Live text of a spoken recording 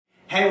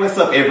Hey, what's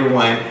up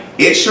everyone?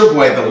 It's your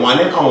boy, the one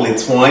and only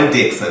Twan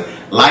Dixon,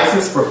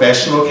 licensed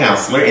professional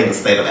counselor in the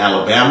state of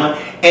Alabama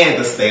and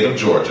the state of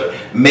Georgia.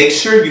 Make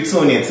sure you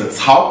tune in to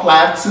Talk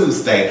Live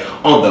Tuesday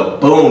on the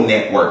Boom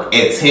Network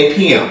at 10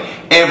 p.m.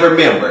 And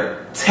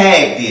remember,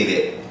 Tag did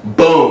it.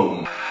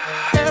 Boom.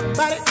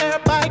 Everybody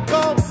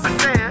go.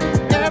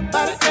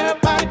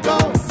 Everybody go.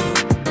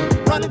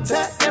 Run and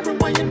tell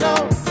everyone you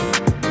know.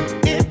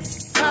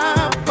 It's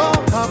time for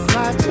Talk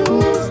Live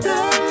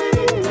Tuesday.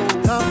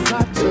 Talk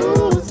Live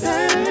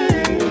Tuesday.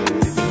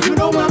 You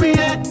know where we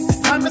at. It's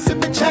time to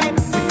sip and chat.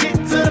 We get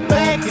to the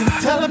bag and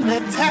tell them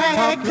that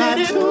Tag did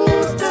it.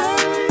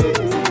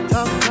 Tuesday.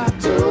 Talk Live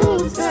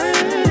Tuesday.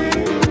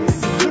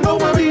 You know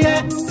where we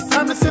at. It's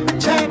time to sip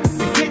and chat. We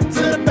get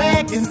to the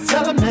bag and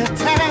tell them that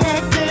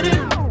Tag did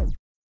it.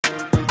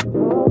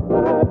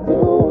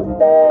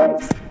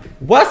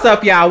 What's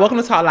up, y'all? Welcome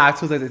to Talk Live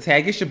Tuesdays at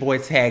Tag. It's your boy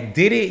Tag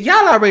Did It.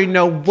 Y'all already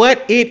know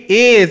what it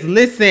is.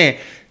 Listen,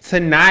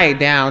 tonight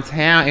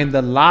downtown in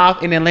the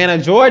Loft in Atlanta,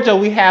 Georgia,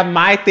 we have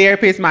my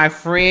therapist, my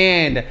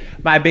friend,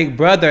 my big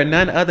brother,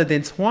 none other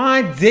than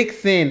Twan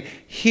Dixon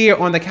here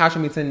on the couch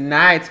with me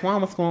tonight. Twan,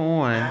 what's going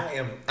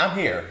on? I'm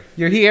here.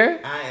 You're here?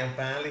 I am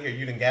finally here.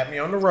 You done got me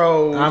on the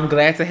road. I'm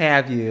glad to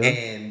have you.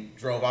 And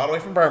drove all the way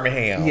from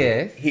Birmingham.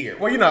 Yes. Here.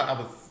 Well, you know, I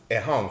was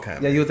at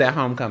homecoming. Yeah, you was at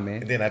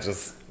homecoming. And then I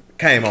just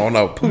came on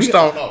over, pushed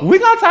on over. We're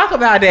going to talk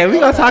about that. We're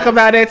going to talk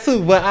about that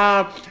too. But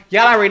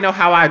y'all already know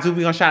how I do.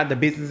 We're going to shout out the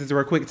businesses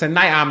real quick.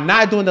 Tonight, I'm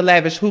not doing the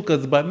Lavish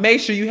Hookahs, but make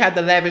sure you have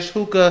the Lavish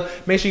Hookah.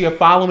 Make sure you're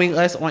following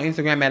us on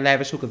Instagram at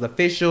Lavish Hookahs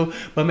Official.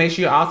 But make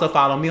sure you also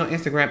follow me on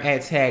Instagram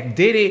at Tag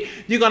Did It.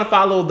 You're going to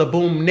follow the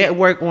Boom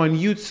Network on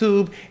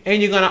YouTube.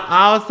 And you're going to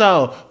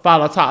also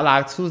follow Talk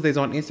Live Tuesdays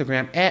on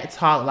Instagram at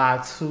Talk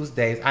Live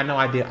Tuesdays. I know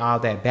I did all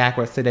that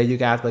backwards today, you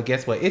guys. But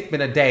guess what? It's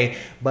been a day.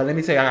 But let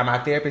me tell you, I got my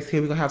therapist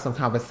here. We're going to have some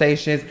conversations.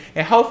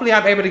 And hopefully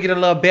I'm able to get a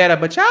little better.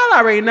 But y'all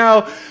already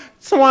know,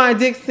 Twan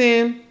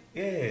Dixon.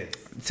 Yes.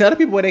 Tell the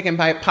people where they can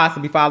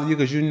possibly follow you,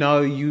 because you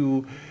know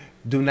you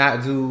do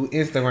not do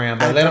Instagram.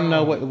 But let them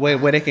know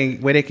where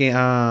they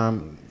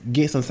can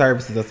get some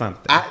services or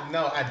something.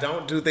 I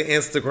don't do the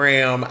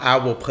Instagram. I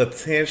will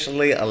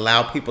potentially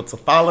allow people to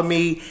follow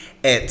me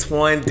at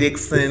Twan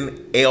Dixon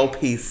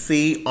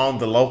LPC on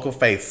the local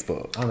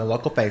Facebook. On the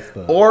local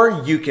Facebook.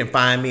 Or you can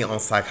find me on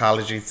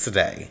Psychology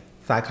Today.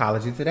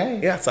 Psychology Today.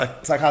 Yeah,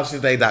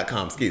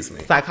 psychologytoday.com, excuse me.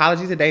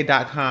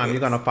 Psychologytoday.com. Yes. You're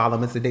going to follow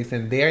Mr.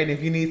 Dixon there. And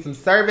if you need some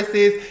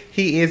services,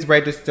 he is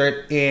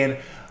registered in...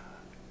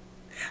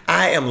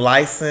 I am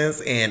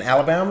licensed in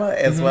Alabama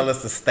as well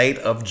as the state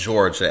of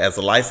Georgia as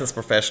a licensed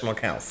professional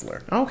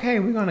counselor. Okay,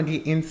 we're going to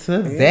get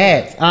into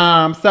that.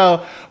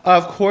 So,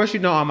 of course,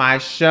 you know, on my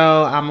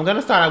show, I'm going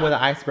to start out with an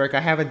icebreaker.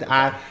 I haven't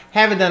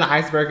done an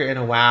icebreaker in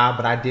a while,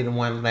 but I did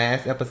one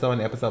last episode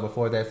and the episode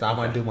before that, so I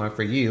want to do one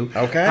for you.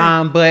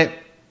 Okay. But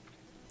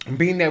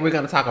being that we're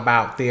going to talk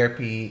about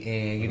therapy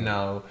and, you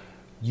know,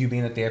 you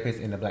being a therapist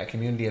in the Black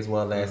community as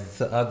well as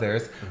to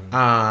others,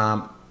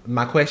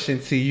 my question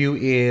to you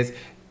is,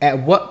 at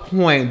what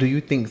point do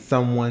you think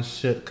someone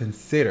should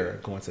consider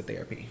going to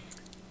therapy?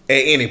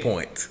 At any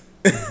point.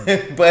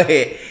 But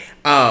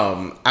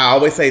I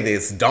always say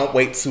this, don't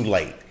wait too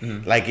late.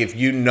 Like if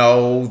you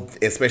know,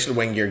 especially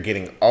when you're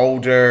getting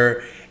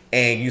older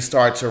and you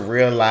start to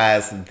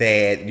realize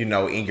that, you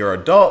know, in your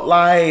adult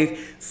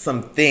life,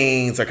 some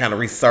things are kind of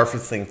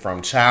resurfacing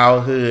from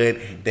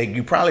childhood that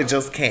you probably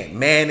just can't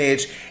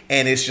manage.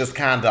 And it's just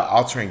kind of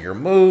altering your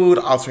mood,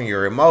 altering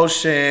your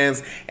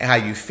emotions and how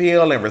you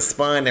feel and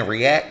respond and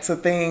react to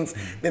things.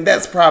 Then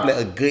that's probably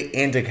a good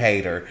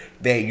indicator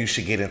that you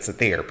should get into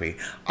therapy.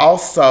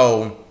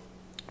 Also,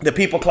 the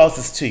people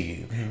closest to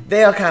you,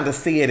 they'll kind of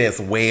see it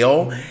as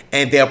well,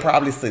 and they'll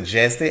probably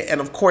suggest it.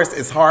 And of course,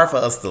 it's hard for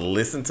us to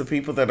listen to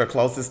people that are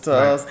closest to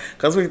us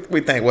because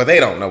we think, well, they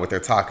don't know what they're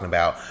talking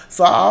about.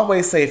 So I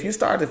always say, if you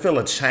start to feel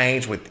a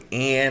change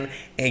within,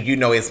 and you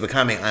know it's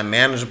becoming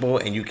unmanageable,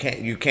 and you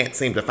can't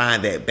seem to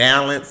find that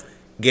balance,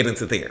 get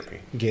into therapy.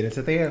 Get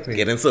into therapy.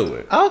 Get into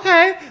it.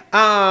 Okay.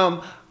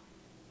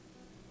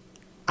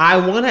 I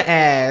want to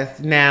ask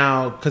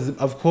now, because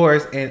of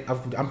course, and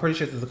I'm pretty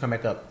sure this will come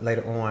back up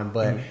later on,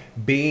 but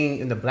being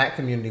in the Black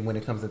community when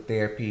it comes to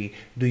therapy,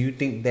 do you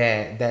think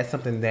that that's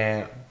something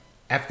that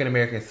African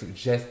Americans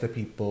suggest to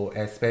people,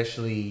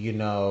 especially, you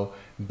know,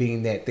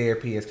 being that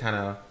therapy is kind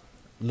of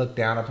looked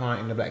down upon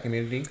in the Black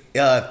community?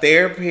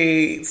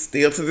 Therapy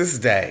still to this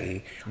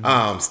day,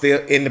 still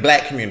in the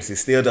Black community,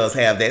 still does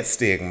have that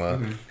stigma,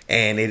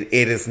 and it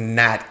is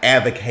not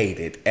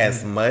advocated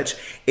as much.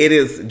 It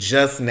is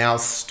just now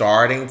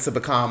starting to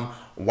become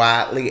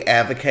widely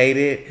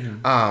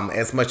advocated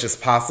as much as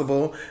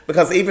possible,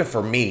 because even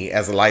for me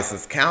as a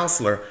licensed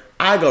counselor,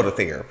 I go to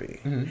therapy.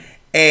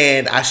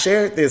 And I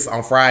shared this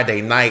on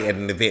Friday night at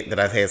an event that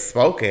I had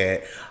spoke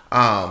at,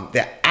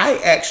 that I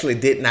actually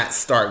did not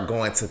start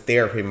going to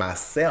therapy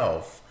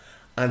myself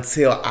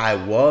until I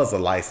was a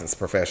licensed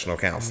professional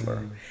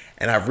counselor.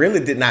 And I really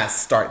did not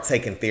start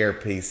taking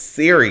therapy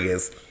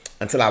serious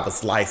until I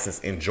was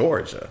licensed in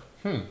Georgia.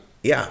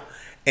 Yeah.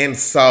 And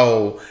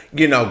so,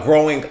 you know,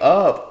 growing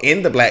up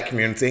in the Black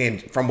community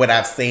and from what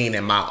I've seen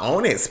in my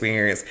own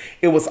experience,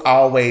 it was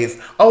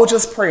always, oh,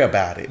 just pray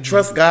about it.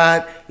 Trust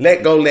God,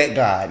 let go, let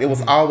God. It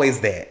was always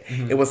that.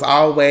 It was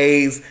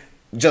always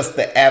just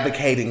the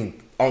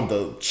advocating on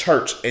the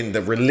church and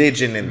the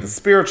religion and the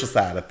spiritual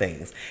side of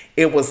things.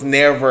 It was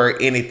never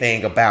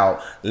anything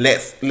about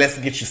let's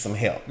get you some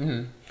help.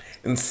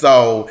 And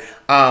so,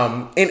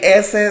 in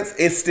essence,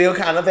 it's still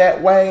kind of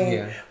that way.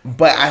 Yeah.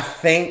 But I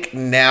think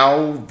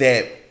now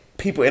that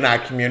people in our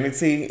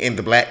community, in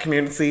the Black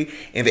community,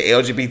 in the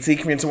LGBT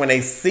community, when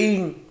they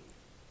see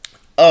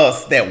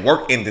us that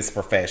work in this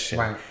profession,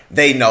 Right.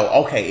 they know,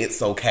 okay,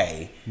 it's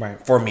okay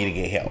Right. for me to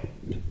get help.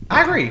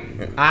 I agree.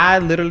 I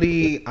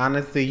literally,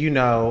 honestly, you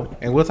know,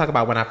 and we'll talk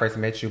about when I first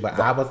met you, but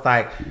I was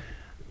like,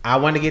 I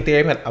wanted to get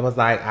there, but I was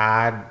like,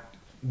 I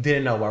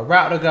didn't know what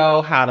route to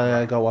go, how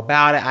to go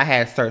about it. I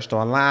had searched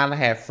online. I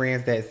had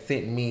friends that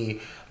sent me,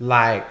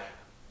 like,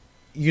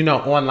 you know,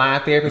 online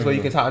therapists where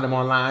you can talk to them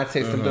online,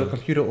 text them through the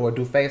computer or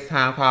do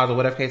FaceTime calls or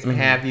whatever case may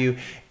have you.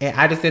 And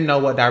I just didn't know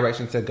what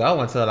direction to go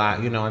until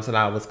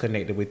I was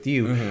connected with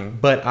you.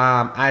 But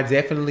I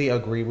definitely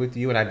agree with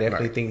you, and I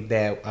definitely think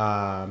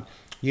that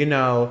you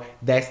know,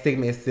 that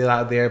stigma is still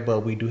out there,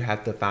 but we do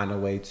have to find a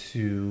way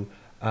to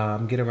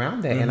get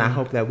around that. And I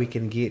hope that we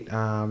can get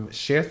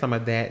share some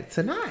of that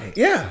tonight.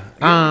 Yeah.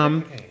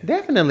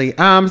 Definitely.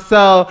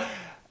 So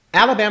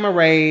Alabama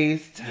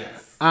raised.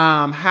 Yes.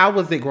 How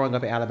was it growing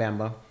up in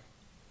Alabama?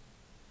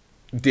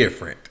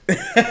 Different.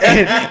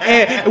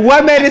 And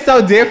what made it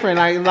so different?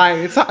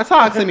 Like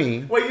talk to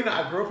me. Well, you know,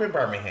 I grew up in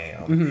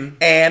Birmingham.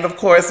 And of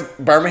course,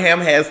 Birmingham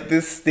has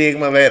this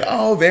stigma that,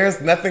 oh, there's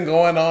nothing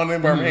going on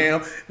in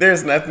Birmingham.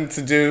 There's nothing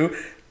to do.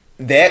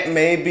 That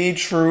may be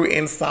true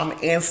in some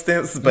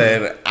instance,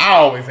 but I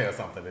always have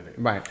something to do.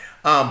 Right.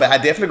 But I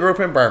definitely grew up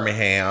in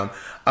Birmingham.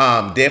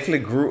 Definitely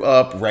grew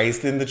up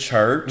raised in the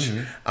church.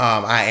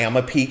 I am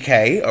a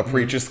PK, a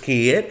preacher's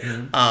kid.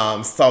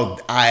 So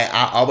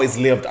I always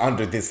lived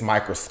under this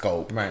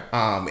microscope. Right.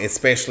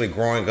 Especially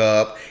growing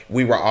up,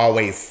 we were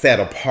always set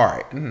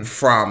apart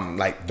from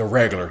like the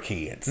regular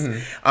kids.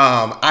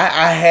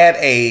 I had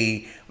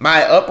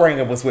my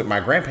upbringing was with my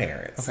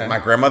grandparents. Okay. My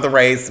grandmother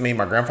raised me.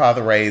 My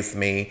grandfather raised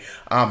me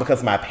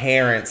because my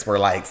parents were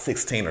like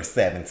 16 or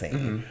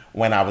 17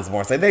 when I was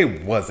born. So they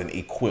wasn't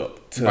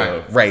equipped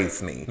to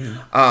raise me.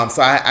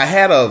 So I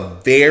had a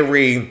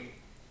very,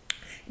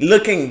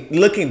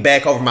 looking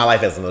back over my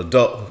life as an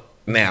adult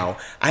now,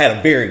 I had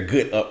a very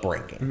good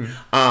upbringing.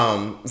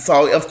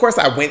 So of course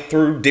I went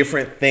through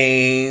different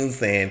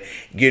things, and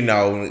you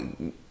know,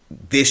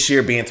 this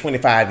year being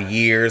 25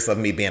 years of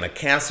me being a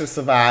cancer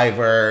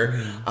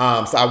survivor.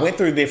 So I went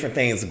through different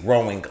things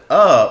growing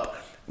up,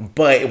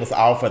 but it was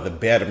all for the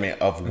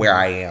betterment of where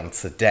I am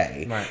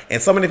today. Right.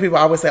 And so many people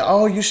always say,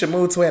 oh, you should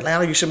move to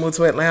Atlanta. You should move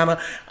to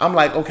Atlanta. I'm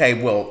like, okay,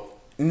 well,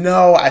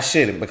 no, I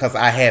shouldn't, because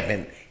I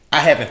haven't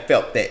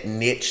felt that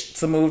niche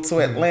to move to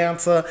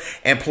Atlanta.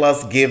 And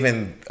plus,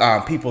 given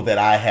people that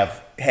I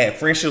have had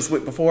friendships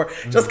with before,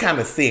 just kind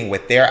of seeing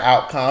what their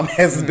outcome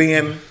has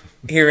been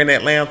here in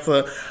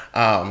Atlanta.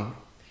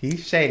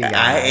 He's shady.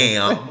 I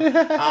am.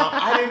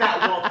 I did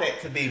not want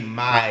that to be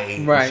my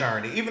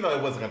journey, even though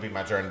it wasn't going to be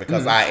my journey,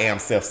 because I am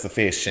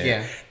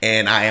self-sufficient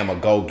and I am a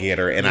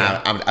go-getter, and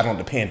I don't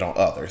depend on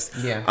others.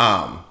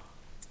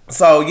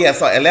 So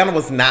Atlanta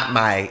was not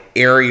my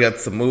area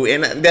to move,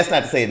 and that's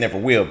not to say it never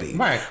will be.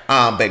 Right.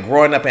 But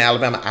growing up in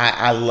Alabama,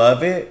 I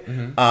love it.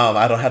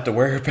 I don't have to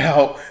worry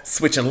about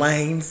switching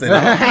lanes and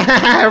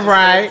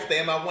stay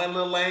in my one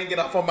little lane, get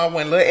off on my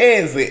one little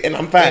exit, and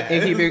I'm fine.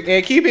 And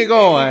keep it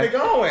going. Keep it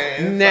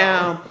going.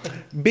 Now,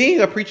 being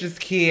a preacher's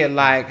kid,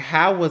 like,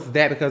 how was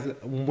that? Because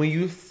when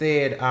you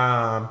said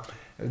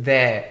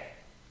that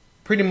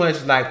pretty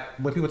much, like,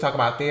 when people talk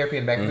about therapy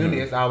in the Black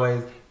community, it's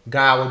always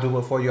God will do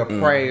it for you, or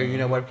pray, or, you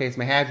know, whatever case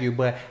may have you.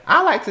 But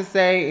I like to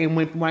say, and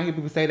when I hear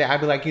people say that, I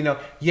be like, you know,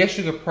 yes,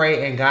 you can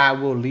pray and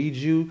God will lead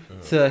you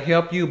to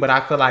help you, but I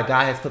feel like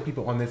God has put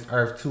people on this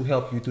earth to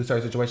help you through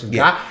certain situations.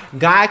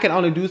 God can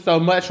only do so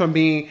much from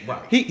being,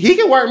 he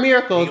can work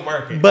miracles,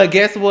 but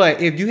guess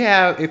what?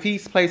 If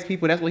he's placed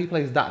people, that's what he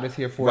placed doctors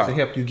here for, to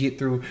help you get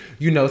through,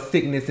 you know,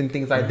 sickness and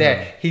things like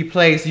that. He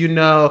placed, you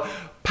know,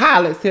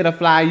 pilots here to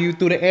fly you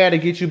through the air to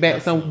get you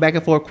back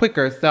and forth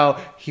quicker. So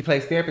he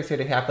placed therapists here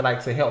to have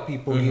to help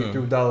people get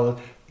through those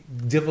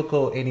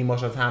difficult and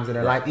emotional times in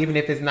their life, even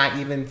if it's not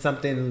even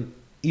something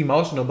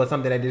emotional, but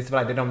something that they just feel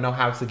like they don't know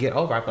how to get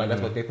over. I feel like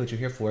that's what they put you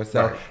here for.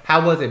 So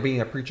how was it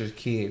being a preacher's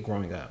kid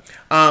growing up?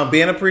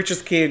 Being a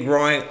preacher's kid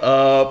growing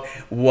up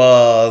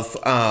was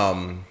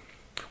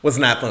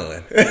not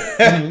fun.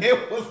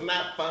 It was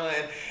not fun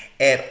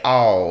at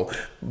all.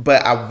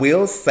 But I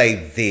will say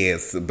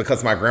this,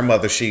 because my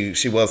grandmother, she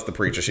was the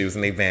preacher. She was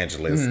an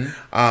evangelist.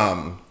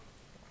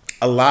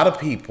 A lot of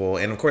people,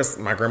 and of course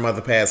my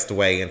grandmother passed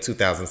away in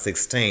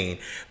 2016,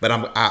 but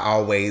I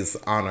always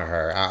honor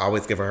her. I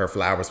always give her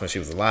flowers when she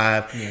was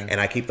alive, and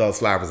I keep those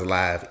flowers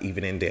alive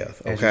even in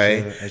death.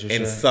 Okay? As you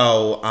and should.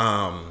 so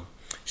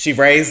She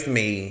raised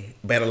me,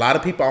 but a lot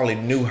of people only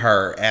knew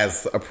her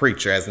as a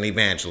preacher, as an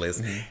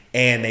evangelist,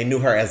 and they knew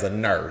her as a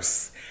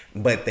nurse,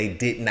 but they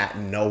did not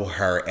know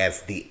her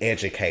as the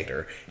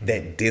educator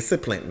that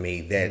disciplined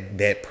me,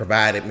 that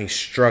provided me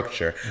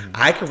structure.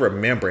 I can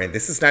remember, and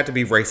this is not to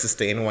be racist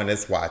to anyone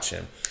that's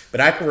watching, but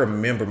I can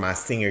remember my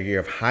senior year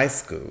of high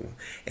school,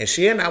 and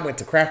she and I went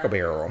to Cracker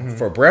Barrel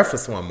for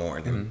breakfast one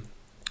morning.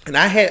 And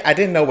I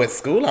didn't know what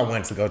school I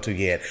wanted to go to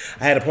yet.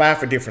 I had applied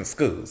for different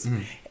schools.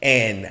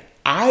 And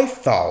I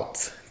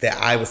thought that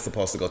I was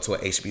supposed to go to a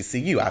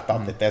HBCU. I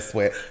thought that that's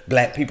what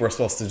black people are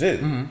supposed to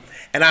do.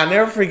 And I'll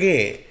never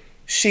forget,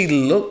 she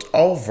looked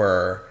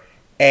over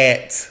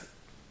at,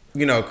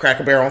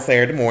 Cracker Barrel on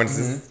Saturday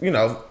mornings,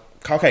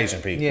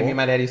 Caucasian people. Yeah, me and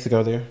my dad used to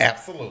go there.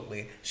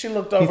 Absolutely. She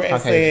looked over and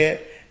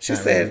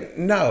said,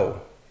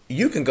 no,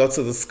 you can go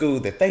to the school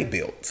that they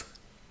built.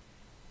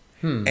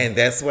 And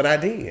that's what I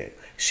did.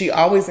 She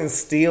always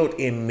instilled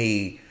in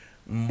me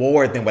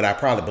more than what I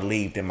probably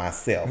believed in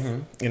myself.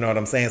 You know what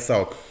I'm saying?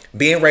 So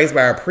being raised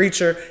by a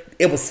preacher,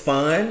 it was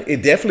fun.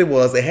 It definitely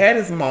was. It had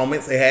its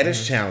moments. It had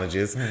its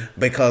challenges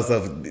because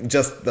of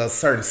just the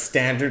certain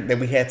standard that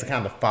we had to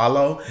kind of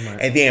follow.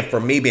 And then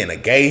for me being a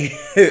gay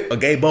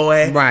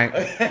boy.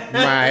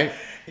 Right.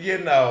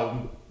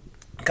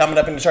 Coming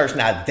up in the church,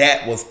 now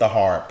that was the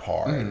hard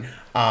part.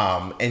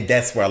 And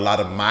that's where a lot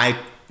of my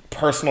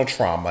personal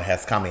trauma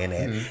has come in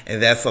at.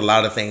 And that's a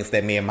lot of things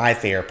that me and my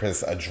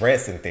therapist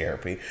address in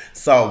therapy.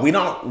 So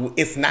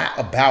it's not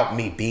about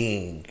me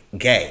being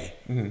gay.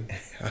 I'm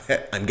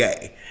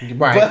gay.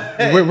 Right.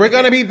 But we're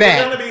going to be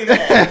that. We're going to be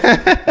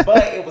that.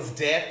 But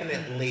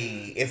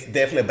it's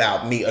definitely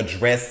about me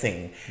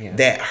addressing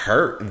that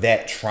hurt,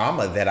 that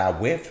trauma that I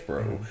went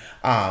through.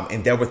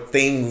 And there were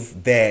things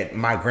that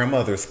my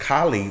grandmother's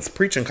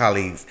preaching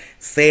colleagues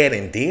said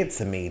and did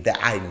to me that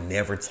I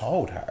never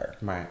told her.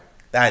 Right.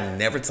 That I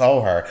never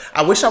told her.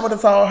 I wish I would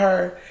have told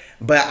her,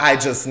 but I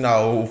just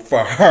know for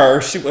her,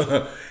 she would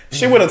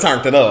have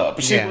turned it up.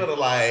 She would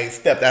have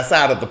stepped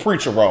outside of the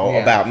preacher role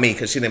about me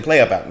because she didn't play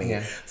about me.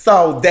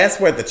 So that's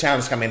where the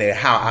challenge come in, at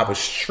how I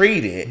was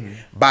treated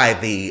by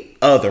the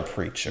other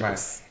preachers.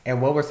 Right.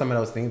 And what were some of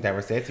those things that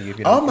were said to you? If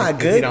you goodness!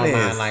 If you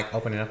don't mind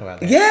opening up about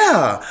that.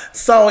 Yeah.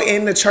 So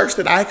in the church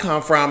that I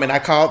come from, and I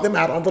called them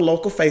out on the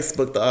local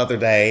Facebook the other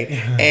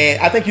day,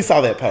 and I think you saw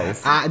that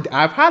post.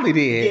 I probably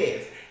did.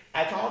 Yes.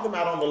 I called them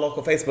out on the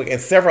local Facebook,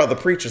 and several other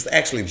preachers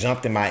actually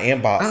jumped in my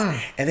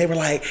inbox, and they were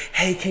like,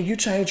 hey, can you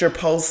change your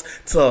post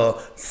to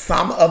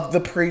some of the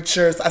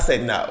preachers? I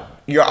said, no,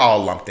 you're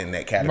all lumped in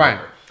that category.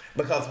 Right.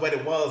 Because what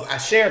it was, I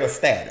shared a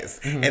status,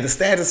 and the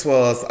status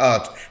was,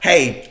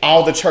 hey,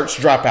 all the church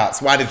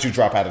dropouts, why did you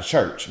drop out of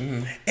church?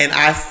 And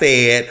I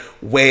said,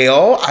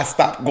 well, I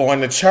stopped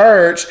going to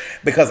church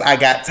because I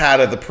got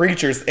tired of the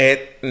preachers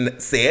at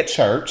said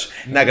church.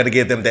 Not going to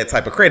give them that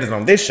type of credit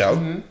on this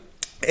show.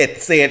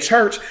 At said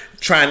church,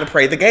 trying to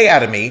pray the gay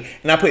out of me.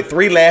 And I put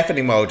 3 laughing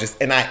emojis,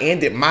 and I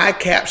ended my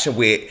caption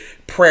with,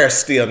 prayer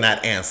still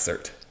not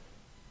answered.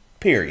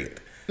 Period.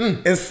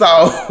 And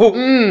so,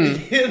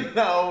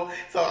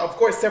 so of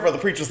course, several of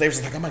the preachers, they were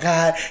just like, oh my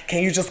God,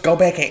 can you just go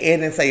back and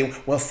edit and say,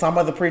 well, some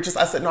of the preachers?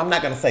 I said, no, I'm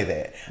not going to say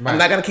that. I'm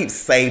not going to keep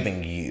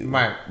saving you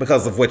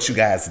because of what you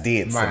guys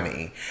did to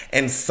me.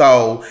 And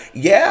so,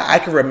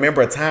 I can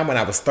remember a time when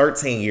I was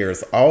 13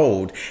 years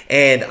old,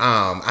 and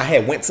I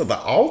had went to the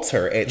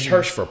altar at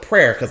church for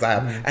prayer because I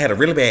had a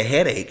really bad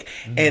headache.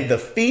 And the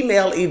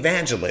female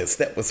evangelist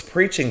that was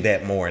preaching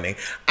that morning,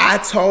 I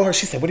told her,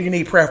 she said, what do you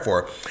need prayer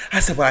for?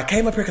 I said, well, I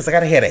came up here because I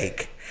got a headache.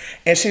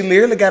 And she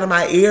literally got in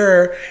my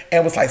ear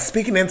and was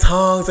speaking in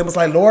tongues and was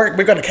like, Lord,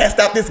 we're going to cast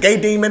out this gay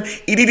demon. I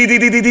was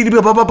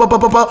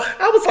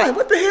like,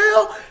 what the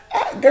hell?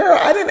 Girl,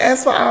 I didn't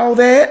ask for all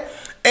that.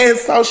 And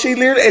so she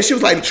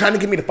was trying to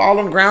get me to fall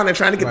on the ground and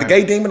trying to get the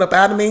gay demon up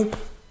out of me.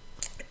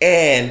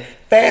 And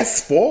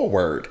fast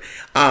forward,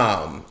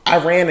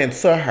 I ran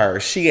into her.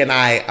 She and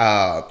I,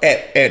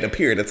 at a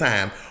period of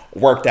time,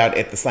 worked out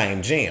at the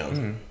same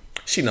gym.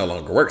 She no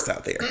longer works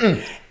out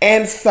there.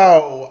 And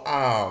so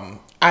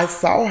I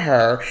saw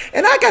her,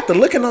 and I got to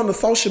looking on the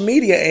social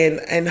media,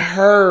 and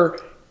her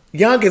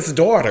youngest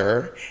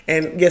daughter,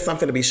 and yes, I'm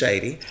finna be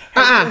shady.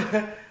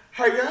 Her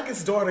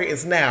youngest daughter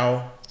is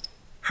now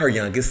her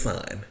youngest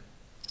son.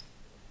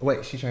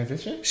 Wait, she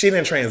transitioned? She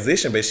didn't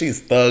transition, but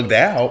she's thugged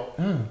out.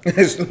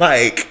 It's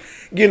like,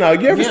 you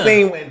ever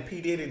seen when P.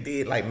 Diddy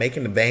did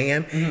Making the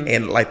Band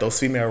and those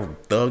female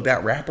thugged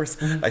out rappers?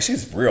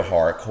 She's real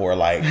hardcore.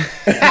 So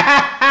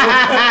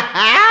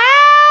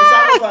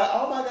I was like,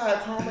 oh my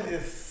God, Karma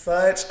is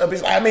such a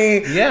bitch. I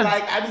mean,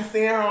 I be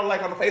seeing her on the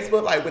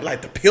Facebook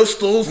with the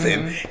pistols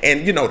and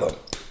the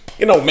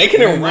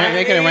making it rain,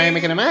 making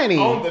it money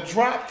on the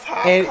drop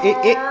top. And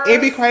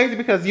it be crazy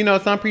because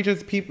some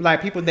preachers,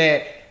 people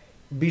that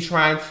be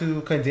trying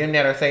to condemn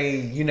that or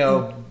say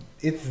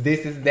it's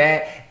this, it's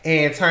that,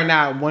 and turn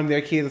out one of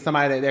their kids or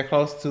somebody that they're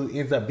close to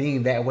ends up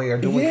being that way or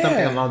doing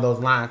something along those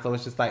lines. So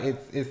it's just like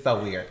it's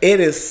so weird. It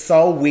is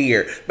so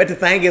weird. But the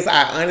thing is,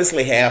 I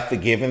honestly have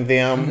forgiven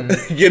them,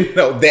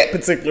 that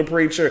particular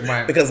preacher,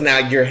 because now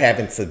you're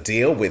having to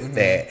deal with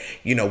that,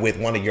 with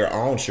one of your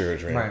own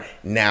children. Right.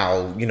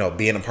 Now,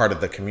 being a part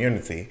of the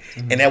community,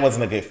 and that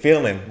wasn't a good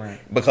feeling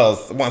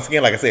because once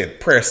again, like I said,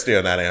 prayer's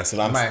still not answered.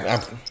 I'm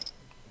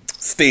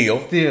still.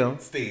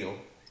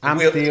 I'm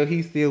still,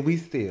 he's still, we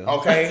still.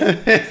 Okay.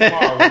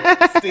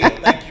 Tomorrow, still.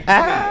 Thank you.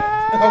 Still.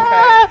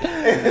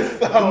 Okay.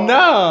 So,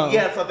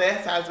 yeah, so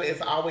that's how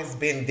it's always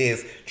been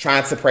this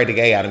trying to pray the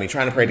gay out of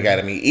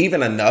me,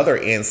 Even another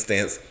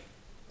instance,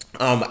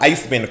 I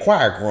used to be in the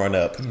choir growing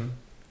up.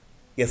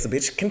 Yes, a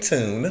bitch can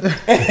tune.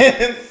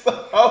 And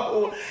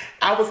so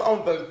I was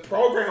on the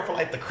program for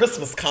like the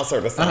Christmas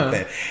concert or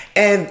something.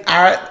 And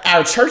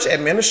our church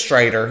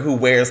administrator, who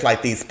wears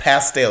like these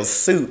pastel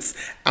suits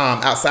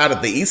outside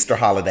of the Easter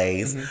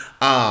holidays,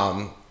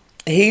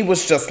 he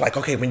was just like,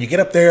 okay, when you get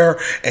up there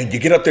and you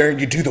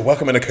do the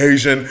welcoming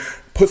occasion,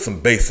 put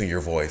some bass in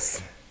your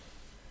voice.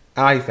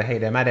 I used to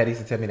hate that. My dad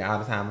used to tell me that all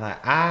the time.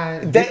 Like,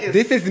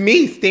 this is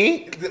me,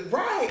 stink.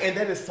 Right, and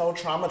that is so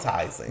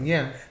traumatizing.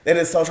 Yeah. That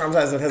is so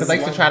traumatizing. Because I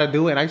used to try to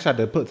do it, and I tried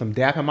to put some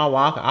dap in my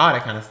walk, all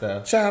that kind of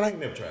stuff. Child, I ain't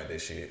never tried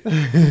this shit. I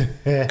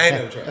ain't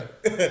never tried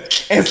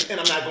it. and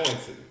I'm not going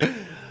to.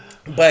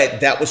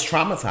 But that was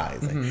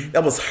traumatizing.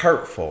 That was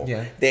hurtful.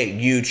 Yeah. That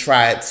you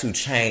tried to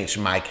change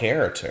my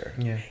character.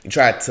 Yeah. You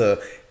tried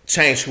to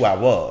change who I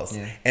was.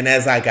 Yeah. And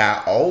as I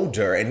got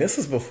older, and this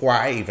was before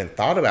I even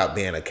thought about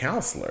being a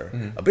counselor,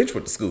 a bitch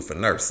went to school for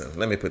nursing.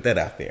 Let me put that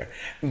out there.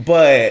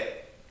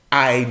 But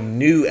I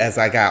knew as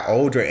I got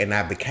older and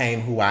I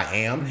became who I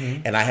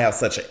am, and I have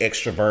such an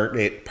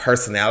extroverted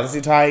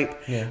personality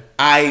type,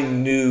 I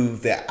knew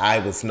that I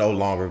was no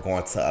longer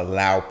going to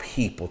allow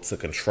people to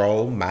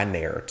control my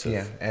narrative.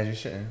 Yeah, as you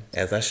shouldn't.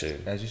 As I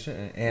should. As you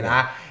shouldn't.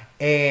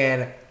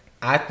 And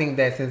I think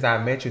that since I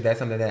met you, that's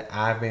something that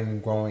I've been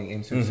growing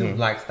into too.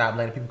 Like, stop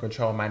letting people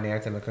control my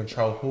narrative and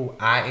control who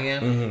I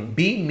am.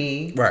 Be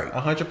me,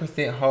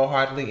 100%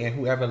 wholeheartedly, and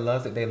whoever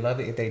loves it, they love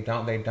it. If they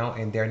don't, they don't,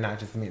 and they're not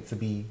just meant to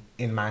be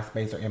in my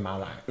space or in my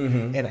life.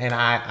 And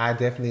I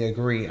definitely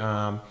agree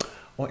on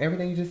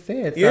everything you just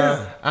said.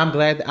 So I'm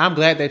glad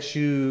that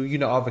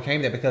you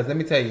overcame that, because let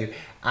me tell you,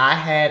 I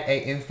had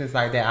a instance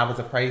like that. I was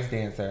a praise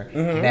dancer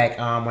back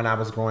when I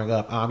was growing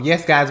up.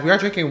 Yes, guys, we are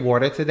drinking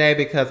water today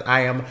because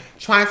I am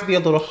trying to be a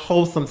little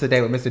wholesome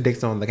today with Mr.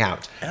 Dixon on the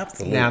couch.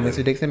 Absolutely. Now,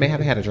 Mr. Dixon may have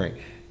had a drink.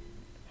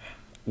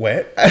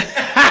 What?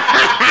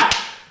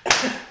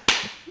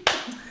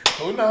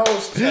 Who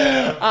knows?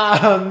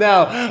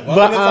 No.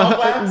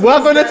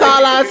 Welcome to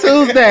Tall Line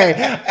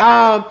Tuesday.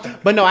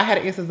 But no, I had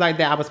an instance like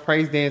that. I was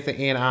praise dancing,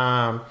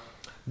 and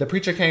the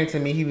preacher came to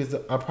me. He was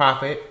a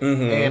prophet,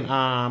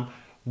 and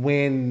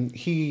when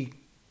he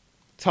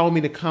told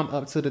me to come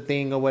up to the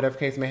thing or whatever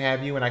case may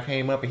have you, and I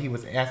came up and he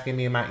was asking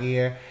me in my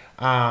ear,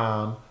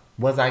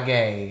 was I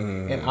gay,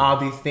 and all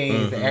these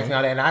things, and asking me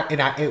all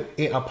that,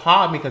 it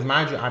appalled me, because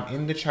mind you, I'm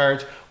in the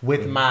church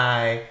with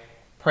my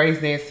praise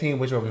dance team,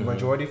 which were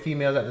majority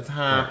females at the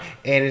time,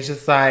 and it's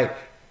just like,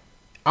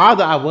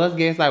 although I was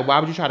gay, it's like, why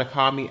would you try to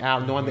call me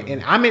out knowing that?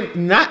 And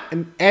I'm not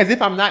as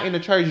if I'm not in the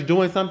church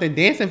doing something,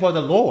 dancing for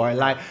the Lord.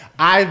 Like,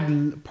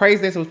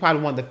 praise dance was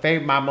probably one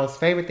of my most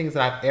favorite things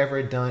that I've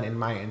ever done in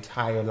my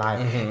entire life,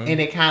 and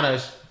it kind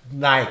of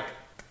like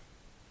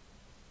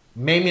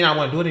made me not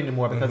want to do it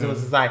anymore, because it was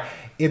just like,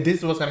 if this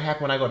is what's going to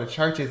happen when I go to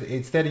churches,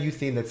 instead of you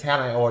seeing the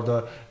talent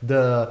or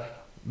the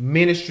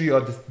ministry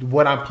or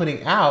what I'm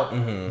putting out,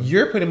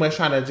 you're pretty much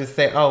trying to just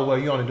say, oh, well,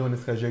 you're only doing this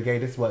because you're gay.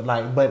 This is what,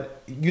 like,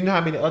 but you know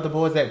how many other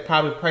boys that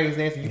probably praise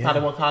dance, you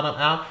probably won't call them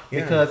out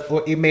because,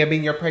 or it may have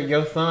been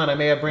your son, or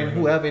may have been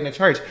whoever in the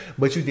church,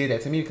 but you did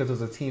that to me because it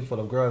was a team full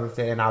of girls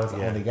instead, and I was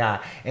the only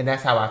guy, and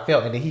that's how I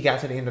felt. And then he got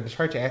to the end of the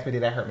church and asked me,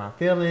 did that hurt my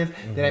feelings?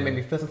 Did that make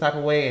me feel some type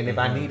of way? And if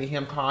I needed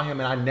him, call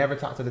him. And I never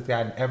talked to this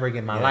guy ever again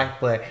in my life,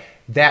 but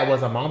that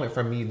was a moment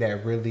for me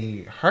that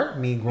really hurt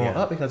me growing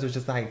up, because it was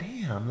just like,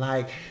 damn,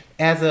 like,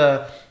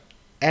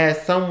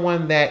 as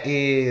someone that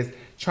is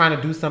trying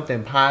to do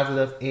something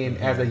positive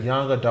as a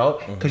young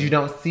adult, because you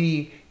don't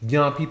see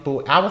young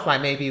people. I was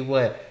like maybe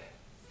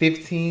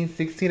 15,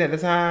 16 at the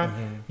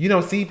time. You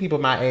don't see people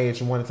my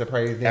age wanting to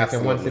praise dance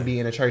and wanting to be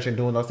in a church and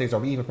doing those things,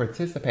 or even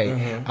participate.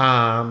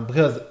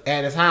 Because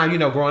at the time,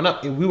 growing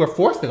up, we were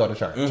forced to go to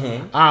church.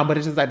 But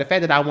it's just like the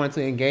fact that I wanted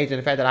to engage, and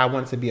the fact that I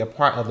wanted to be a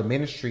part of the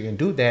ministry and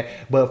do that.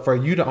 But for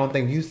you, the only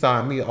thing you saw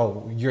in me,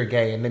 oh, you're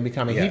gay, and let me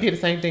come in. He did the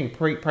same thing,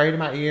 prayed in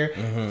my ear,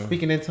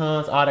 speaking in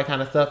tongues, all that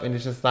kind of stuff. And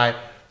it's just like,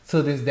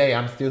 to this day,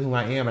 I'm still who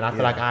I am, and I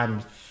feel like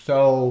I'm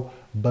so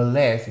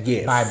blessed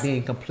by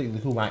being completely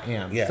who I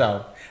am.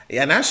 So.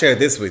 Yeah, and I share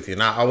this with you,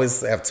 and I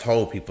always have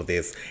told people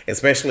this,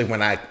 especially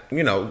when I,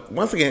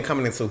 once again,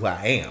 coming into who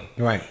I am.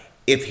 Right.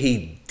 If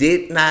he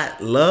did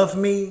not love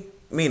me,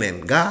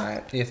 meaning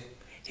God,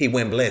 he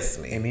wouldn't bless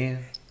me.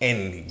 Amen.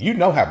 And you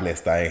know how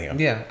blessed I am.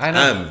 Yeah, I know.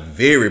 I'm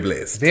very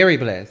blessed. Very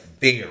blessed.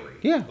 Very.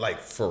 Yeah. Like,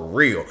 for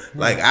real.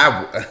 Like,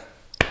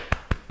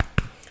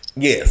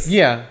 Yes.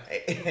 Yeah.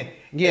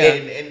 Yeah.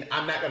 And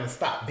I'm not going to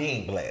stop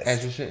being blessed.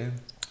 As you should.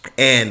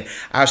 And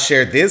I'll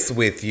share this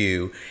with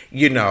you.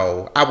 You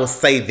know, I will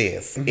say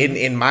this.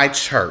 In my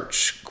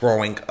church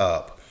growing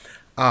up,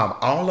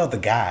 all of the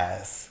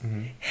guys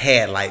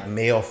had like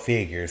male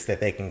figures that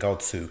they can go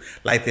to.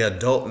 Like the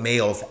adult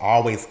males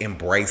always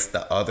embrace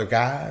the other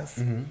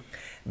guys.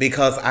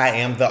 Because I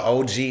am the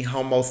OG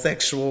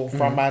homosexual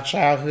from my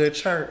childhood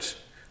church.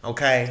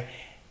 Okay.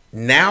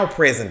 Now,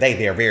 present day,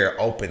 they're very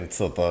open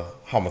to the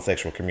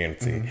homosexual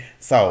community.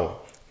 So,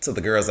 to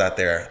the girls out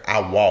there, I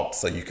walk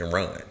so you can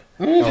run.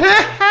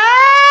 Okay.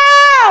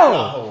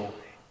 So,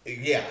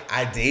 yeah,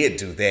 I did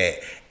do that.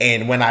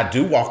 And when I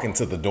do walk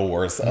into the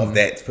doors of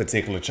that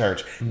particular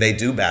church, they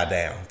do bow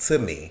down to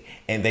me.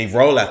 And they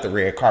roll out the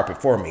red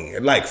carpet for me.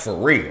 Like, for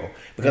real.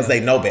 Because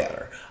they know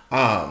better.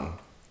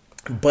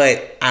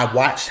 But I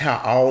watched how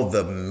all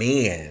the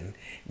men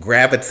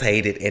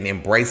gravitated and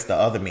embraced the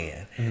other men.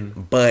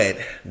 But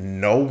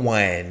no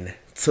one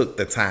took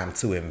the time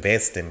to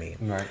invest in me.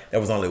 Right. There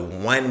was only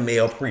one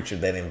male preacher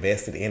that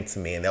invested into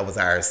me, and that was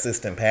our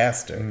assistant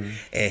pastor.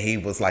 And he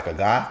was like a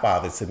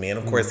godfather to me. And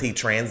of course, he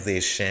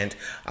transitioned.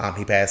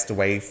 He passed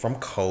away from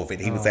COVID.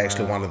 He was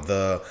actually one of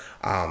the,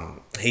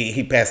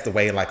 he passed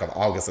away in like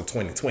August of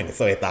 2020.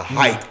 So at the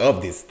height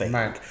of this thing.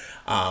 Right.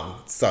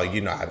 So,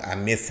 you know, I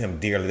miss him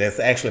dearly. That's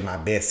actually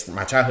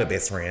my childhood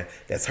best friend.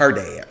 That's her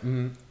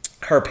dad.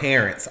 Her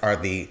parents are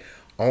the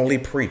only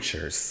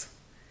preachers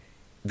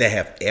that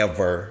have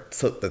ever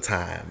took the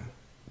time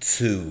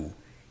to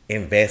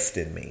invest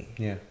in me.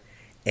 Yeah.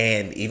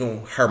 And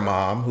even her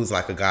mom, who's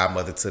like a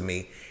godmother to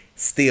me,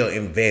 still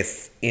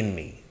invests in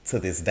me to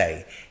this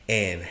day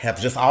and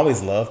have just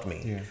always loved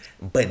me. Yeah.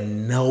 But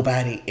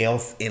nobody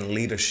else in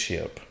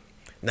leadership,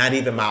 not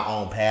even my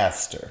own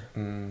pastor,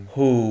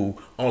 who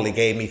only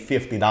gave me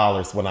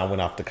 $50 when I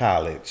went off to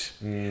college,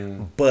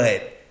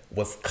 but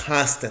was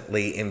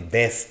constantly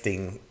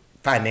investing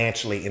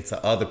financially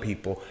into other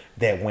people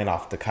that went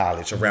off to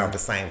college around the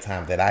same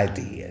time that I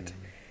did.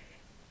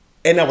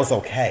 And that was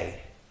okay.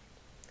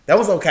 That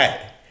was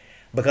okay.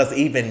 Because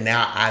even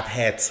now I've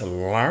had to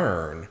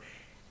learn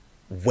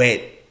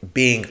what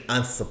being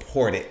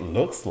unsupported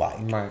looks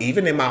like. Right.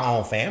 Even in my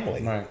own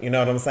family. Right. You know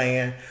what I'm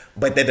saying?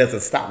 But that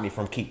doesn't stop me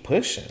from keep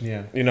pushing.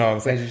 Yeah. You know what I'm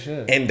saying? As you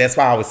should. And that's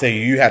why I always say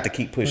you have to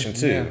keep pushing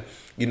too. Yeah.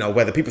 You know,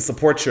 whether people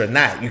support you or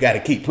not, you got to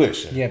keep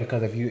pushing. Yeah,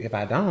 because if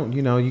I don't,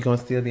 you know, you're going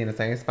to still be in the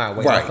same spot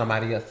waiting for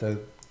somebody else to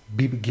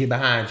get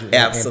behind you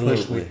and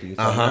push with you.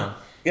 So,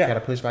 you got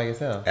to push by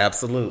yourself.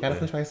 Absolutely. Got to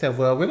push by yourself.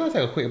 Well, we're going to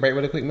take a quick break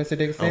really quick, Mr.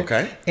 Dixon.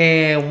 Okay.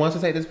 And once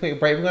we take this quick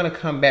break, we're going to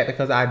come back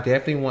because I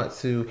definitely want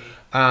to,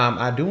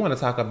 I do want to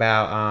talk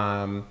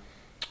about,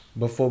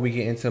 before we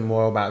get into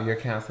more about your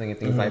counseling and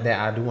things like that,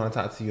 I do want to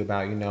talk to you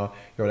about, you know,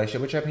 your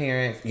relationship with your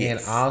parents.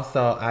 Yes. And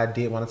also, I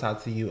did want to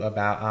talk to you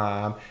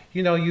about,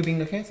 you know, you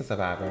being a cancer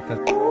survivor. 'Cause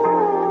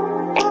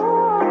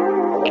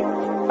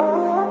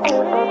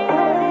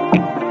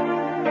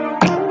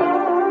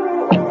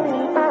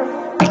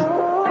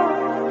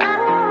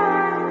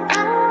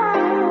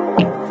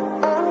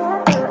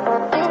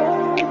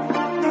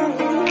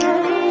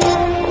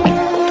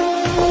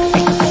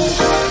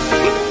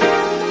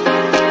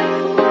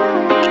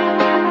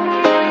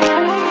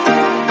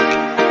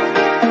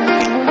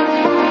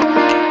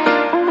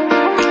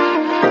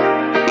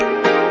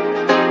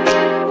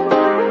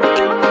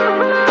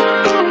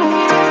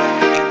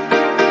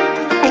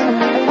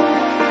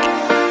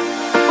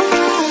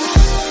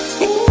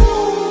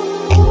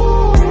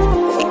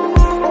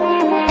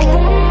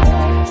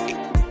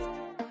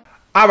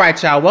all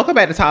right, y'all. Welcome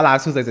back to Talk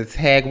Live Tuesdays at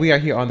Tag. We are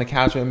here on the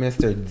couch with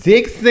Mr.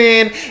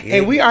 Dixon,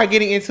 and we are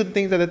getting into the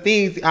things of the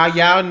things.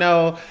 Y'all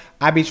know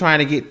I be trying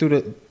to get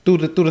through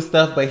the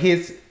stuff, but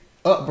his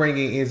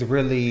upbringing is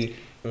really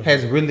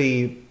has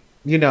really,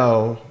 you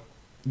know,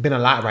 been a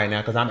lot right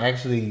now because I'm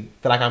actually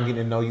feel like I'm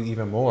getting to know you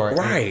even more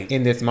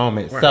in this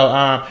moment. Right.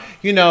 So,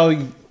 you know,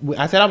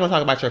 I said I want to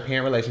talk about your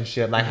parent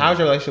relationship. Like, how's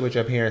your relationship with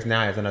your parents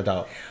now as an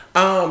adult?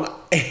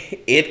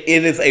 It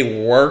is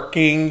a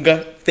working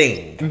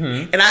thing,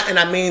 and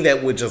I mean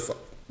that with just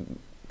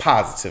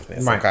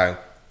positiveness. Right. Okay,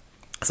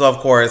 so of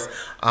course,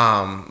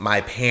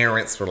 my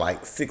parents were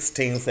like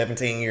 16,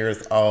 17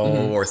 years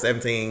old, or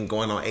 17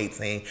 going on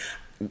 18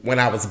 when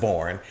I was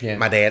born. Yeah.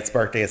 My dad's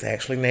birthday is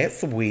actually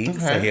next week,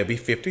 so Okay. he'll be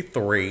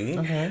 53.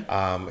 Okay.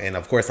 And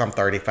of course, I'm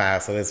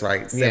 35, so that's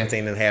right,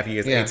 17 and a half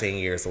years, 18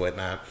 years, or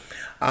whatnot.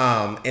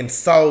 And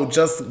so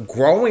just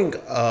growing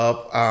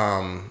up,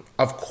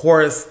 of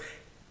course,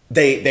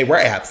 they were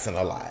absent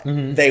a lot.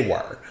 They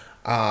were.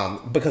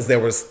 Because there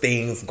was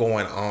things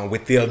going on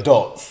with the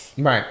adults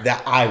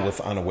that I was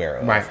unaware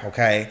of. Right.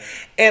 Okay.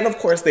 And of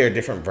course there are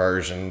different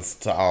versions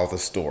to all the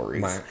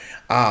stories.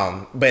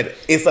 Right. But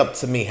it's up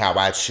to me how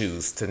I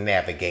choose to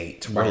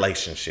navigate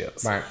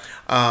relationships. Right.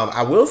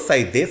 I will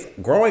say this,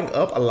 growing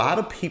up, a lot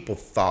of people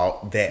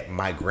thought that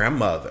my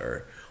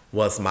grandmother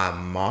was my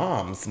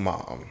mom's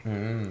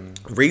mom.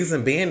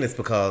 Reason being is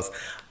because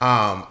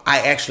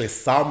I actually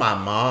saw my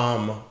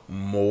mom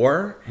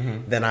more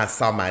than I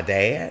saw my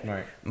dad.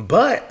 Right.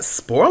 But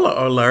spoiler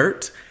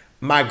alert,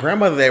 my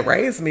grandmother that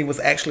raised me was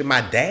actually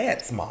my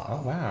dad's mom.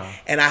 Oh, wow.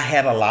 And I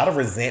had a lot of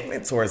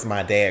resentment towards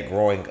my dad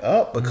growing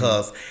up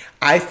because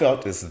I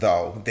felt as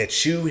though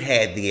that you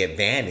had the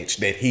advantage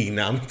that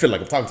now I feel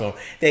like I'm talking to him,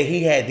 that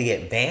he had the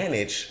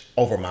advantage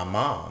over my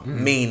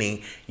mom,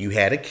 meaning you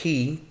had a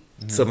key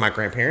to my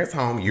grandparents'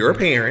 home, your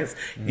parents.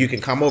 You can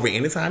come over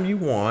anytime you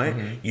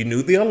want. You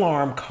knew the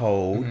alarm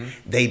code.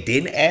 They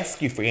didn't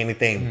ask you for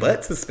anything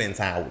but to spend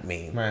time with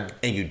me. Right.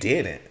 And you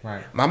didn't.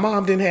 Right. My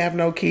mom didn't have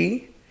no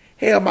key.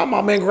 Hell, my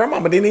mama and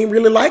grandmama didn't even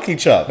really like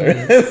each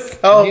other.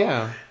 So,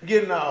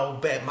 you know,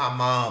 but my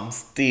mom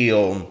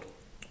still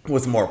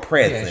was more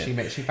present.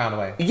 Yeah, she found a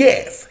way.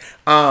 Yes.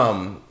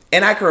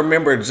 And I can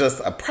remember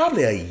just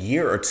probably a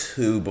year or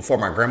two before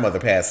my grandmother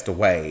passed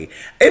away.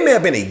 It may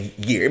have been a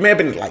year. It may have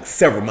been like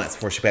several months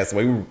before she passed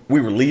away. We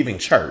were leaving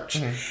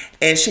church.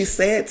 And she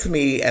said to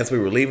me as we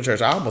were leaving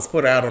church, I almost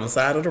put her out on the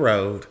side of the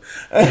road.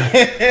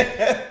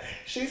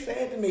 She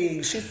said to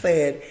me, she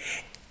said,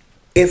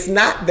 it's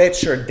not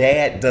that your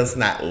dad does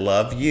not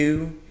love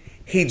you.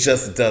 He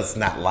just does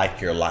not like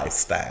your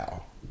lifestyle.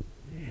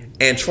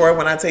 And Troy,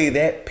 when I tell you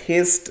that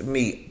pissed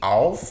me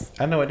off.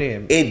 I know it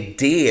did. It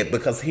did,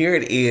 because here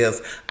it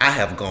is. I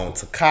have gone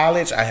to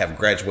college. I have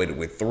graduated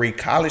with 3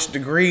 college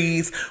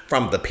degrees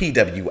from the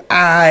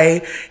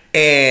PWI.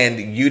 And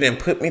you didn't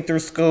put me through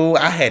school.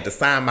 I had to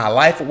sign my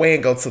life away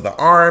and go to the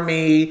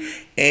Army.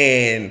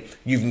 And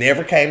you've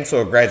never came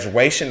to a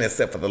graduation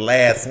except for the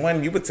last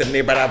one. You were telling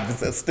everybody I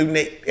was a student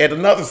at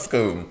another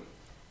school.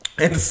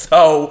 And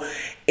so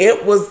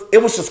it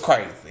was just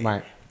crazy.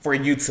 Right. For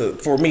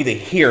me to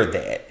hear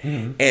that.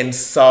 And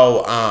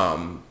so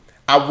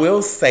I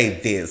will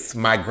say this,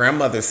 my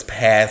grandmother's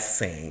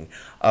passing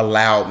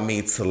allowed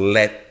me to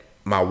let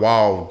my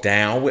wall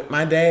down with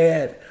my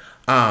dad,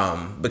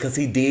 because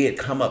he did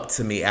come up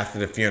to me after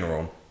the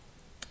funeral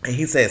and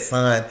he said,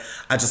 son,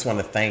 I just want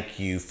to thank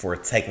you for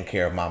taking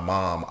care of my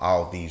mom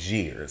all these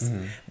years,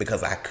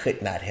 because I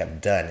could not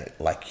have done it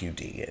like you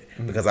did,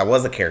 because I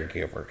was a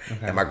caregiver.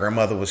 And my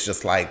grandmother was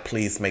just like,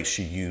 please make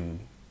sure you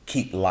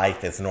keep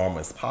life as normal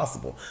as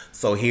possible.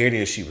 So here it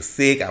is. She was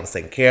sick. I was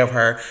taking care of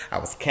her. I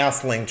was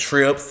canceling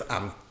trips.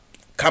 I'm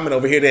coming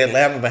over here to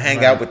Atlanta to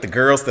hang out with the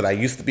girls that I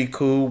used to be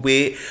cool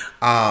with.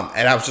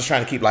 And I was just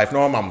trying to keep life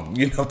normal. I'm,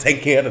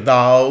 taking care of the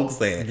dogs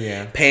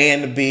and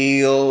paying the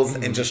bills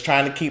and just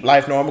trying to keep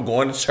life normal,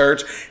 going to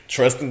church,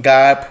 trusting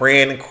God,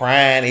 praying and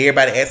crying.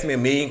 Everybody asking me a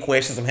million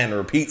questions. I'm having to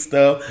repeat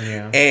stuff.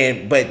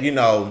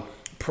 But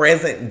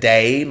present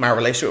day, my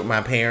relationship with my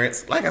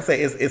parents, like I said,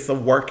 it's a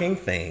working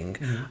thing.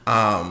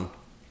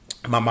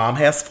 My mom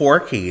has 4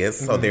 kids,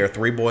 so there are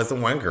 3 boys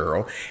and 1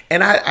 girl.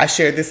 And I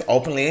share this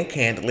openly and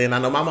candidly, and I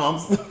know my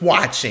mom's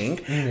watching.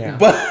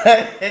 But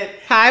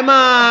hi,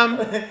 Mom.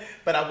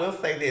 But I will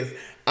say this.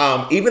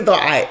 Even though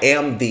I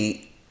am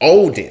the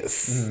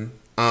oldest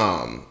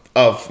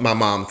of my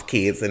mom's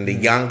kids, and the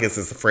youngest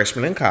is a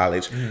freshman in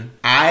college,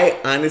 I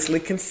honestly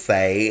can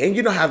say, and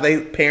you know how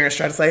parents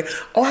try to say,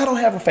 oh, I don't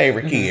have a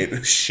favorite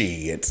kid.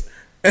 Shit.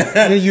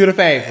 You the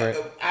favorite.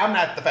 I'm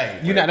not the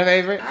favorite. You're not the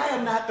favorite? I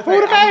am not the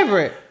favorite. Who the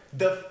favorite?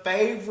 The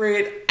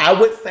favorite, I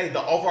would say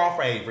the overall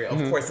favorite,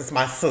 of course, is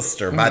my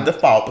sister by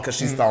default, because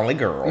she's the only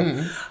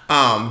girl.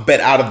 But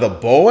out of the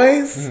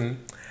boys,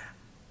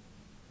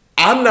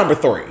 I'm number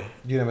 3.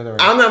 You're number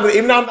 3.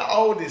 Even though I'm the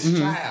oldest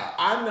child,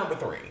 I'm number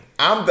 3.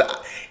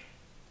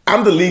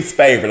 I'm the least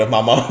favorite of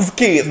my mom's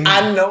kids.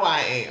 I know I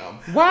am.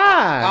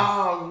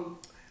 Why?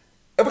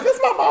 Because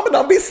my mama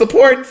don't be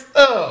supporting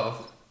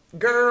stuff.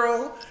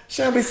 Girl,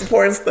 she don't be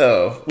supporting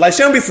stuff. Like, she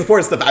don't be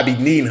supporting stuff I be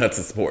needing her to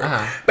support.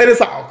 But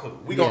it's all cool.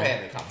 We gonna have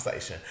that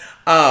conversation.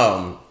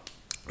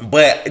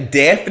 But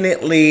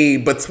definitely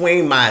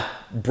between my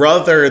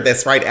brother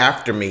that's right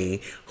after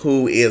me,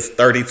 who is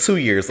 32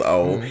 years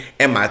old,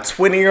 and my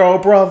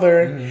 20-year-old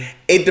brother,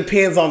 it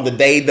depends on the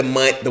day, the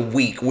month, the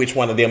week, which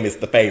one of them is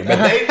the favorite.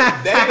 But they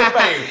the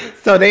favorite.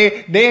 So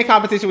they in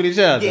competition with each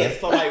other. Yes,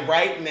 so like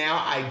right now,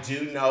 I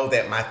do know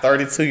that my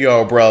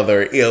 32-year-old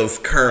brother is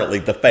currently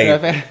the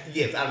favorite.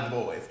 Yes, out of the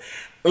boys.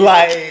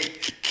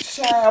 Like,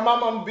 child, my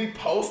mama be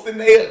posting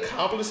their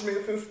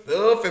accomplishments and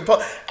stuff. And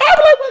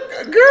I be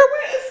like, girl,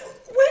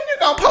 when you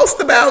gonna post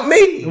about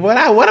me? What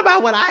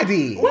about what I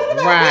did? What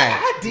about what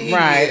I did?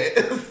 Right.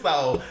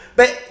 So,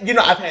 but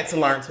I've had to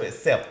learn to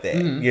accept that.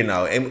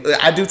 And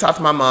I do talk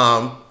to my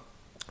mom.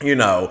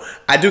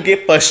 I do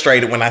get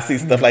frustrated when I see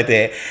stuff like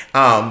that.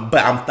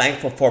 But I'm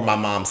thankful for my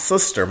mom's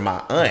sister,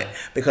 my aunt,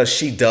 because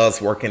she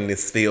does work in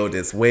this field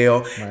as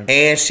well.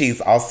 And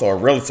she's also a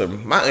realtor.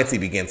 My auntie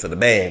be getting to the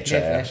bag,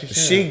 child.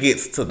 She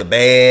gets to the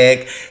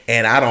bag,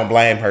 and I don't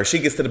blame her. She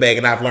gets to the bag,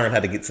 and I've learned how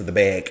to get to the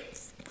bag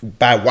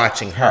by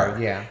watching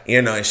her.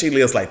 And she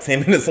lives like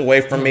 10 minutes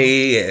away from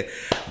me, and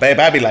babe,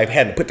 I be like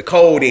having to put the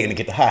code in to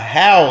get to her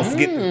house,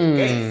 get the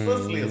gate.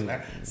 Sis lives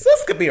back.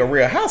 Sis could be a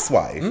real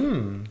housewife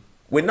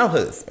with no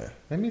husband.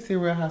 Let me see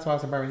Real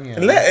Housewives of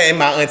Birmingham. And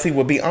my auntie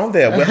will be on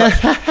there with her,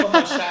 for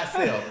her shy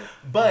self.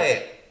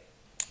 But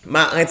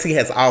my auntie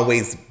has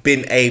always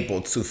been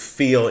able to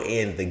fill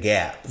in the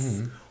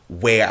gaps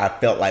where I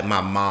felt like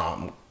my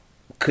mom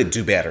could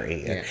do better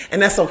in. Yeah.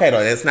 And that's okay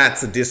though. That's not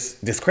to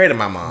discredit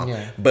my mom.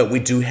 Yeah. But we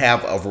do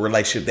have a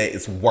relationship that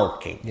is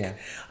working. Yeah.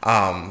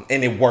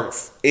 And it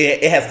works.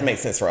 It has to make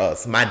sense for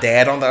us. My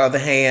dad, on the other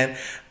hand,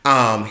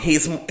 I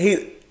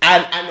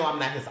know I'm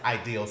not his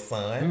ideal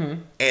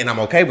son, and I'm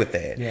okay with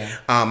that.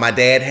 Yeah. My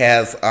dad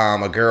has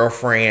a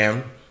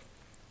girlfriend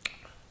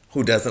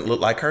who doesn't look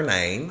like her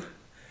name.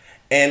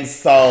 And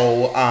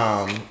so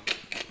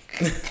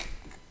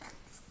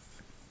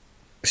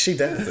she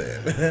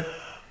doesn't.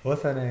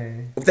 What's her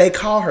name? They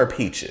call her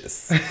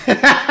Peaches.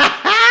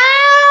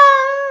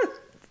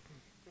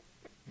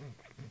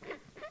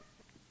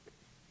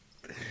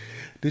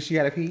 Does she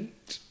have a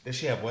peach? Does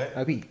she have what?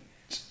 A peach.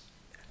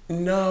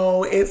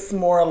 No, it's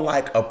more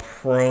like a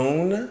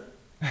prune.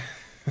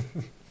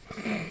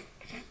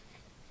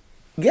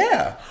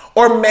 Yeah.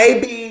 Or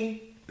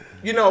maybe,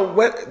 you know,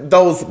 what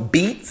those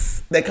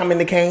beets that come in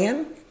the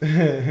can?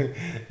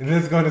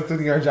 Let's go in the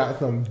studio and drop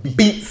some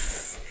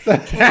Beets. Maybe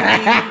get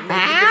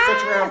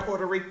search around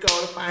Puerto Rico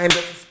to find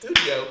us a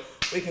studio.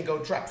 We can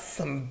go drop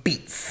some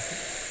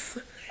beets.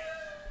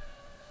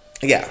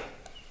 Yeah.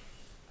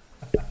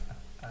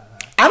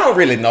 I don't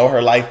really know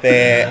her like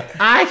that.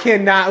 I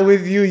cannot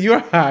with you.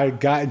 You're a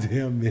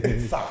goddamn man.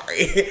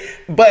 Sorry.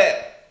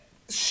 But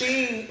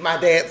my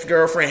dad's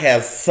girlfriend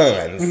has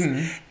sons.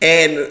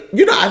 And,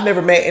 you know, I've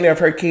never met any of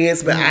her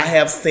kids, but I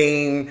have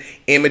seen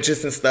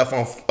images and stuff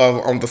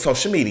on the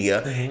social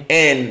media.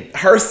 And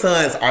her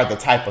sons are the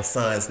type of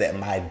sons that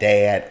my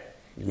dad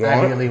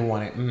I really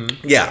want it.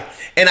 Yeah.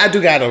 And I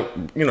do got a,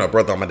 you know,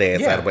 brother on my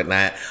dad's side and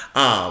whatnot.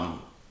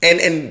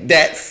 And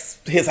that's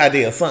his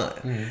ideal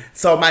son.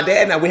 So my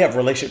dad and I, we have a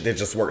relationship that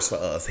just works for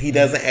us. He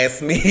doesn't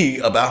ask me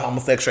about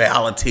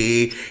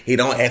homosexuality. He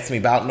don't ask me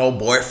about no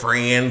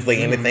boyfriends or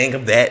anything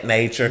of that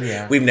nature.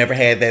 Yeah. We've never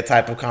had that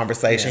type of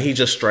conversation. He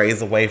just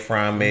strays away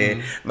from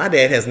it. My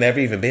dad has never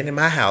even been in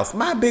my house.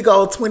 My big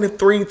old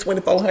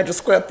 2,400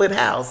 square foot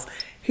house.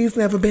 He's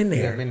never been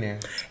there. Never been there.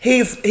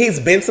 He's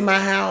been to my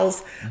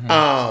house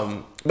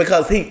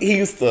because he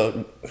used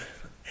to.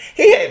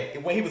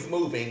 When he was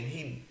moving,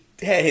 he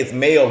had his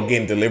mail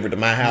getting delivered to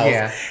my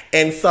house,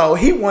 and so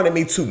he wanted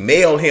me to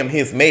mail him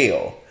his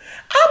mail.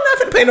 I'm not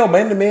gonna pay no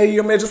money to mail you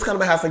your mail. Just come to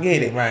my house and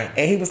get it. Right.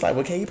 And he was like,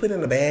 "Well, can you put it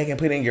in a bag and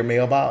put it in your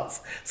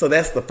mailbox?" So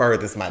that's the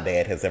furthest my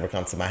dad has ever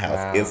come to my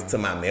house is to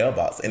my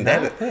mailbox, and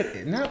Not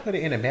put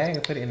it in a bag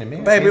and put it in the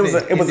mail. Baby, it was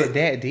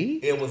that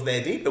deep. It was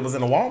that deep. It was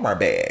in a Walmart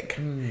bag.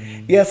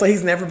 Yeah, so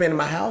he's never been in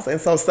my house, and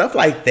so stuff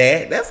like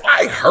that, that's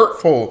like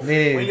hurtful.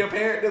 When your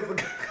parent doesn't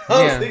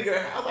come to your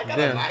house, I got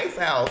a nice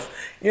house,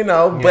 you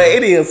know. But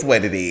it is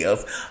what it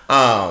is.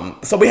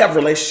 So we have a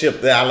relationship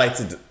that I like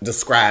to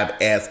describe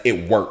as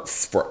it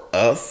works for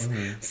us.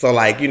 So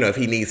like, you know, if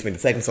he needs me to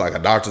take him to like a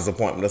doctor's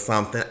appointment or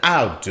something,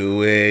 I'll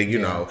do it. You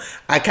know,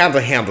 I kind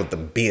of handle the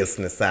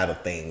business side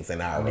of things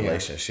in our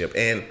relationship,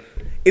 and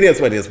it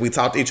is what it is. We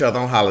talk to each other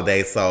on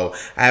holidays, so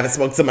I haven't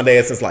spoken to my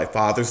dad since like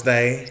Father's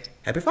Day.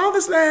 Happy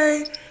Father's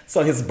Day.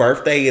 So his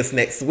birthday is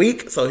next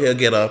week, so he'll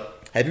get a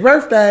happy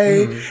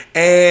birthday.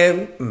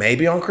 And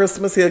maybe on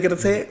Christmas he'll get a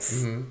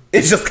text.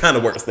 It just kind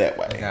of works that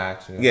way.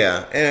 Gotcha.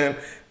 Yeah, and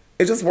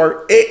it just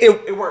works.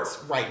 It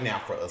works right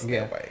now for us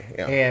that way.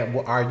 Yeah. And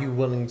are you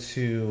willing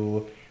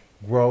to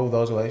grow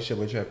those relationships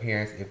with your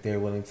parents if they're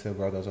willing to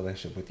grow those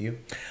relationships with you?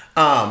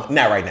 Not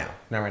right now.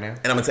 Not right now?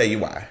 And I'm going to tell you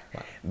why.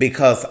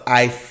 Because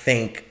I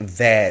think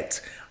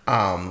that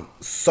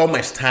so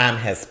much time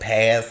has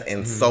passed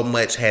and so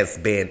much has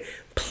been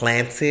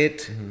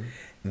planted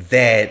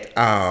that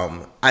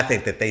I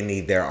think that they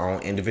need their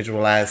own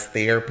individualized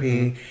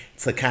therapy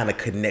to kind of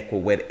connect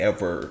with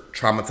whatever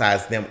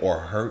traumatized them or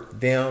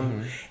hurt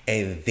them.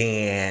 And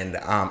then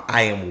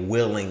I am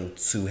willing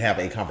to have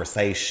a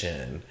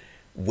conversation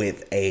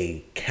with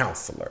a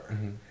counselor.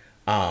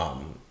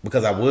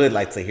 Because I would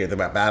like to hear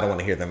them out, but I don't want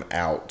to hear them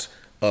out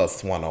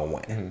us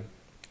one-on-one.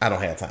 I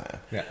don't have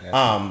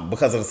time.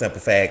 Because of the simple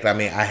fact, I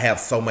mean, I have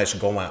so much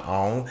going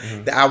on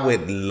that I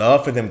would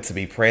love for them to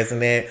be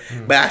present at.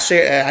 But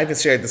I even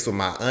shared this with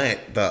my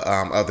aunt the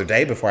other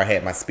day before I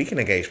had my speaking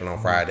engagement on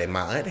Friday.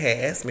 My aunt had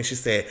asked me, she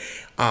said,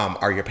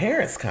 are your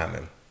parents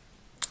coming?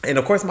 And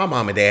of course, my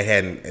mom and dad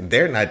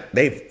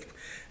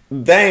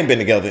they ain't been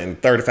together in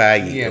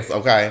 35 years,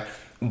 okay?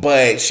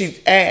 But she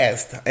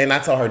asked, and I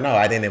told her, no,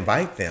 I didn't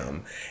invite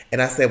them.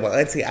 And I said, well,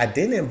 Auntie, I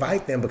didn't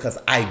invite them because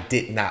I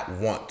did not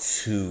want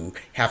to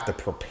have to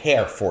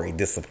prepare for a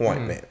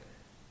disappointment.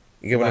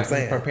 You get what I'm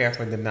saying? Prepare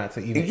for them not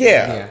to even.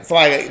 Yeah. So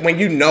like when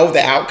you know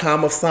the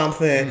outcome of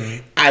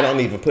something, I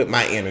don't even put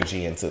my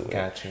energy into it.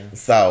 Gotcha.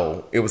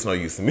 So it was no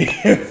use in me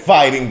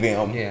fighting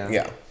them.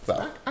 Yeah.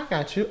 So. I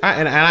got you.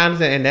 And I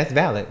understand, and that's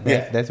valid.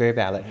 That's very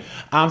valid.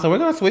 So we're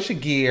gonna switch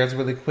gears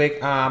really quick.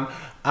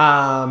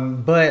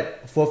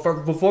 But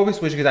before we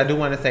switch gears, I do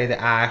want to say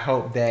that I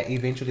hope that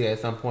eventually at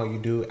some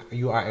point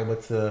you are able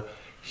to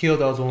heal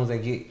those wounds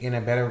and get in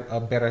a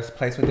better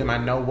place with them. I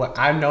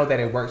know that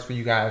it works for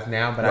you guys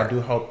now, but I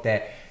do hope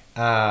that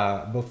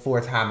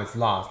before time is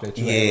lost, that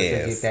you're able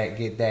to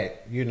get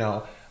that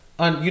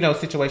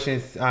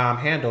situations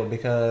handled,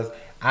 because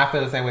I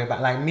feel the same way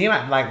about like me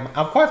and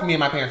of course me and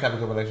my parents have a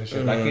good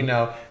relationship. Like you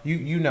know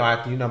I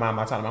talk to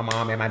my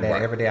mom and my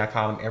dad every day. I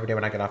call them every day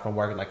when I get off from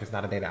work. Like it's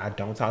not a day that I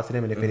don't talk to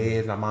them, and if it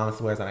is, my mom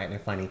swears I'm acting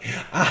funny.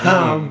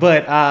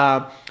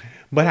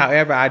 But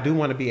however, I do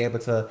want to be able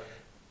to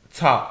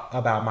talk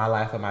about my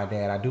life with my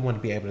dad. I do want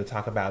to be able to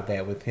talk about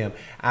that with him.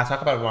 I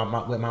talk about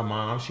it with my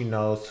mom. She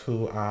knows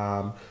who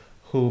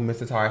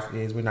Mr. Taurus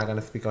is. We're not going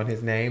to speak on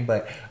his name,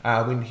 but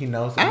when he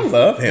knows, I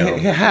love him.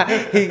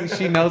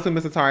 She knows who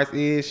Mr. Taurus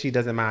is. She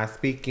doesn't mind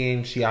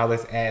speaking. She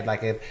always add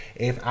like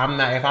if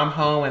I'm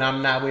home and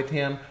I'm not with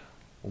him,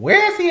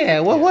 where is he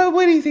at?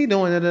 What is he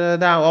doing?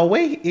 Or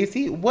where is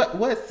he?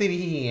 What city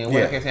he in?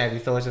 What have you?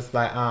 So it's just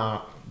like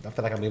I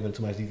feel like I'm leaving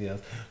too much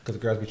details because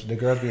the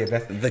girls be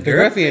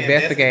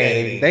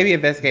investigating. They be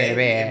investigating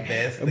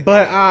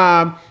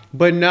bad.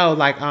 But no,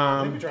 like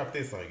let me drop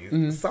this on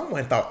you.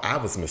 Someone thought I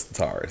was Mr.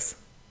 Taurus.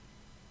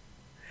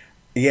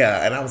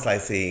 Yeah, and I was like,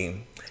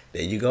 see,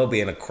 there you go,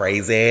 being a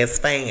crazy ass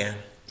fan.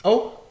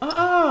 Oh,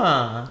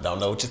 Don't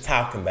know what you're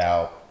talking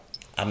about.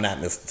 I'm not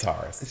Mr.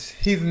 Taurus.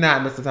 He's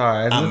not Mr.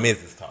 Taurus. I'm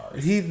Mrs.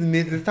 Taurus. He's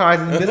Mrs.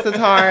 Taurus. Mr.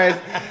 Taurus.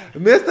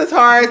 Mr.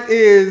 Taurus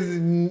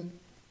is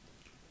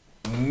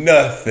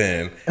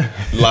nothing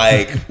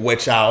like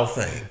what y'all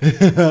think.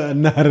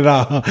 Not at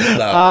all.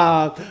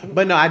 So,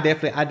 but no, I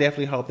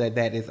definitely hope that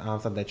is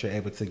something that you're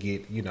able to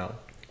get,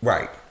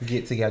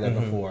 get together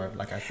before,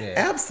 like I said.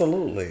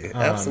 Absolutely.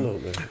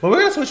 But we're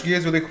gonna switch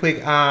gears really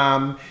quick.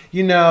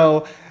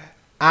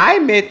 I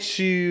met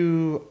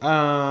you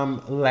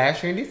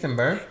last year in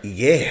December.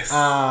 Yes.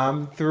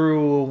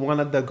 Through one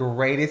of the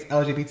greatest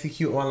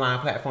LGBTQ online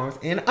platforms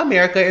in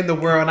America, in the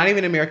world, not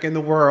even America, in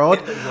the world.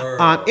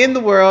 In the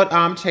world,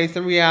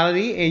 Chasing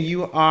Reality, and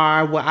you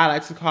are what I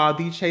like to call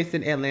the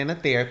Chasing Atlanta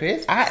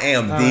therapist. I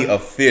am the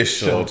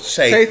official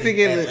Chasing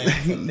Atlanta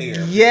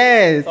therapist.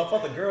 Yes. So for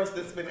the girls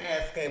that's been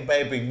asking,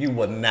 baby, you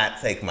will not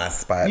take my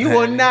spot. You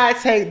will not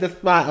take the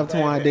spot of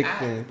Twan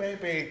Dixon.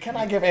 Baby, can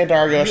I give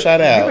Dario a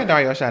shout out? Give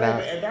Dario a shout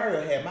out. And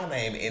Dario had my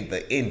name in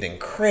the ending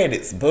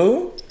credits,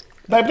 boo.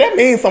 Baby, that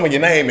means something with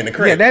your name in the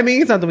credits. Yeah, that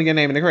means something with your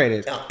name in the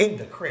credits. In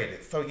the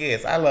credits. So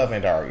yes, I love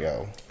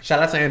Dario.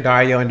 Shout out to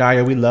Dario. And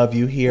Dario, we love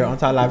you here on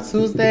Talk Live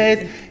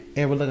Tuesdays.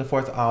 And we're looking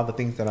forward to all the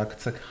things that are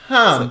to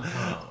come.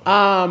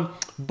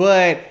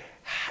 But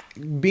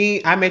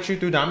I met you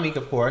through Dominique,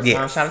 of course.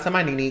 Yes. Shout out to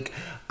my Ninique.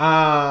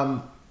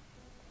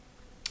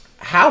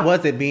 How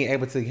was it being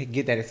able to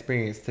get that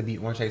experience to be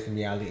on Chasing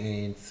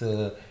Reality and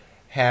to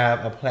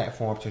have a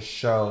platform to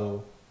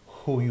show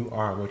who you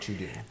are and what you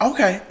do?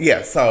 Okay.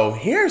 Yeah, so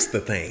here's the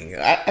thing.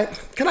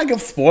 Can I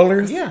give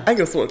spoilers? Yeah. I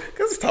give spoilers.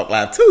 Because it's Talk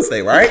Live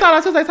Tuesday, right? It's Talk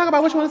Live Tuesday. Talk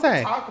about what you want to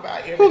say. Talk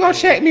about everything. Who gonna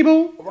check me,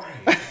 boo?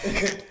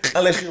 Right.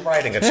 Unless you're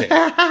writing a check. Period.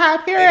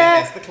 And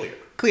that's the clear.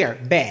 Clear.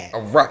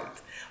 Bad. Right.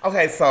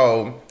 Okay,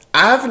 so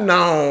I've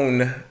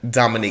known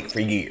Dominique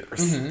for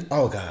years.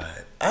 Oh,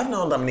 God. I've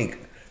known Dominique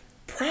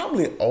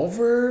probably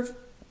over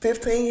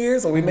 15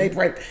 years, or we may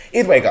break.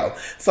 Either way go.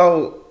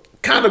 So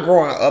kind of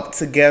growing up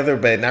together,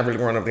 but not really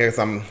growing up together, because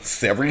I'm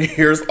several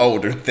years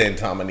older than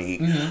Dominique.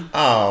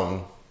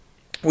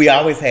 We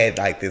always had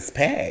like this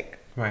pact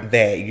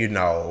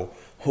that,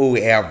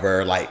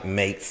 whoever like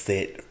makes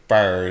it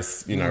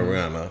first, we're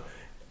gonna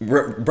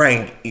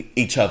bring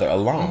each other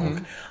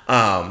along.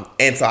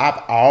 And so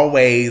I've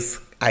always,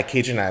 I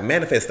kid you not,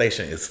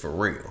 manifestation is for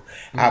real.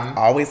 I've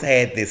always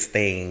had this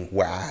thing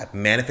where I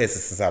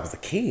manifested since I was a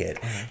kid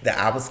that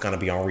I was going to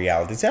be on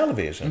reality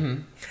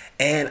television.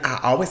 And I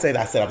always said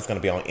I was going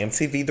to be on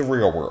MTV The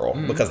Real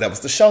World because that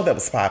was the show that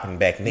was popping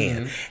back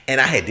then.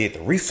 And I had did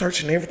the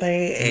research and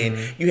everything, and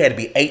you had to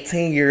be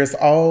 18 years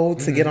old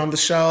to get on the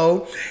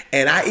show.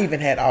 And I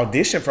even had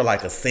auditioned for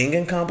like a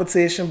singing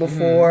competition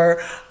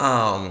before.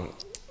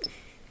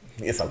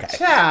 It's okay.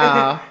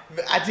 Child.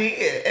 I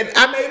did. And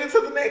I made it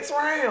to the next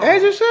round.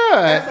 As you should.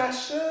 As I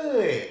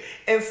should.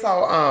 And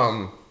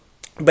so,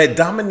 but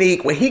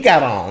Dominique, when he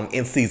got on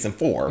in season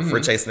 4 for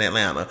Chasing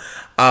Atlanta,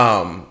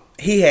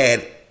 he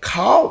had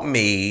called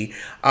me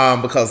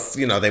because,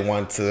 they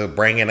wanted to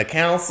bring in a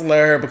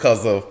counselor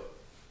because of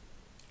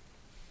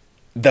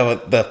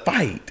the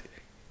fight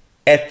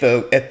at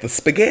the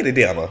spaghetti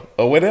dinner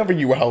or whatever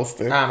you were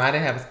hosting. I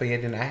didn't have a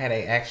spaghetti dinner. I had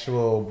an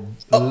actual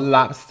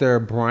lobster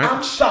brunch.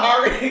 I'm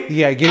sorry.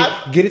 Yeah,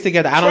 get it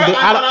together.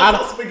 I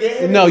don't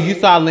spaghetti. No, you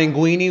saw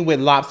linguine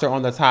with lobster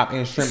on the top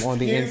and shrimp on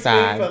the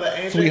inside. Me for the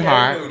angel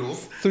sweetheart. Hair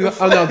noodles.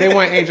 Oh no, they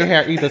weren't angel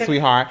hair either,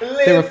 sweetheart.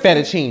 They were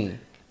fettuccine.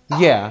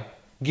 Yeah.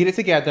 Get it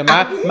together.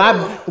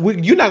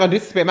 You're not gonna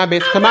disrespect my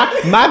best. Cause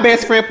my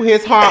best friend put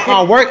his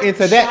hard work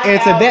into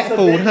that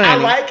food, honey. I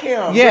like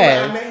him.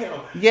 Yeah.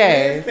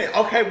 Yes. Listen,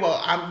 okay, well,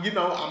 I'm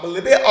a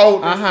little bit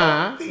older,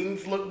 so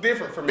things look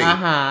different for me.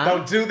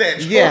 Don't do that.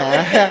 Troy.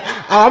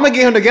 Yeah. I'm gonna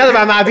get him together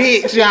by my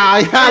bitch, y'all.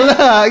 Y'all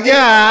look,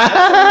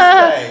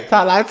 yeah.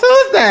 Talk like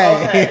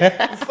Tuesday.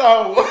 Okay.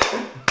 So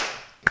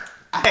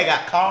I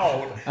got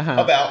called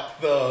about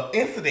the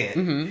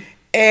incident.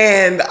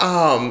 And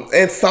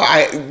so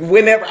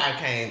whenever I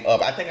came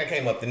up, I think I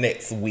came up the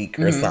next week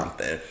or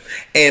something.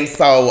 And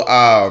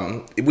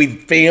so we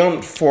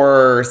filmed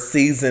for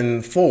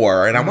season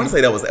 4, and I want to say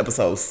that was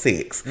episode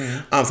 6.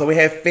 So we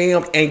had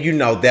filmed, and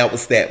that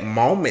was that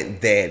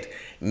moment that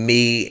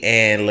me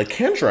and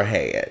LaKendra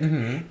had.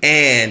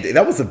 And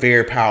that was a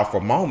very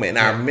powerful moment. And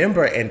I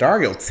remember, and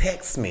Dario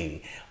texted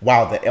me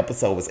while the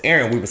episode was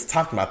airing. We was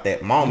talking about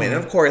that moment.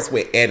 And of course,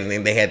 with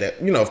editing, they had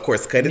to, of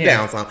course, cut it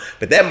down some.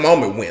 But that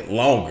moment went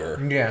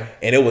longer. Yeah.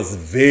 And it was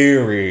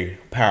very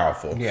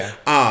powerful. Yeah.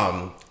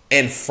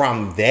 And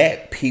from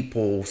that,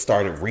 people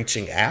started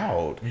reaching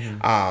out.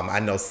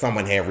 I know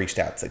someone had reached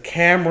out to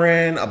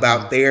Cameron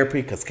about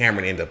therapy, because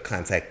Cameron ended up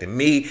contacting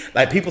me.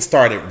 Like, people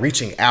started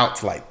reaching out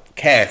to, like,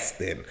 cast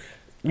and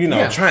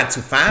trying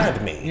to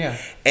find me.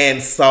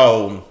 And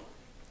so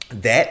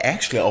that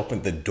actually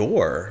opened the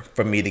door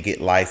for me to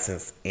get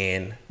licensed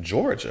in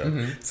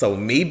Georgia. So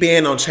me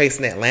being on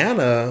Chasing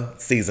Atlanta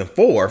season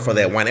 4 for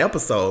that one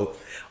episode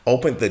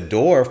opened the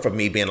door for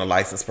me being a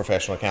licensed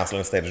professional counselor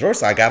in the state of Georgia.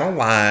 So I got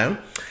online,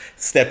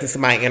 stepped into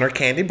my inner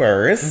Candy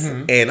Burris,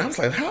 and I was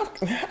like, how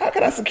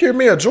could I secure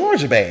me a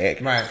Georgia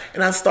bag? Right.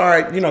 And I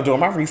started, doing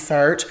my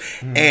research,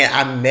 and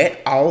I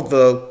met all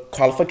the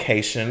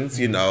qualifications,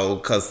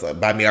 because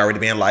by me already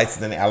being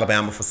licensed in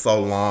Alabama for so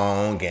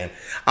long, and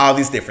all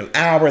these different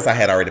hours, I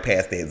had already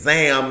passed the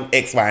exam,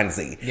 X, Y, and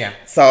Z. Yeah.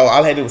 So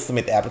all I had to do was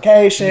submit the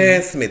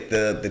application, submit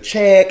the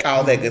check,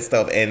 all that good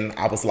stuff, and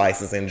I was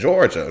licensed in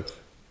Georgia.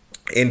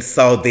 And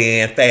so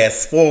then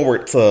fast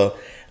forward to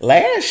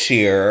last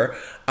year,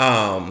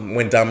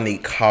 when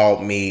Dominique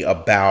called me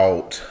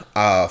about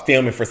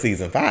filming for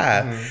season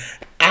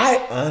 5,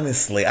 I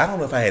honestly, I don't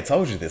know if I had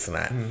told you this or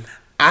not.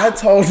 I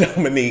told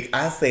Dominique,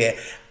 I said,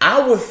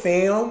 I would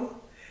film,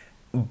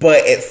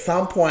 but at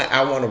some point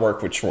I want to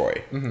work with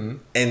Troy.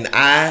 And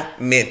I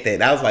meant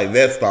that. I was like,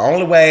 that's the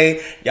only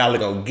way y'all are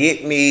going to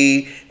get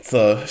me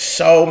to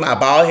show my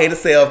bald-headed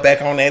self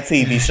back on that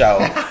TV show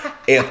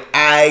if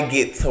I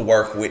get to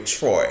work with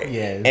Troy.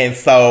 Yes. And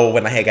so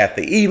when I had got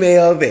the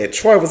email that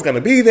Troy was going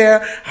to be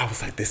there, I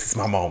was like, this is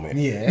my moment.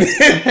 Yeah. It's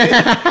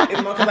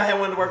because I had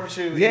wanted to work with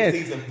you in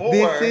season 4.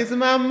 This is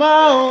my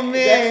moment.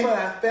 That's what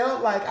I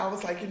felt like. I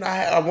was like,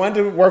 I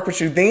wanted to work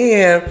with you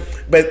then,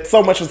 but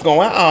so much was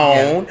going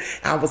on. Yeah.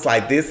 I was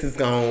like, this is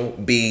going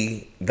to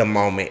be the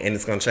moment, and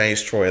it's going to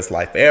change Troy's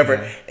life forever.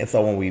 Yeah. And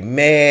so when we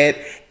met,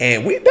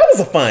 and that was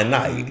a fun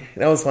night.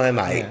 That was a fun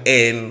night. Yeah.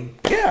 And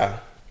yeah,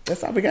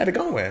 that's how we got it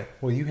going.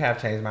 Well, you have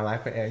changed my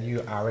life forever.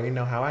 You already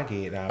know how I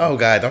get. Oh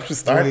God, don't you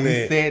start when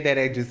that. You said that,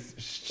 it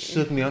just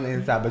shook me on the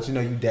inside, but you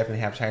definitely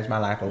have changed my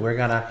life. But we're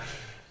gonna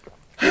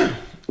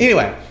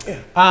anyway.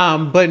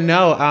 Yeah. But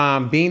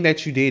no, being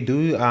that you did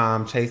do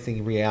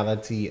Chasing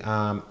Reality,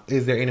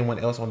 is there anyone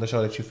else on the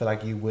show that you feel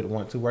like you would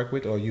want to work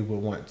with, or you would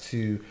want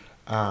to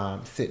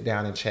sit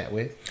down and chat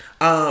with?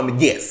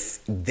 Yes,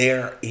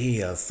 there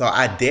is. So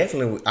I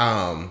definitely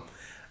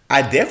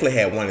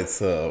had wanted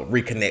to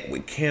reconnect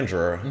with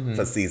Kendra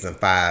for season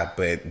 5,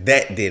 but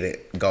that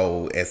didn't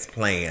go as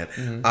planned.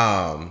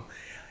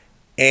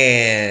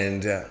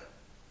 And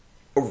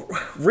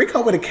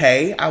Rico with a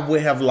K, I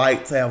would have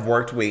liked to have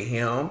worked with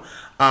him.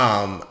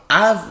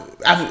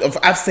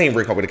 I've seen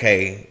Rico with a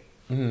K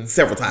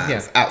several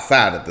times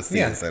outside of the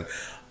season.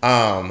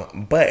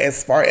 But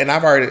as far, and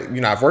I've already,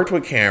 I've worked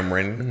with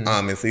Cameron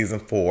in season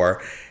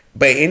 4.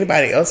 But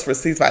anybody else for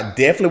season 5,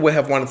 definitely would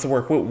have wanted to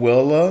work with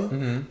Willa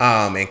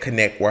and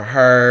connect with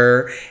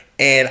her.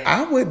 And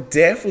I would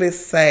definitely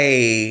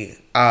say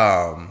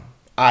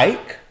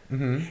Ike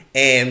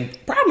and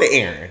probably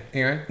Aaron.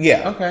 Aaron?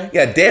 Yeah. Okay.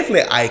 Yeah,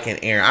 definitely Ike and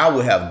Aaron. I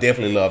would have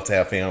definitely loved to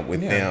have filmed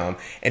with them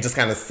and just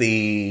kind of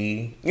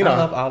see, I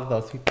love all of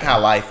those people. How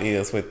life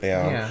is with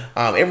them.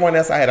 Yeah. Everyone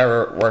else I had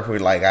ever worked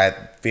with, like I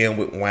filmed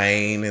with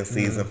Wayne in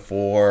season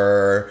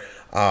 4.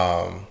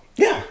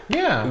 Yeah.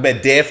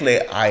 But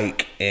definitely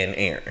Ike and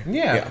Aaron.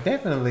 Yeah,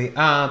 definitely.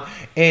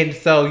 And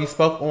so you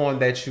spoke on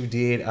that you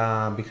did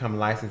become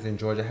licensed in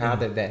Georgia. How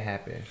did that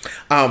happen?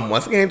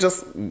 Once again,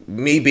 just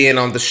me being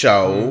on the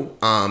show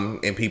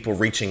and people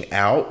reaching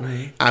out.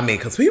 I mean,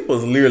 because people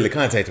was literally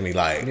contacting me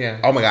like,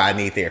 oh my God, I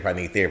need therapy, I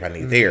need therapy, I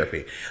need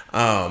therapy.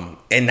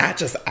 And not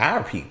just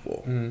our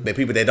people, but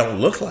people that don't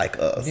look like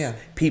us. Yeah.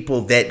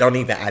 People that don't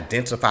even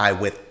identify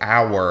with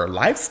our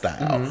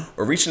lifestyle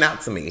or reaching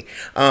out to me.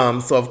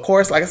 So of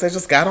course, like I said,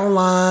 just got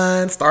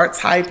online, start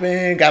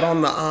typing, got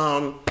on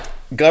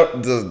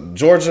the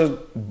Georgia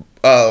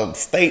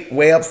state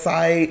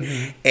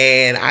website,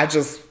 and I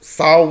just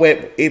saw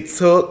what it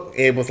took.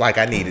 It was like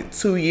I needed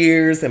 2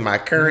 years in my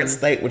current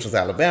state, which was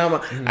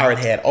Alabama. I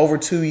already had over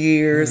 2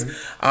 years.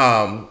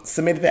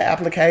 Submitted the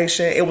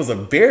application. It was a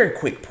very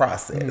quick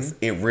process.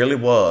 It really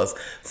was.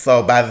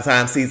 So by the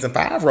time season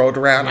 5 rolled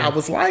around, I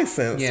was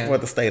licensed for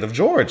the state of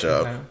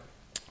Georgia.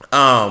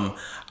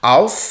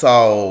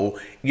 Also,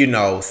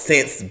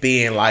 since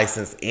being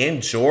licensed in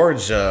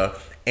Georgia,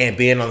 and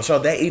being on the show,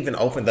 that even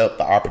opened up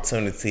the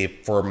opportunity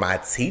for my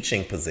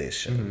teaching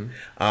position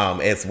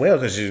as well.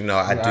 Because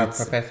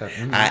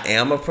I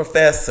am a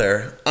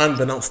professor,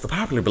 unbeknownst to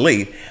popular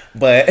belief.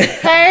 But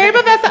hey,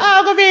 Professor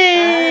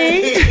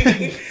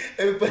Ogilvy.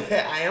 But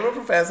I am a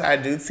professor. I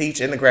do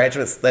teach in the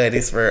graduate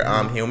studies for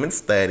human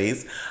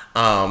studies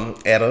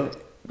at a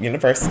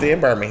university in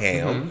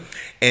Birmingham.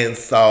 And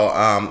so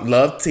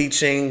love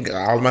teaching.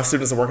 All of my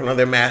students are working on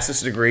their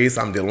master's degrees,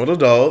 so I'm dealing with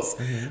adults.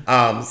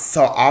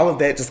 So all of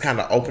that just kind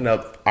of opened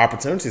up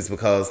opportunities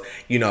because,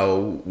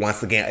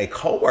 once again, a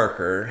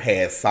coworker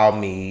had saw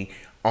me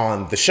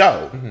on the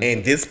show.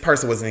 And this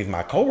person wasn't even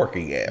my coworker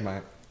yet.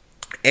 Right.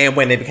 And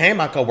when they became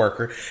my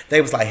coworker, they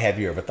was like, have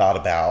you ever thought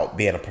about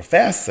being a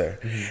professor?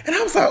 And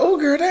I was like, oh,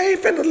 girl, they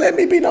ain't finna let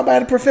me be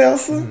nobody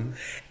professor.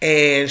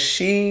 And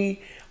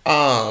she,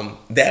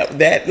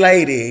 that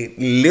lady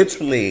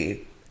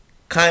literally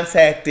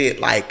contacted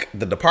like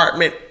the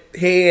department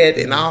head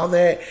and all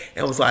that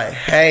and was like,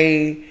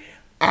 hey,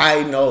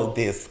 I know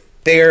this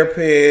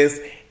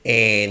therapist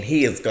and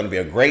he is going to be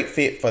a great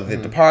fit for the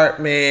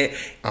department.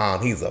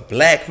 He's a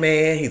black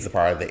man. He's a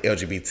part of the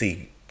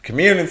LGBT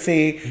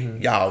community.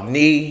 Y'all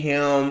need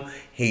him.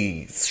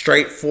 He's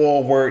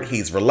straightforward.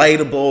 He's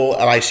relatable.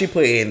 Like, she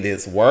put in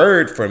this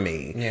word for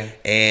me.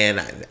 And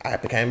I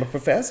became a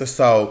professor.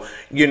 So,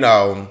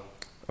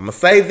 I'm going to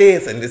say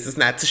this, and this is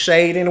not to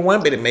shade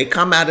anyone, but it may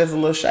come out as a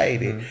little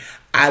shady.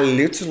 I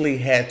literally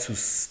had to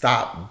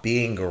stop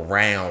being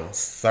around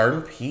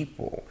certain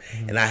people,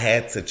 and I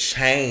had to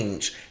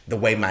change the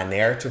way my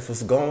narrative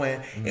was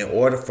going in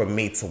order for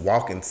me to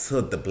walk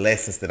into the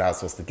blessings that I was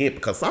supposed to get.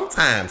 Because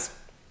sometimes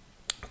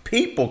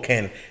people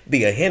can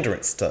be a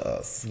hindrance to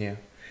us.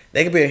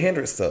 They can be a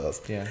hindrance to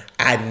us.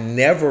 I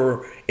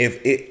never,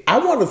 I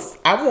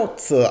want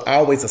to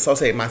always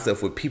associate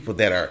myself with people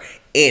that are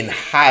in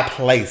high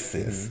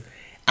places.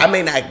 I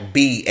may not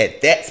be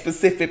at that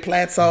specific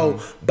plateau,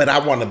 but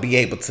I want to be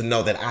able to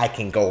know that I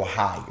can go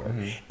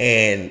higher.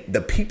 And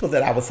the people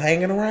that I was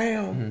hanging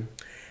around,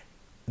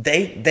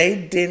 they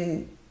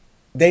didn't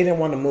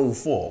want to move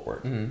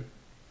forward.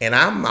 And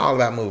I'm all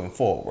about moving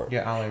forward.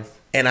 Always.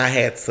 And I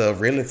had to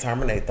really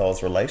terminate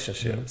those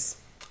relationships.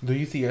 Do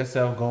you see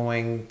yourself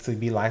going to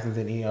be licensed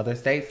in any other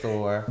states,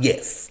 or?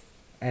 Yes.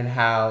 And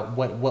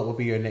what would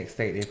be your next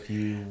state if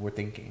you were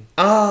thinking?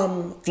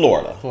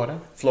 Florida.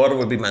 Florida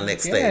would be my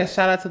next state. Yeah,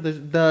 shout out to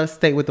the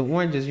state with the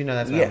oranges.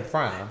 That's where I'm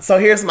from. So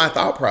here's my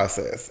thought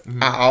process.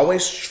 I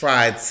always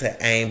try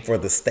to aim for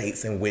the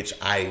states in which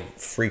I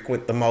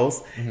frequent the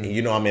most.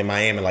 And I'm in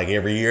Miami like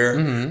every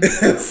year.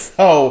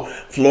 So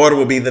Florida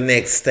would be the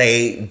next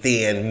state,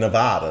 then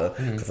Nevada,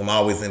 because I'm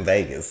always in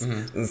Vegas.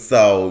 And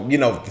so,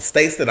 the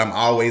states that I'm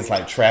always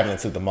like traveling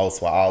to the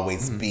most will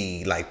always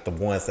be like the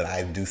ones that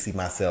I do see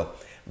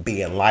myself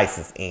being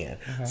licensed in.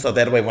 So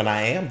that way when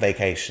I am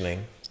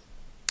vacationing,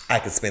 I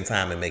can spend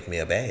time and make me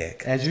a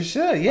bag. As you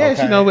should.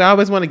 Yes, we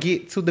always want to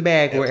get to the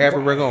bag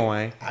wherever we're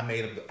going.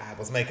 I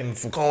was making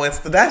some coins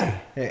today.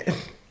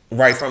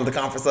 Right from the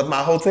comforts of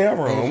my hotel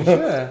room.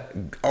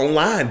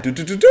 Online.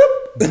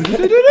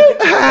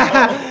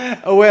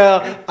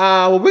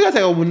 Well, we're going to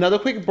take another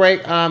quick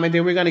break, and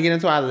then we're going to get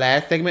into our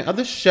last segment of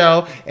the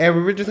show. And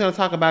we're just going to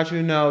talk about,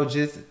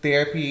 just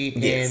therapy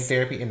and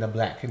therapy in the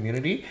Black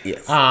community.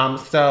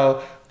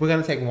 So we're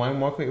going to take one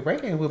more quick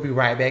break, and we'll be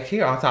right back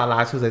here on Talk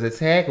Live Tuesdays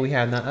Attack. We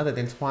have none other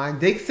than Twan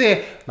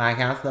Dixon, my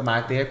counselor,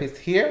 my therapist,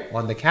 here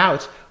on the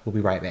couch. We'll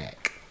be right back.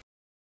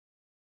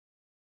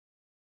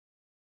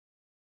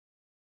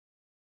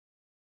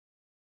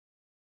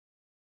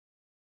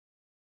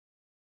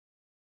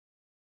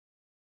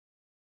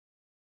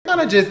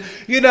 Gonna just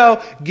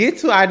get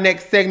to our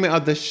next segment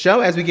of the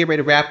show as we get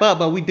ready to wrap up,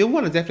 but we do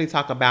want to definitely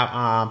talk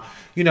about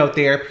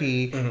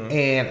therapy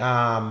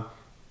and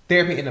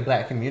therapy in the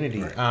Black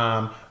community.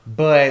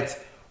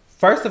 But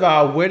first of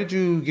all, where did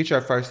you get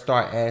your first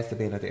start as to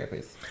being a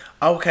therapist?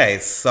 Okay,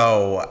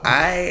 so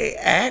I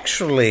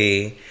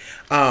actually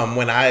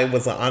when I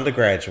was an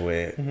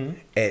undergraduate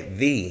at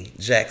the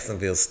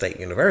Jacksonville State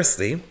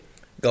University.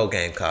 Go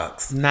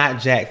Gamecocks. Not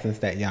Jackson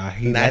State, y'all.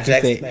 Not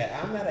Jackson State.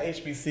 I'm not an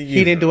HBCU.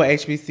 He didn't do an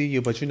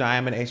HBCU, but I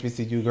am an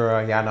HBCU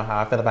girl. Y'all know how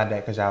I feel about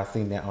that because y'all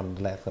seen that on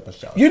the last couple of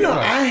shows.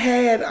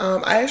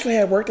 I actually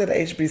had worked at a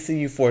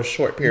HBCU for a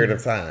short period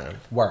of time.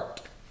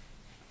 Worked.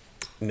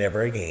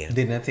 Never again.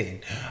 Didn't attend.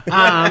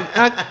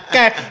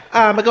 Okay,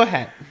 but go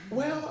ahead.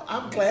 Well,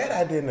 I'm glad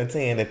I didn't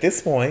attend at this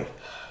point.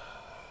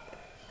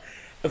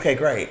 Okay,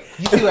 great.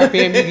 You see where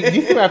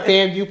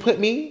FAMU put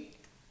me?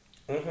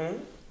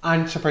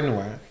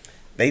 Entrepreneur.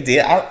 They did.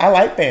 I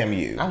like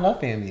FAMU. I love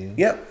FAMU.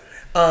 Yep.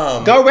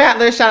 Go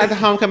Rattlers. Shout out to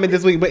homecoming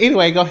this week. But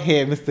anyway, go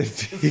ahead, Mr.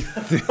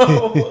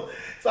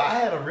 So I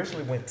had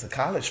originally went to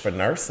college for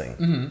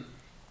nursing.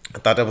 I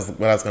thought that was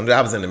what I was going to do.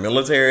 I was in the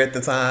military at the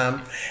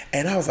time.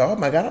 And I was like, oh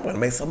my God, I'm going to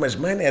make so much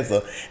money as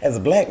a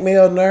black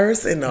male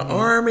nurse in the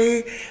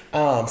Army.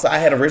 So I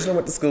had originally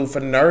went to school for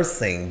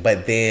nursing,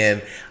 but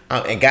then,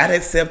 and got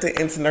accepted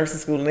into nursing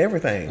school and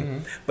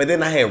everything. But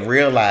then I had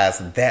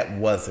realized that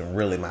wasn't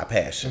really my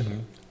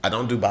passion. I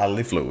don't do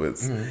bodily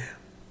fluids.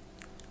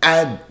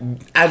 I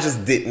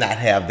just did not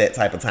have that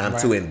type of time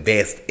Right. to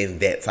invest in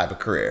that type of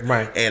career.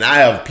 Right. And I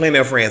have plenty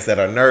of friends that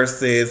are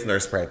nurses,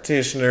 nurse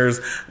practitioners,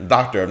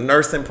 doctor of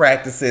nursing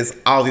practices,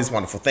 all these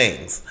wonderful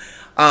things.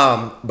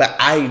 But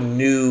I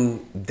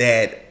knew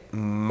that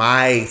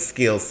my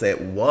skill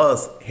set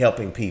was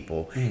helping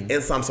people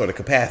in some sort of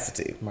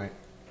capacity. Right.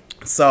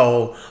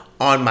 So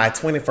on my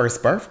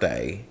 21st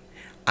birthday,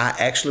 I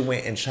actually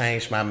went and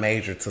changed my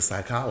major to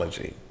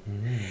psychology.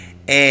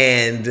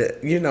 And,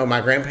 you know, my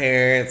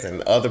grandparents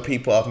and other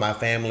people of my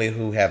family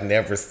who have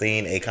never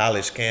seen a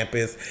college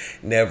campus,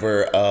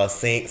 never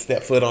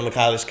stepped foot on the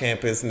college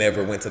campus,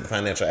 never went to the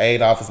financial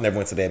aid office, never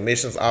went to the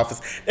admissions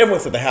office, never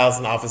went to the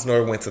housing office,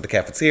 nor went to the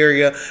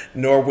cafeteria,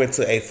 nor went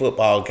to a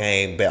football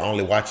game, but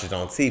only watch it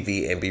on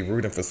TV and be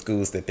rooting for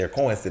schools that their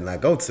coins did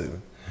not go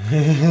to,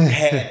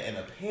 had an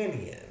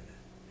opinion.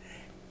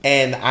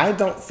 And I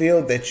don't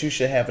feel that you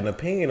should have an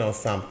opinion on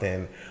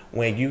something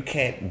when you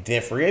can't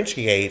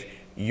differentiate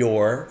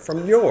your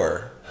from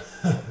your.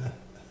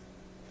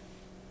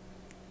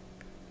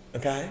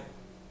 Okay?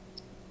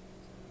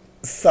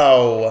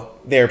 So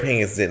their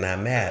opinions did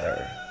not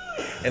matter.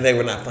 And they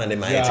were not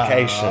funding my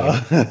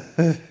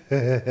education.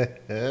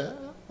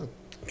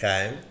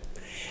 Okay?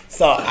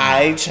 So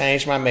I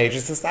changed my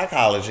major to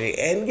psychology,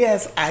 and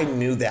yes, I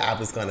knew that I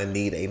was going to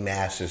need a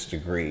master's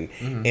degree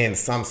in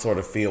some sort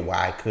of field where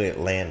I could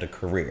land a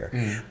career.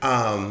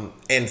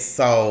 And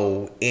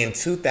so in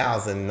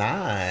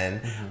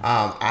 2009,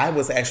 I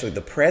was actually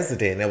the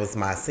president. That was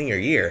my senior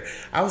year.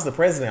 I was the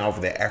president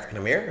over the African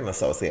American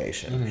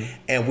Association,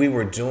 and we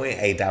were doing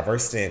a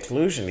diversity and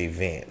inclusion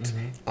event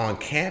on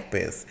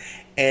campus.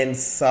 And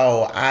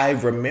so I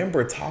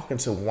remember talking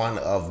to one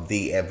of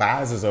the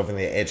advisors over in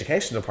the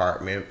education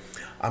department.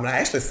 I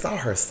actually saw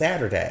her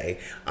Saturday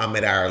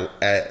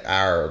at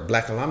our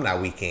Black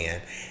Alumni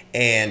Weekend.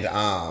 And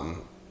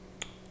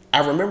I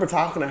remember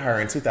talking to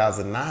her in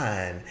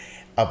 2009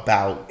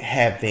 about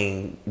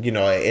having, you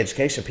know, an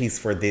education piece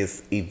for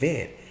this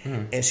event.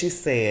 And she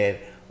said,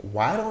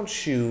 why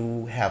don't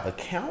you have a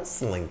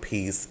counseling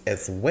piece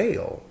as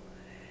well?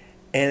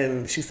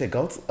 And she said,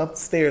 go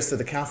upstairs to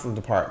the counseling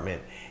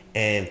department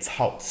and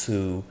talk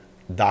to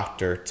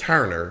Dr.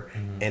 Turner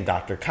and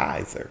Dr.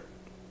 Kaiser.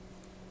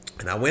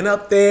 And I went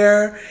up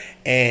there,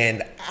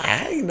 and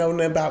I ain't know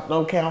nothing about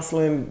no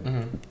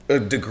counseling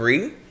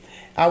degree.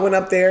 I went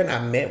up there, and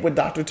I met with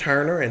Dr.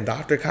 Turner and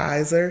Dr.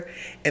 Kaiser,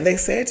 and they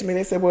said to me,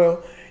 they said,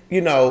 well,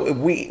 you know,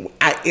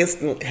 I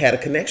instantly had a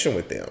connection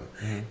with them.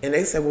 And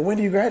they said, well, when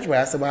do you graduate?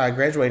 I said, well, I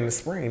graduate in the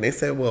spring. They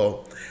said,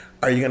 well,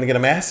 are you going to get a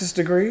master's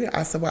degree?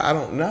 I said, well, I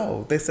don't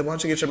know. They said, why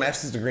don't you get your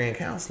master's degree in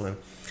counseling?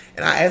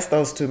 And I asked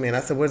those two men,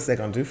 I said, what is that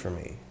going to do for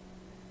me?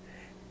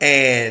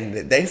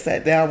 And they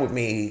sat down with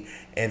me,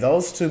 and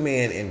those two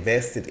men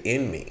invested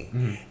in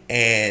me.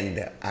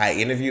 And I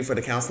interviewed for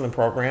the counseling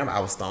program.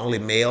 I was the only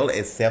male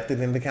accepted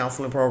in the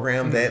counseling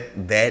program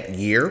that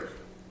year.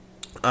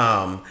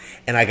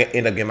 And I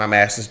ended up getting my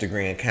master's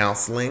degree in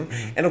counseling.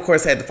 And of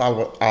course, had to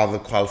follow all the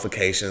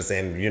qualifications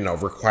and, you know,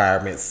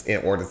 requirements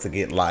in order to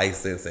get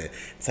licensed and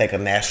take a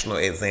national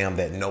exam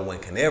that no one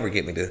can ever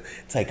get me to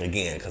take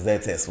again, because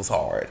that test was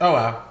hard. Oh,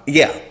 wow.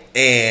 Yeah.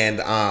 And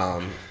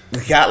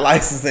got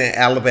licensed in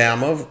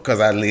Alabama because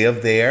I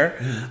lived there.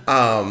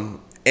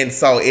 And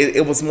so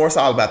it was more so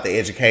all about the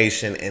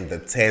education and the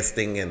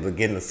testing and the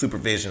getting the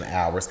supervision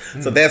hours.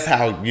 So that's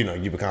how, you know,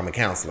 you become a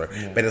counselor.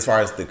 But as far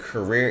as the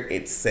career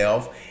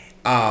itself,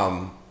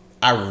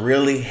 I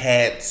really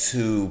had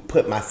to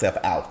put myself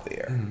out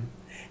there.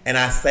 And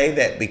I say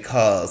that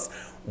because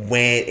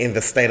when in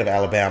the state of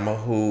Alabama,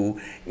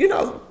 who, you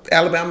know,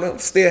 Alabama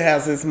still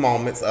has its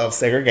moments of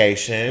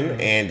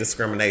segregation and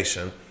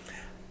discrimination,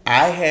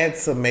 I had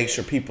to make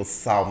sure people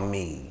saw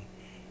me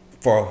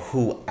for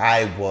who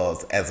I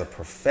was as a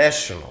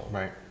professional,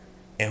 Right.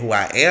 and who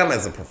I am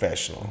as a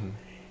professional,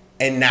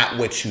 and not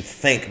what you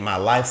think my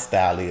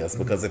lifestyle is.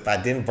 Because if I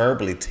didn't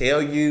verbally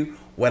tell you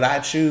what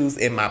I choose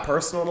in my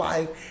personal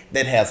life,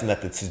 that has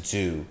nothing to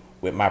do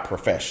with my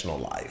professional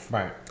life.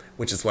 Right.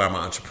 Which is why I'm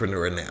an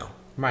entrepreneur now.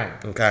 Right.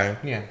 Okay.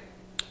 Yeah.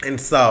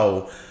 And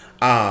so,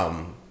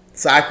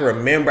 so I can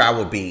remember I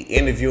would be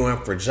interviewing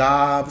for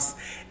jobs,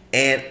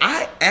 and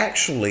I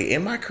actually,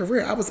 in my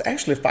career, I was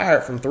actually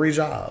fired from 3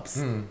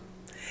 jobs.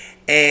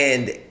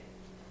 And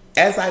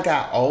as I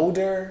got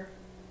older,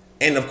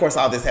 and of course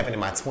all this happened in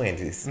my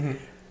 20s,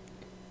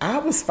 I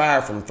was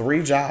fired from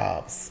 3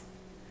 jobs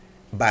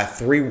by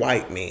 3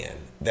 white men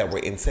that were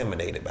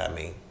intimidated by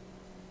me.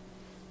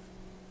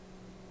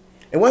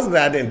 It wasn't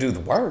that I didn't do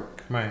the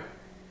work. Right.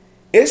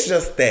 It's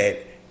just that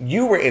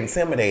you were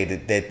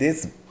intimidated that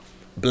this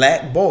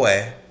black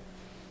boy,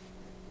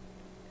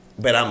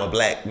 but I'm a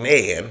black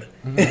man,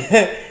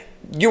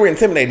 you were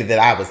intimidated that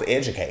I was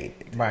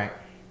educated. Right.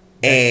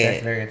 And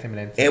that's very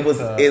intimidating.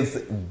 it's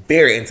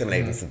very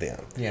intimidating to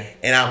them. Yeah.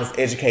 And I was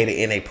educated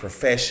in a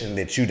profession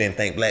that you didn't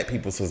think black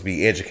people were supposed to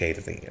be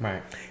educated in.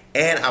 Right.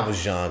 And I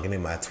was young and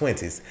in my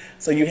 20s.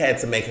 So you had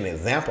to make an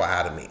example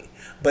out of me.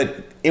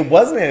 But it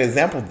wasn't an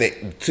example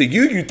that, to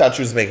you, you thought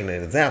you was making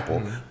an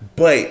example.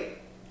 But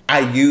I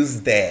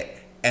used that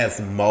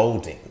as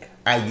molding.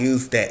 I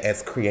use that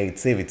as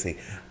creativity.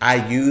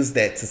 I use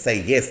that to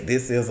say, yes,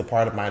 this is a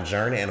part of my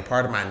journey and a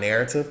part of my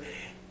narrative,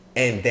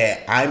 and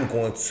that I'm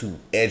going to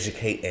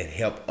educate and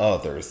help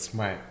others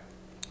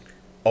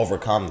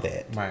overcome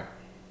that. Right.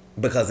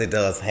 Because it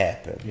does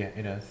happen. Yeah,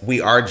 it does.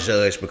 We are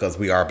judged because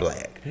we are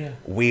black. Yeah.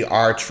 We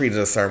are treated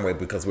a certain way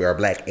because we are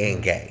black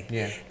and gay.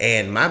 Yeah.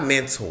 And my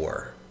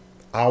mentor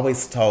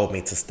always told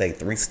me to stay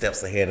 3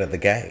 steps ahead of the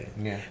game.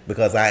 Yeah.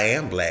 Because I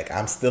am black,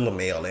 I'm still a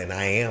male, and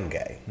I am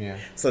gay. Yeah.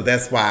 So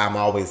that's why I'm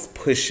always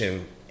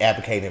pushing,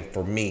 advocating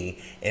for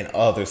me and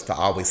others to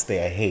always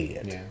stay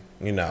ahead. Yeah.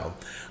 You know.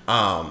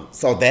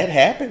 So that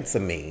happened to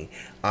me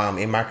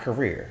in my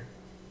career.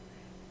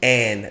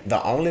 And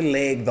the only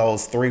leg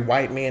those 3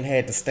 white men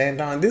had to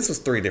stand on, this was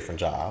 3 different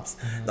jobs.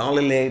 Mm-hmm. The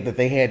only leg that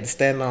they had to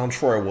stand on,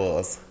 Troy,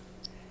 was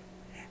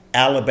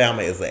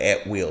Alabama is an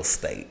at-will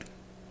state.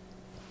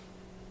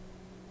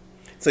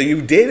 So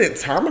you didn't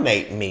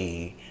terminate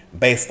me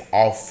based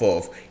off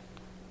of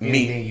me.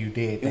 Anything you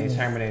did, they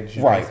terminated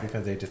you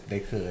because they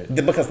could.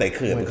 Because they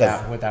could.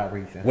 Without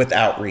reason.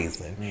 Without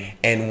reason. Mm.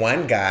 And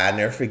one guy, I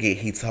never forget,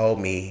 he told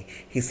me,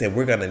 he said,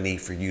 we're going to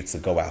need for you to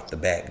go out the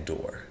back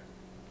door.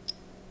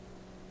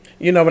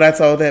 You know what I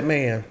told that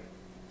man?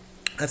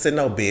 I said,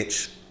 no,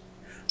 bitch.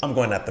 I'm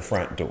going out the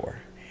front door.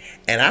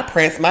 And I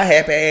pranced my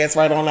happy ass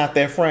right on out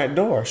that front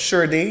door.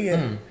 Sure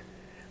did.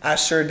 I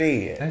sure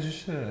did. As you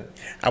should.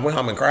 I went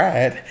home and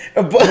cried.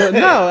 I'm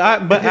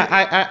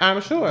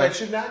sure. But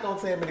you're not going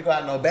to tell me to go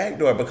out no back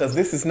door because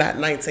this is not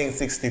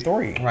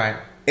 1963. Right.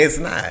 It's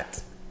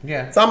not.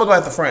 Yeah. So I'm going to go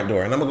out the front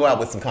door and I'm going to go out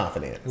with some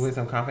confidence. With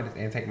some confidence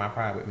and take my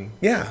pride with me.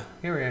 Yeah.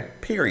 Period.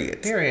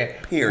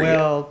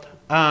 Well,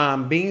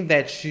 being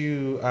that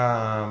you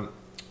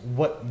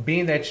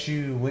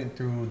went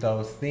through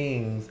those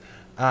things,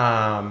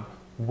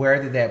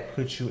 where did that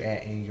put you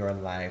at in your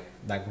life?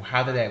 Like,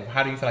 how do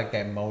you feel like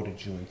that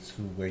molded you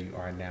into where you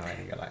are now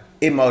in your life?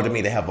 It molded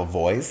me to have a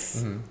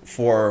voice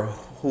for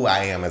who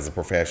I am as a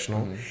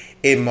professional.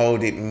 It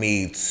molded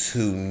me to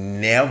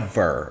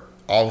never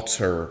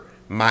alter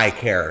my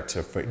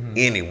character for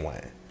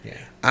anyone. Yeah.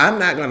 I'm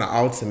not going to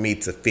alter me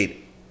to fit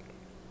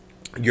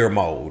your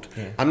mold.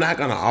 Yeah. I'm not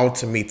going to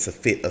alter me to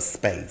fit a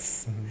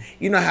space.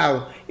 You know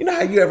how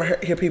you ever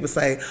hear people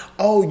say,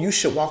 "Oh, you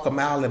should walk a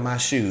mile in my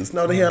shoes."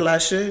 No, the hell I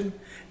shouldn't.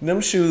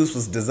 Them shoes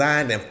was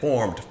designed and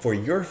formed for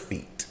your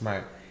feet.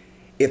 Right.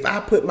 If I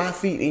put my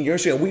feet in your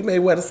shoe, and we may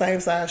wear the same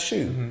size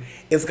shoe,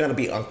 it's going to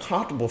be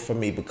uncomfortable for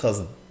me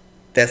because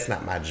that's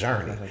not my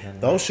journey.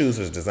 Those shoes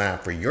are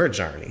designed for your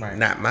journey,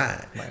 not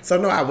mine. Right. So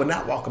no, I would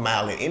not walk a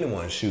mile in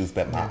anyone's shoes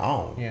but my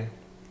own. Yeah.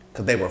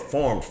 Because they were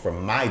formed for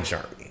my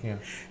journey. Yeah.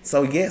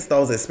 So yes,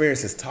 those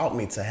experiences taught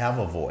me to have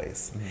a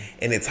voice.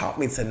 And it taught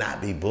me to not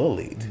be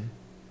bullied.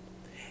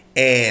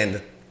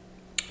 And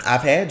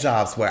I've had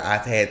jobs where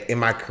I've had in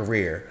my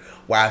career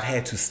where I've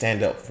had to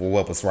stand up for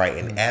what was right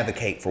and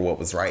advocate for what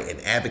was right and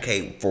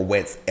advocate for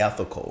what's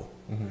ethical.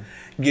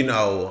 You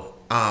know,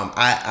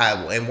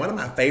 and one of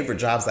my favorite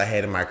jobs I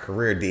had in my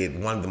career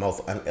did one of the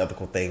most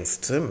unethical things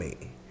to me.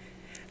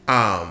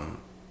 And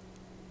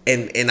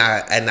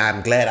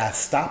I'm glad I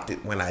stopped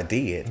it when I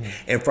did.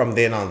 And from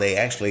then on, they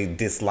actually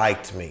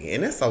disliked me.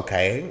 And it's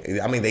okay.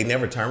 I mean, they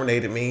never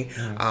terminated me.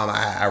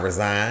 I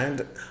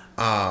resigned.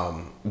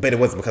 But it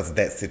wasn't because of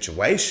that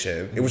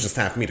situation. It was just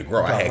time for me to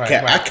grow.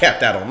 I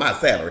capped out on my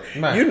salary.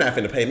 Right. You're not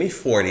going to pay me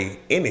 $40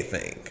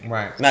 anything.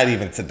 Right. Not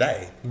even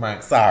today.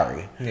 Right.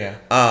 Sorry. Yeah.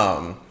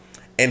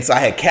 And so I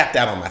had capped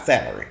out on my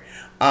salary.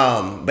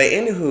 But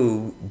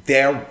anywho,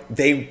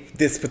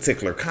 this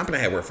particular company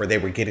I worked for, they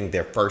were getting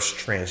their first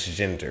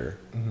transgender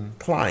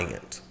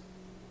client.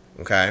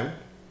 Okay?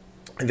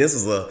 And this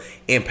was an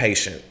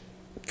inpatient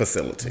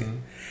facility.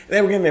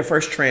 They were getting their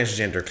first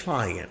transgender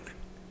client.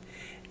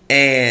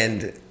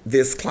 And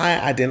this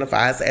client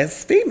identifies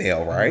as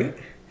female, right?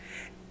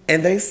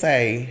 And they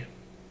say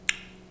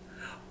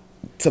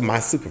to my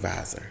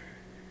supervisor,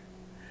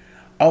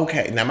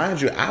 okay, now mind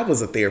you, I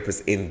was a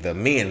therapist in the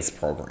men's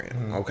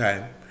program,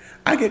 okay?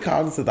 I get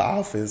called into the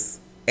office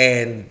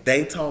and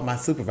they told my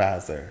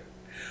supervisor,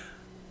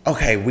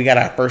 okay, we got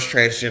our first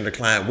transgender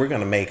client. We're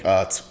going to make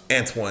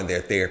Antoine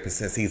their therapist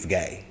since he's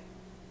gay.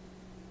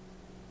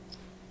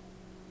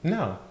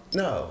 No.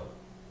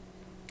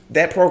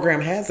 That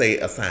program has a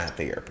assigned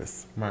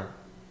therapist. Right.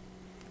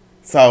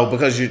 So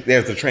because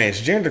there's a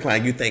transgender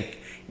client, you think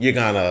you're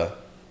going to,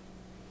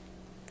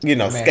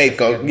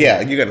 scapegoat.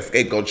 Yeah, you're going to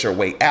scapegoat your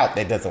way out.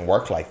 That doesn't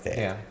work like that.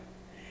 Yeah.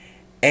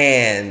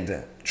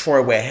 And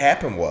Troy, what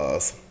happened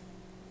was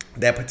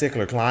that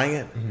particular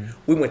client,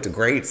 we went to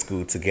grade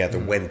school together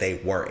when they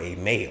were a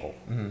male.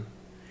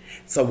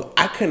 So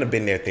I couldn't have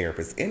been their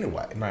therapist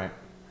anyway. Right.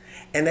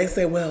 And they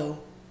say,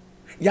 well,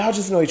 y'all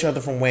just know each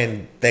other from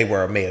when they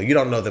were a male. You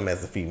don't know them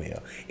as a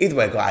female. Either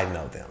way, I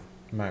know them.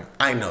 Right.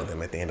 I know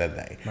them at the end of the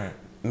day. Right.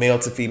 Male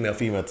to female,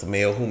 female to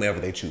male, whomever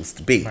they choose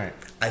to be. Right.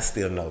 I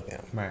still know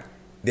them. Right.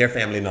 Their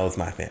family knows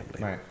my family.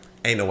 Right.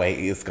 ain't no way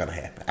it's gonna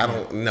happen. I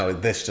don't know.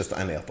 That's just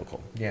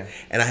unethical. Yeah.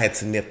 And I had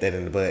to nip that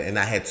in the bud. And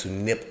I had to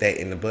nip that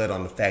in the bud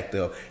on the fact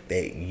of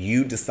that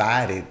you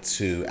decided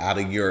to, out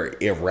of your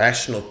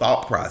irrational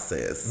thought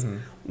process,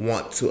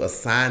 want to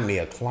assign me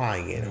a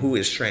client who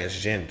is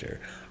transgender,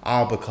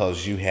 all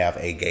because you have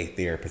a gay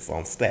therapist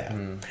on staff.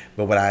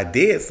 But what I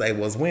did say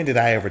was, when did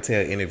I ever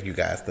tell any of you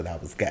guys that I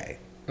was gay?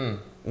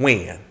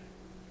 When?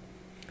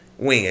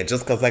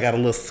 Just because I got a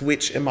little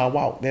switch in my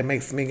walk, that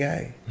makes me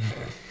gay?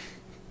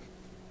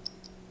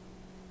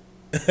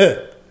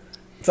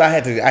 So I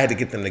had to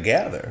get them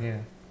together. Yeah.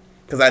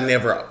 Because I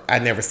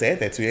never said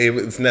that to you.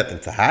 It's nothing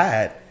to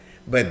hide,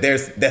 but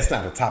that's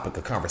not a topic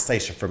of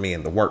conversation for me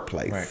in the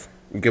workplace. Right.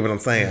 You get what I'm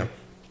saying? Yeah.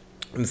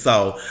 And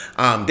so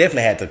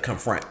definitely had to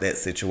confront that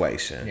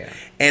situation. Yeah.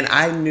 And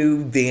I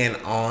knew then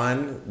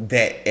on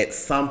that at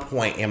some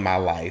point in my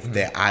life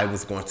that I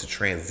was going to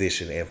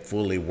transition and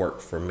fully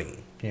work for me.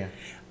 Yeah.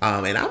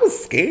 And I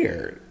was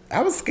scared.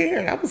 I was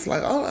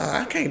like, oh,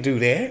 I can't do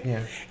that.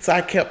 Yeah. So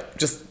I kept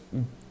just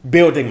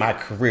building my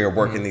career,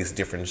 working these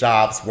different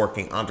jobs,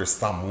 working under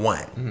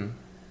someone.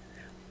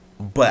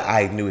 But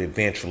I knew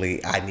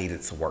eventually I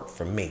needed to work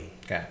for me.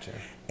 Gotcha.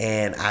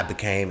 And I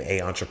became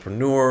an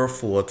entrepreneur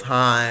full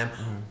time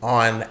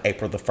on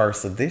April the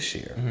 1st of this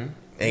year.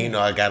 And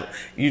I got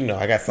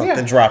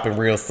something dropping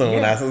real soon.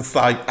 Yeah.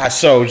 I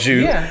showed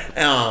you.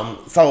 Yeah.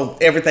 So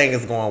everything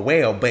is going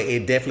well, but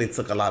it definitely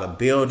took a lot of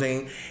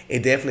building.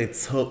 It definitely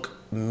took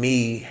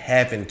me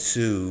having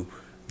to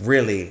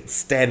really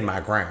stand my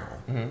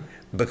ground,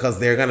 because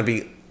they're going to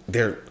be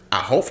there.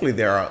 Hopefully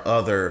there are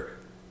other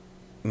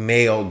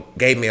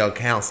gay male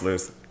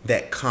counselors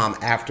that come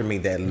after me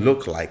that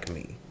look like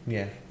me.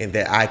 Yeah. And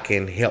that I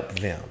can help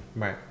them.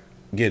 Right.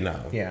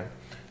 Yeah.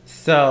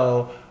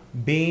 So,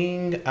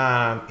 being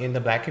in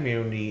the Black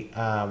community,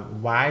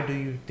 why do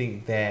you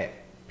think that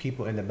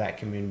people in the Black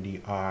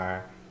community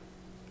are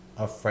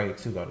afraid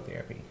to go to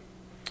therapy?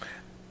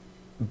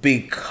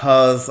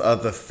 Because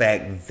of the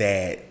fact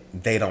that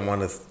they don't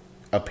want to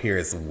appear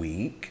as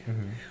weak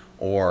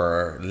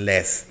or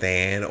less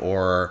than,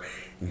 or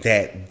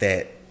that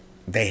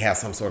they have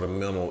some sort of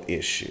mental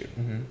issue.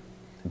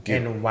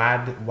 And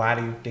why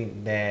do you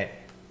think that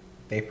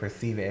they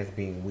perceive it as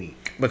being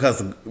weak? Because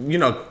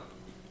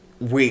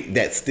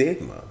that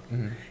stigma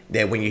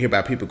that when you hear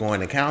about people going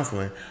to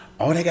counseling,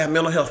 oh, they got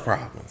mental health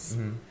problems,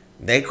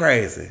 they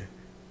crazy,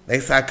 they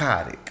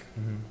psychotic.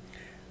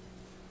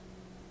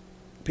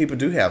 People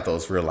do have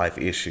those real life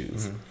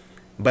issues,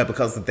 but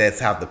because that's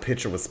how the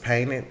picture was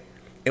painted,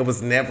 it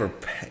was never.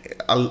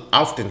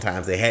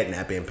 Oftentimes, it had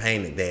not been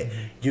painted that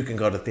you can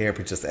go to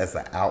therapy just as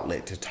an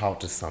outlet to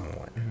talk to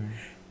someone.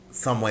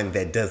 Someone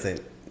that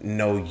doesn't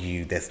know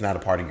you, that's not a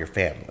part of your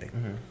family,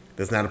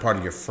 that's not a part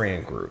of your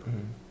friend group.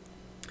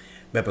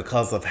 But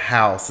because of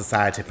how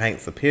society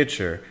paints a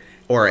picture,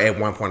 or at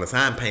one point in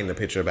time painted a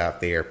picture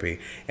about therapy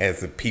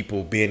as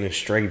people being in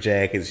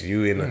straitjackets,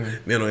 you in a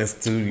mental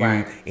institute,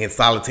 you in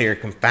solitary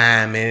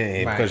confinement,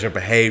 and because your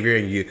behavior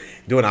and you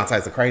doing all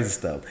types of crazy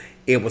stuff,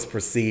 it was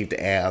perceived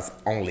as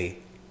only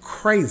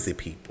crazy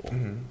people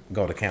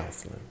go to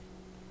counseling.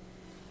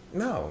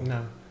 No.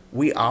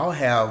 We all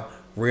have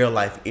real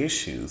life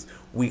issues.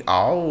 We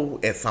all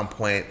at some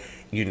point,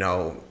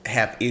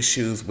 have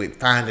issues with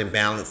finding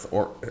balance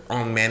or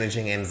on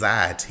managing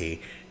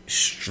anxiety,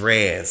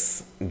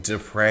 stress,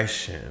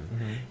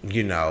 depression,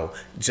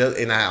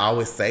 and I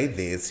always say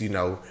this,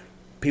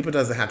 people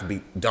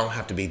don't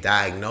have to be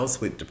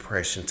diagnosed with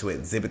depression to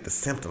exhibit the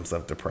symptoms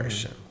of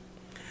depression.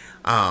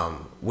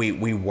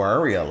 We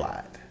worry a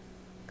lot,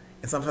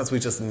 and sometimes we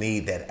just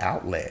need that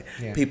outlet.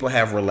 People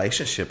have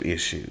relationship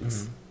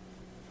issues.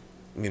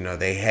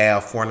 They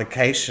have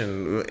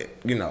fornication,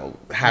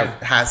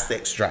 high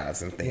sex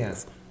drives and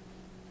things.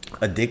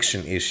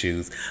 Addiction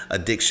issues,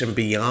 addiction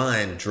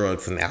beyond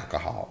drugs and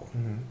alcohol.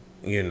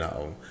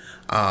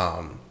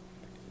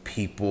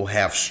 People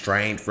have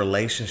strained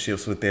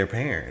relationships with their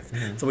parents.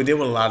 So we deal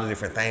with a lot of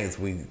different things.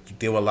 We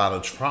deal with a lot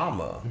of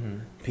trauma.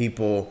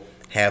 People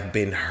have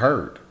been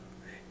hurt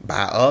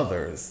by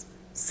others,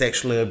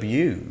 sexually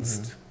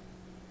abused.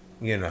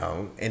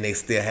 And they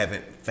still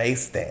haven't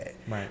faced that.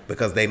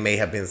 Because they may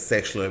have been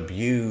sexually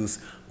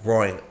abused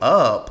growing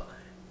up,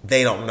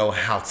 they don't know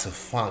how to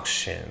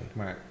function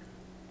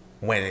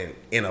when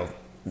in an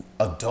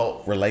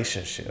adult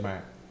relationship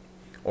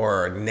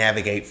or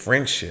navigate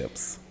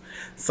friendships.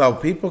 So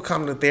people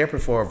come to therapy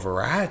for a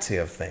variety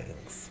of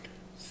things.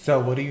 So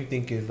what do you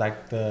think is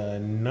like the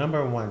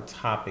number one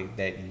topic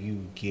that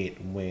you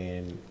get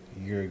when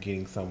you're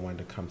getting someone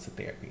to come to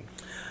therapy?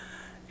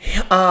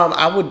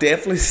 I would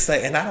definitely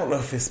say, and I don't know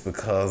if it's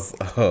because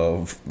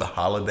of the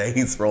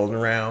holidays rolling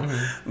around,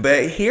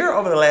 but here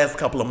over the last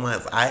couple of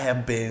months, I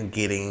have been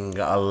getting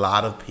a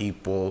lot of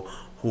people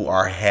who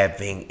are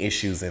having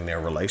issues in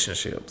their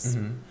relationships.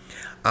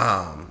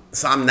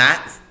 So I'm not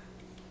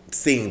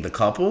seeing the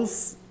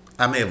couples.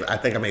 I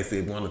think I may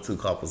see 1 or 2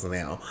 couples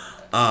now,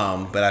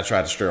 but I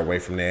try to stray away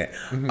from that.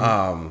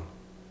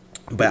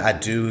 But I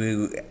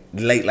do,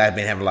 lately I've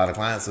been having a lot of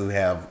clients who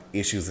have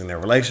issues in their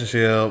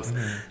relationships. Do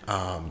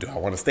I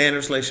want to stay in a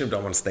relationship? Do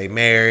I want to stay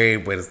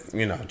married? But it's,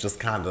 just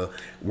kind of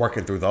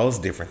working through those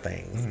different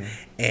things.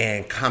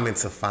 And coming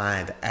to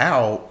find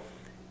out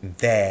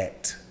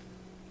that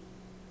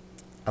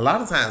a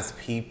lot of times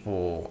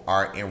people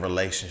are in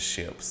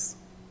relationships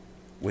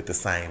with the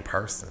same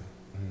person.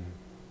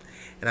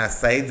 And I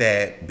say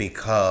that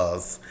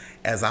because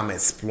as I'm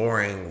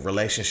exploring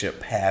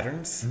relationship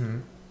patterns,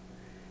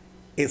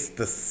 it's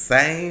the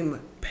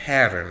same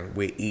pattern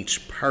with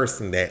each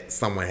person that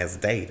someone has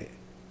dated.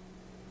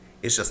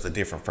 It's just a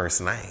different first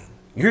name.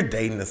 You're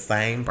dating the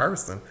same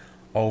person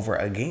over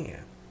again.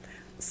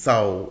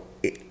 So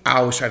I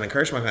always try to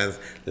encourage my clients,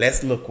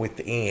 let's look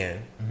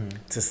within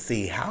to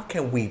see how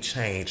can we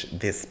change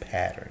this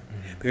pattern.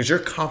 Because you're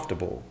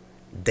comfortable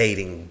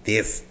dating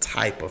this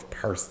type of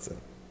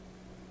person.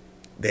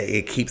 That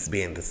it keeps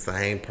being the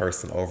same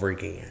person over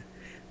again.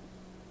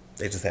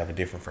 They just have a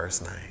different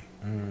first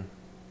name.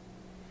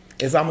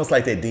 It's almost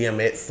like that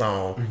DMX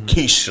song,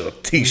 Keisha,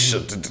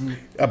 Tisha,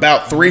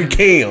 about 3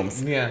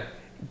 Kims. Yeah.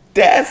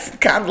 That's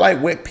kind of like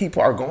what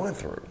people are going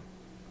through.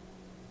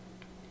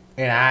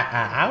 And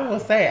I will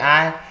say,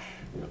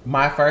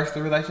 my first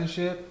 3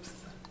 relationships,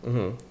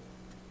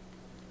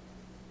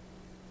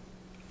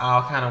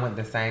 all kind of went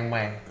the same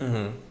way.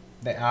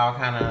 They all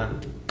kind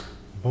of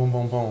boom,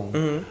 boom,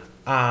 boom.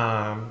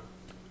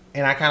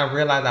 And I kind of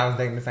realized I was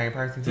dating the same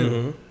person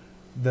too.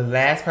 The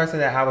last person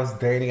that I was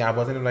dating, I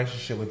wasn't in a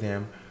relationship with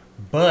them,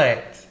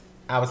 but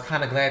I was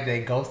kind of glad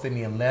they ghosted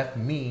me and left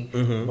me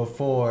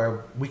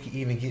before we could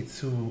even get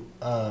to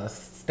a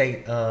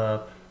state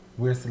of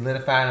we're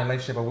solidifying a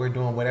relationship or we're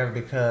doing whatever,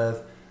 because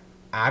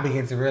I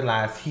began to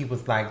realize he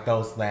was like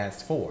those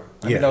last 4.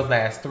 I mean, those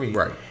last 3.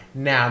 Right.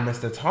 Now,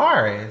 Mr.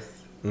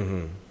 Taurus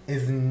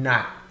is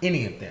not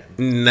any of them.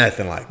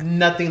 Nothing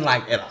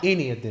like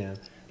any of them.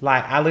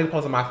 Like, I literally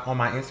posted on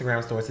my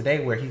Instagram story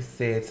today where he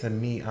said to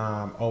me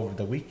over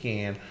the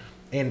weekend,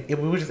 and we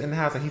were just in the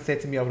house, and he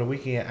said to me over the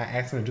weekend, I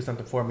asked him to do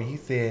something for me. He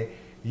said,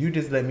 you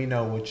just let me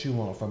know what you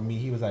want from me.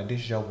 He was like, this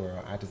is your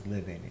world. I just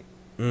live in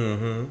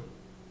it.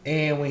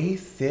 And when he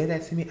said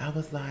that to me, I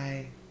was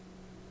like,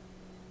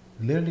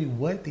 literally,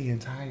 what the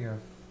entire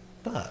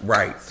fuck?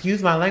 Right.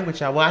 Excuse my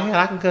language, y'all. Well,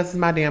 I can cuss, it's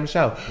my damn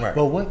show. Right.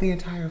 But what the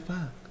entire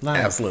fuck? Like,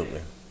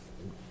 absolutely.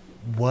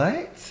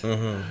 What?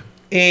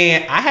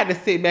 And I had to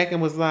sit back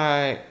and was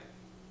like,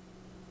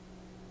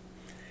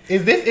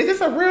 is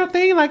this a real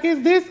thing? Like,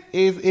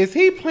 is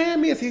he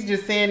playing me? Is he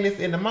just saying this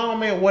in the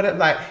moment? What?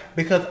 Like,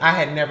 because I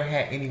had never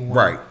had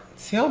anyone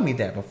tell me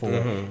that before.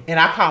 And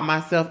I caught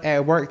myself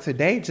at work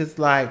today just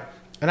like,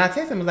 and I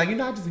texted him, I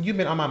was like, you've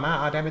been on my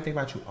mind all day. I've been thinking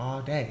about you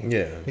all day.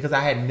 Yeah. Because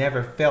I had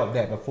never felt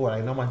that before.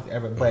 Like, no one's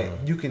ever, but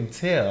you can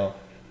tell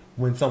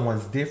when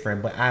someone's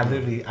different. But I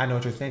literally, I know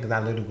what you're saying, because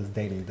I literally was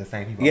dating the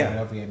same people over and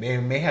over again.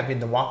 It may have been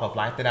the walk of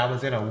life that I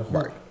was in,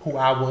 or who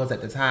I was at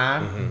the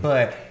time.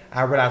 But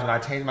I realized when I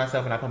changed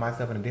myself and I put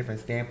myself in a different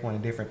standpoint, a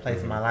different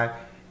place in my life,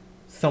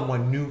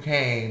 someone new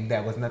came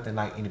that was nothing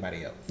like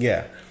anybody else.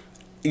 Yeah.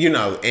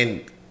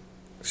 And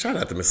shout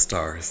out to Miss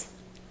Stars.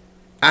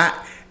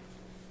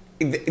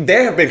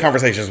 There have been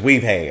conversations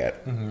we've had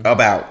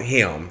about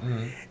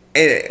him.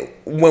 And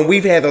when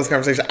we've had those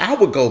conversations, I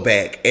would go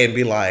back and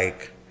be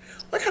like,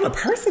 what kind of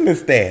person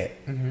is that?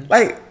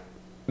 Like,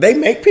 they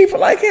make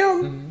people like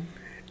him?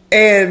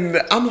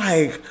 And I'm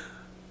like,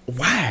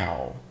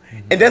 wow.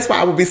 And that's why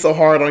I would be so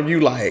hard on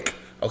you, like,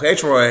 okay,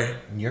 Troy.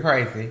 You're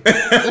crazy.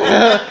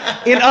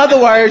 In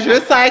other words, you're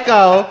a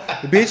psycho.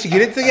 Bitch,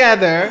 get it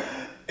together.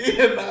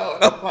 And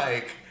I'm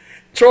like,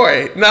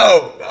 Troy,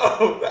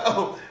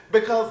 no.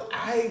 Because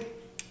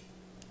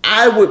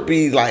I would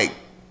be like,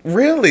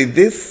 really,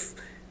 this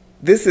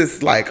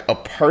is like a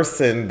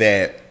person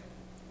that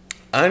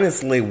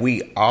honestly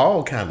we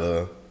all kind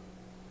of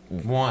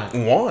want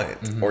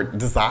or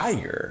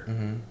desire,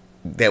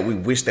 that we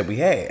wish that we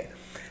had.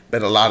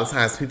 But a lot of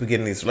times people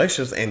get in these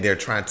relationships and they're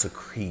trying to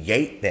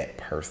create that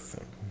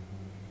person.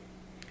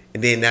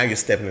 And then now you're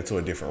stepping into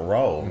a different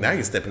role. Now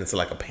you're stepping into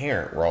like a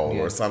parent role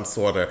or some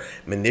sort of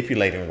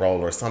manipulating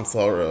role or some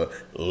sort of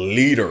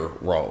leader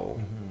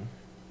role.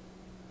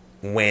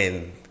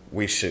 When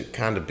we should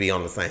kind of be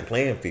on the same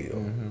playing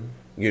field.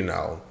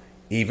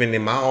 Even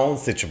in my own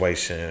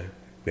situation,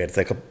 we had to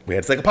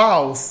take a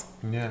pause.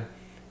 Yeah.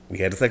 We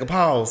had to take a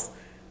pause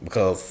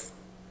because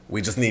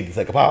we just needed to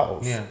take a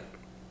pause. Yeah.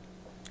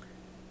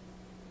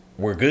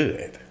 We're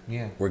good.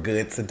 Yeah. We're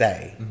good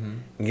today.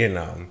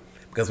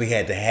 Because we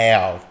had to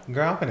have.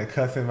 Girl, I'm gonna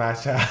cuss in my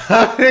child.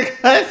 I'm gonna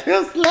cuss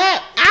him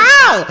slap.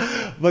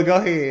 Ow! But go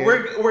ahead.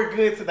 We're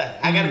good today.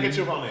 I gotta get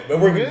you on it. But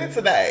we're good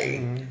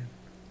today.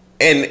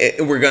 And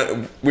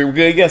we were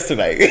good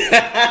yesterday.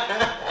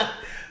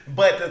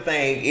 But the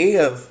thing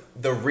is,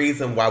 the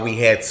reason why we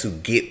had to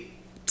get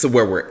to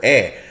where we're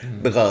at,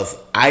 because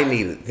I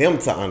needed them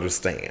to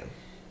understand.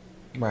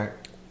 Right.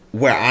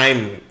 Where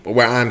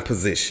I'm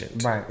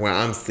positioned, right, where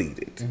I'm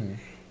seated.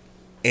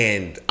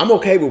 And I'm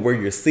okay with where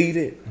you're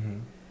seated,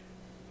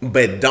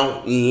 but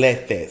don't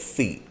let that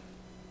seat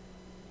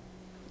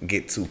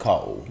get too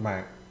cold.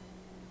 Right.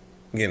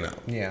 You know.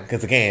 Yeah.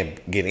 Because it can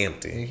get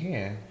empty.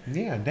 Yeah.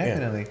 Yeah,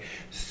 definitely. Yeah.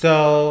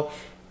 So,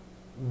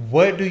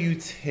 what do you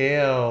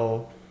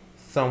tell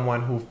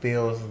someone who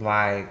feels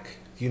like,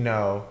 you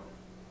know,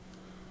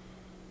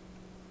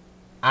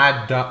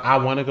 I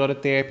want to go to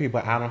therapy,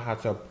 but I don't know how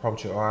to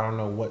approach it, or I don't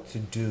know what to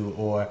do,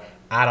 or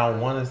I don't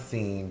want to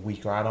seem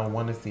weak, or I don't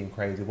want to seem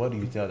crazy? What do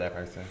you tell that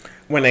person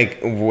when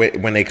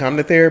they come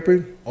to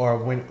therapy, or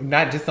when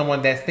not just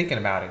someone that's thinking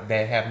about it,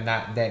 that have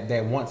not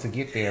that wants to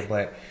get there,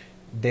 but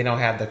they don't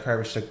have the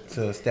courage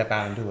to step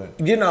out and do it?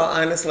 You know,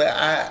 honestly,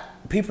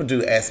 people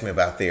do ask me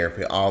about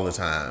therapy all the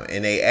time,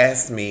 and they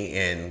ask me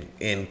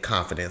in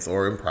confidence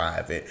or in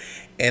private,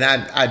 and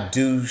I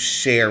do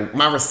share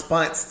my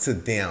response to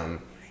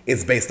them.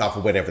 It's based off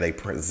of whatever they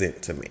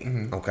present to me,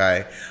 mm-hmm.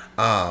 Okay?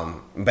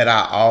 But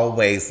I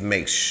always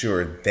make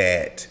sure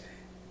that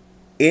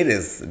it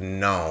is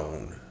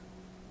known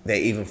that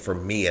even for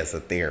me as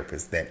a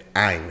therapist, that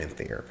I'm in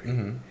therapy.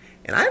 Mm-hmm.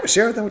 And I even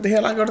share with them what the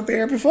hell I go to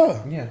therapy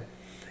for. Yeah.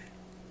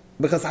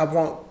 Because I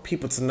want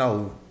people to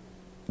know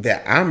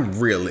that I'm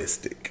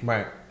realistic.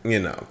 Right. You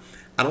know,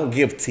 I don't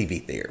give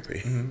TV therapy.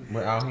 Mm-hmm.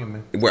 We're all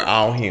human. We're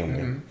all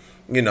human.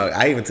 Mm-hmm. You know,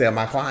 I even tell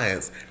my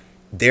clients,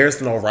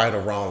 there's no right or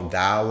wrong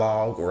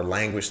dialogue or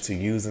language to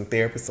use in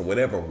therapy. So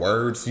whatever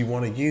words you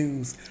want to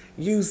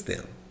use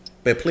them.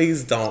 But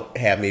please don't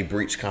have me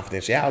breach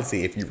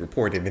confidentiality if you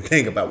report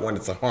anything about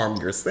wanting to harm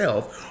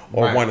yourself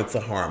or right. wanting to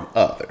harm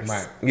others.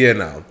 Right. You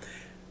know,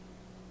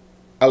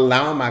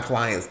 allowing my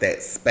clients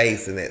that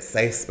space and that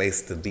safe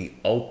space to be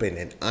open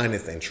and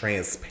honest and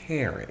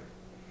transparent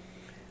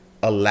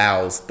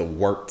allows the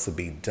work to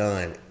be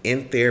done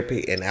in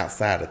therapy and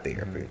outside of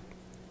therapy. Mm-hmm.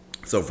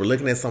 So if we're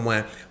looking at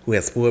someone who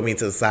has pulled me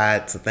to the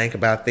side to think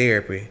about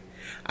therapy,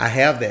 I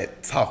have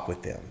that talk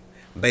with them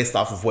based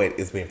off of what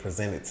is being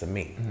presented to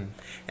me. Mm-hmm.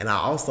 And I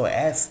also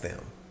ask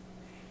them,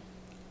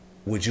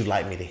 would you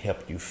like me to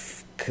help you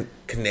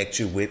connect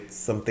you with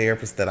some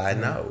therapists that I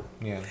know?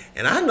 Yeah.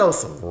 And I know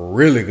some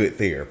really good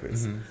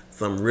therapists. Mm-hmm.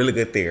 Some really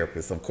good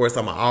therapists. Of course,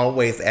 I'm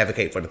always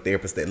advocate for the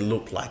therapists that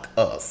look like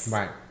us.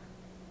 Right.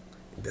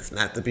 That's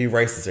not to be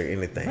racist or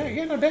anything. Right,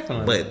 yeah, no,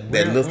 definitely. But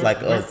that looks like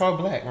us. We're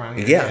pro-black around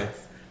here. Yeah.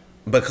 Yes.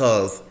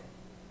 Because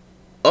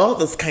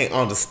others can't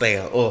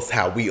understand us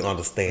how we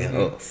understand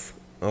mm-hmm. us.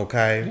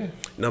 Okay? Yeah.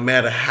 No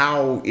matter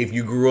how, if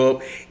you grew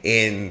up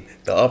in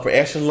the upper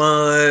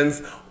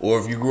echelons, or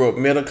if you grew up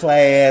middle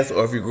class,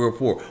 or if you grew up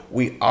poor,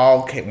 we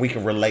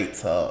can relate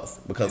to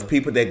us. Because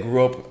people that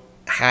grew up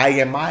high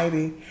and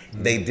mighty,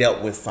 mm-hmm. they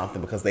dealt with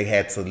something because they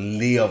had to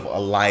live a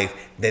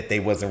life that they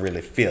wasn't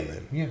really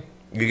feeling. Yeah.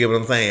 You get what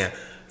I'm saying?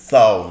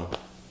 So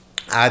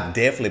I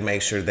definitely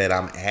make sure that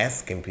I'm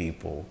asking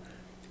people,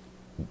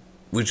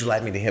 would you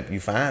like me to help you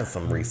find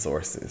some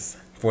resources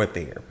for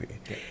therapy?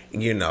 Yeah.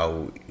 You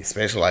know,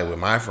 especially like with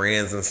my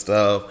friends and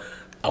stuff.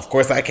 Of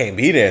course, I can't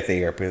be their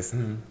therapist,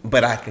 mm-hmm.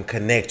 but I can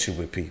connect you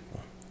with people,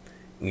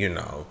 you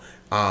know.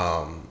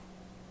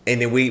 And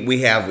then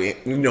we have,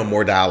 you know,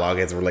 more dialogue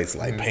as it relates to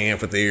like mm-hmm. paying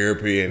for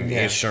therapy and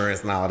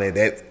insurance and all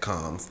that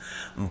comes.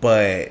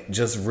 But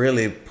just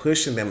really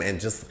pushing them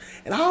and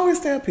I always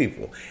tell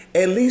people,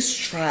 at least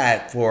try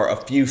it for a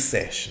few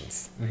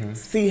sessions. Mm-hmm.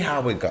 See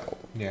how it goes.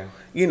 Yeah.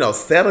 You know,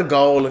 set a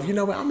goal of, you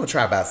know what, I'm going to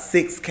try about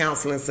 6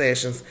 counseling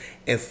sessions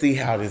and see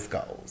how this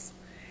goes.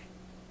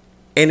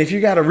 And if you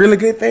got a really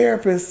good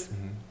therapist,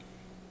 mm-hmm.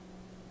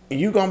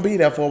 you're going to be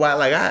there for a while.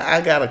 Like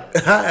I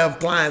have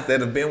clients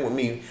that have been with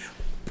me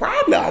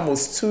probably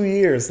almost 2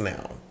 years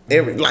now.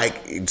 Mm-hmm.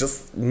 Like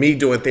just me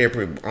doing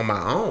therapy on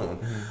my own.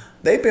 Mm-hmm.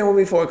 They've been with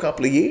me for a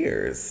couple of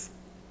years.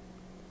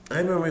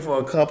 I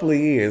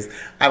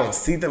don't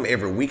see them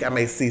every week. I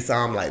may see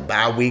some like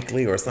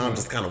bi-weekly or some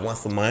just kind of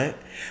once a month.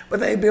 But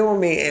they've been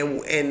with me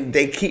and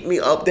they keep me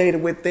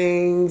updated with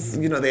things.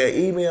 You know, they'll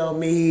email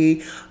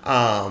me.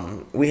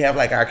 We have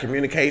like our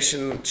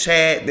communication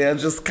chat. They'll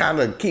just kind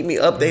of keep me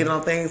updated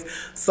on things.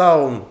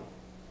 So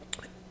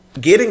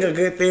getting a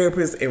good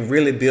therapist and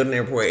really building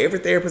their rapport. Every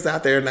therapist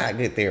out there are not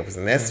good therapists,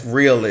 and that's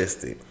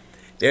realistic.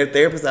 There are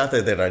therapists out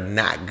there that are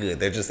not good.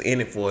 They're just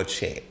in it for a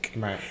check.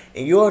 Right.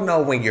 And you'll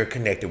know when you're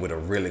connected with a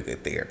really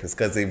good therapist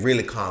because it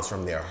really comes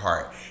from their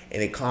heart.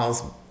 And it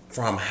comes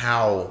from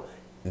how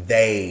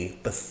they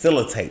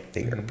facilitate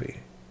therapy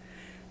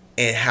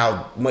and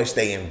how much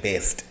they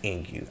invest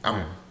in you.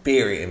 I'm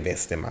very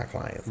invested in my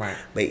clients. Right.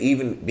 But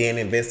even being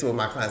invested with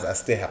my clients, I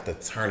still have to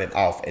turn it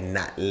off and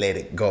not let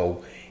it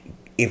go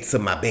into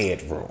my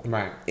bedroom.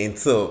 Right.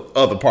 Into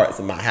other parts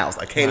of my house.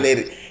 I can't let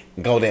it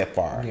go that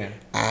far. Yeah.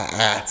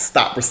 I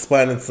stop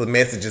responding to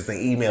messages and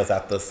emails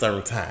after a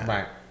certain time.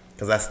 Right.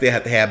 Because I still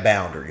have to have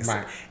boundaries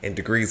right. and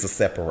degrees of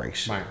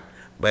separation. Right.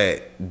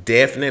 But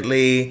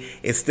definitely,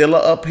 it's still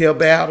an uphill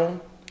battle.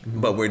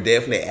 Mm-hmm. But we're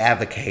definitely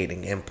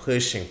advocating and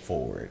pushing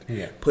forward.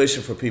 Yeah.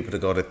 Pushing for people to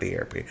go to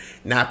therapy.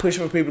 Not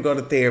pushing for people to go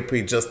to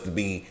therapy just to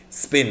be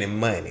spending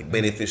money.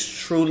 But if it's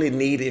truly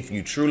needed, if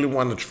you truly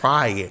want to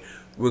try it,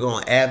 we're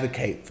going to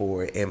advocate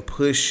for it and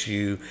push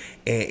you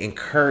and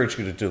encourage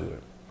you to do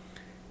it.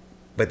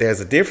 But there's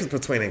a difference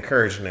between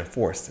encouraging and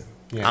forcing.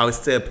 Yeah. I always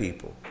tell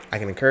people, I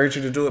can encourage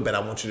you to do it, but I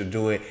want you to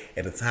do it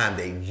at a time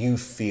that you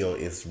feel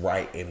is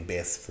right and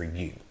best for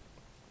you.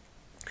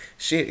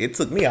 Shit, it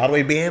took me all the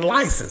way being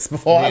licensed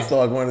before I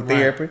started going to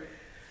therapy.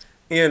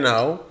 You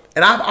know,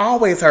 and I've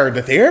always heard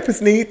the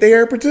therapists need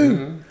therapy too.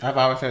 Mm-hmm. I've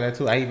always heard that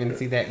too. I even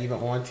see that even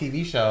on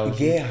TV shows.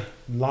 Yeah.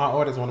 Law and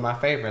Order is one of my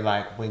favorite.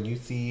 Like when you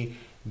see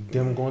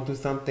them going through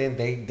something,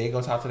 they go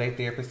talk to their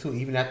therapist too.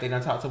 Even after they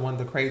done talk to one of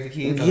the crazy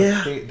kids, or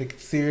the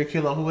serial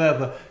killer, or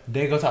whoever,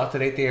 they go talk to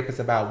their therapist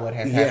about what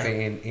has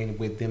happened in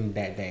with them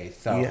that day.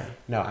 So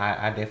no,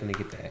 I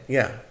definitely get that.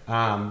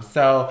 Yeah.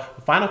 So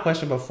final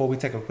question before we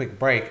take a quick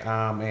break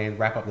and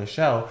wrap up the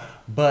show.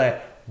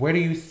 But where do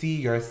you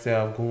see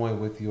yourself going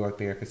with your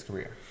therapist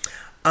career?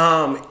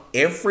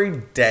 Every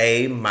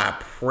day my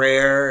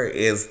prayer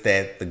is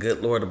that the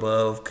good Lord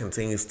above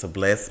continues to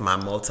bless my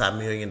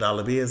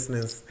multi-million-dollar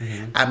business.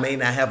 I may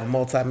not have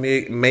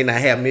may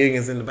not have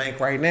millions in the bank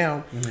right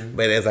now,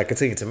 but as I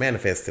continue to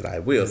manifest it, I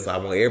will. So I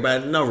want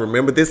everybody to know,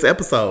 remember this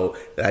episode,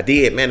 that I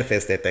did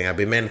manifest that thing. I've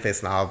been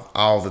manifesting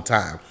all the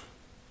time.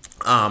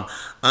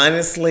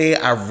 Honestly,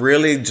 I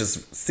really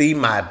just see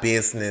my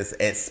business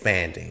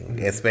expanding,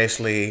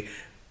 especially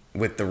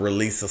with the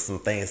release of some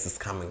things that's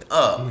coming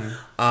up.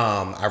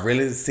 I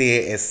really see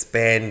it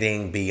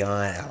expanding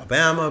beyond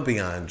Alabama,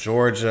 beyond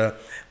Georgia,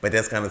 but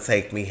that's going to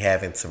take me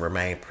having to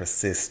remain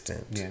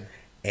persistent.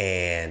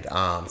 And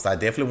so I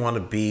definitely want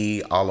to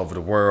be all over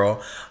the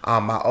world.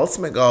 My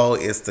ultimate goal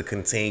is to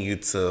continue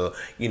to,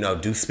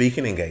 do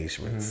speaking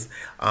engagements.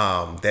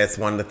 That's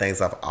one of the things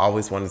I've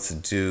always wanted to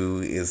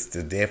do, is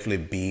to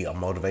definitely be a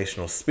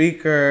motivational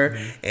speaker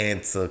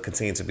and to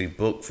continue to be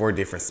booked for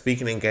different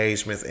speaking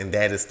engagements. And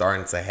that is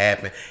starting to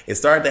happen. It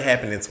started to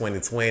happen in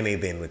 2020.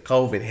 Then when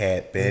COVID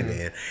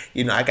happened,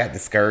 and, I got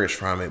discouraged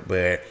from it.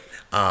 But,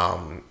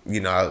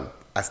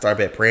 I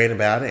started back praying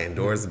about it, and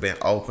doors have been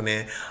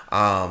opening.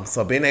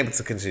 So being able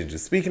to continue to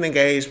speaking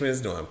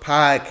engagements, doing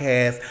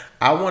podcasts,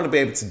 I want to be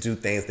able to do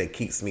things that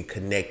keeps me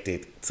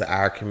connected to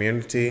our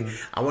community.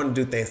 I want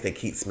to do things that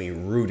keeps me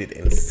rooted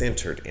and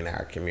centered in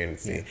our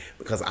community,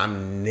 because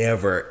I'm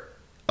never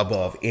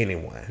above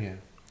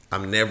anyone.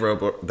 I'm never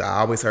above.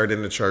 I always heard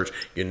in the church,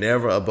 you're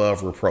never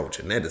above reproach,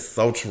 and that is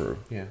so true.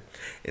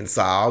 And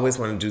so I always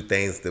want to do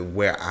things that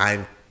where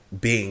I'm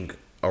being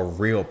a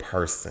real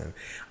person.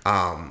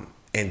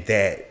 And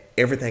that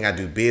everything I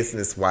do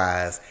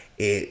business-wise,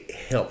 it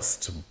helps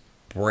to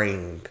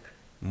bring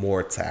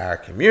more to our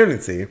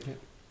community.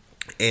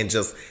 And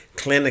just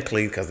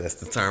clinically, because that's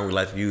the term we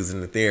like to use in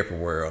the therapy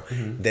world,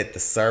 that the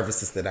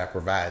services that I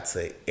provide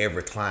to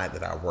every client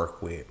that I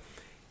work with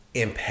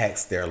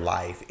impacts their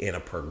life in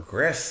a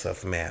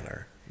progressive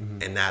manner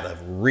and not a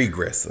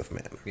regressive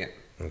manner.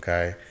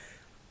 Okay?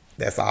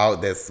 That's all.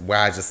 That's where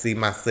I just see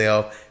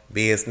myself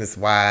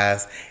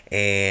business-wise.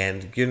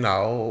 And,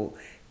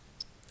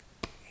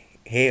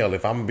 hell,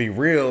 if I'm going to be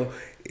real,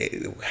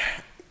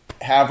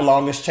 however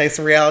long this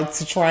Chasing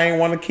Reality train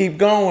want to keep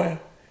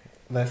going,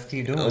 let's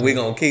keep doing it. We're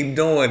going to keep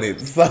doing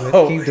it. So,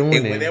 let's keep doing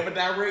it. In whatever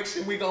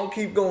direction we're going to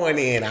keep going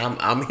in,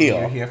 I'm here.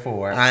 You're here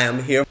for it. I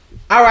am here.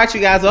 All right,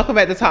 you guys, welcome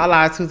back to Talk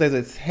Live Tuesdays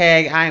with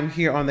Tag. I am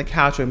here on the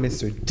couch with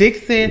Mr.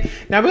 Dixon.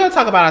 Now, we're going to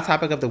talk about our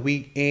topic of the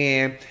week,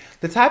 and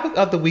the topic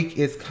of the week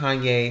is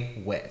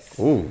Kanye West.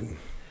 Ooh.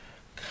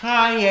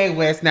 Kanye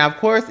West. Now, of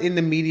course, in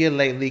the media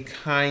lately,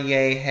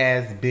 Kanye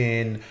has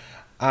been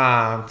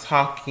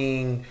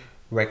talking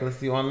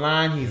recklessly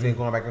online. He's been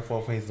going back and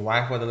forth with his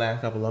wife for the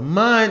last couple of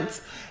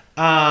months.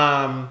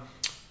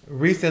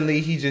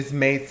 Recently, he just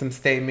made some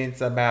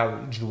statements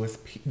about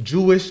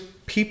Jewish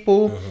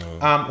people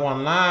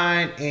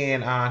online,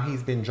 and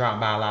he's been dropped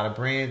by a lot of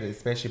brands,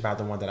 especially by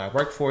the one that I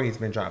work for. He's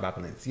been dropped by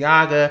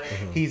Balenciaga.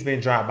 He's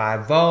been dropped by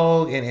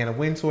Vogue, and Anna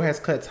Wintour has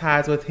cut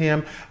ties with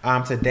him.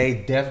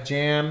 Today, Def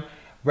Jam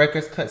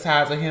Records cut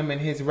ties with him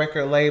and his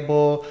record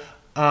label.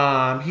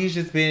 He's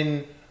just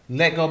been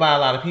let go by a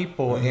lot of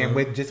people, and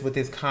with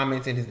his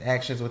comments and his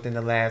actions within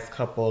the last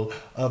couple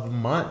of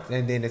months,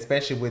 and then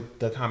especially with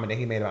the comment that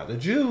he made about the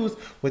Jews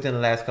within the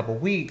last couple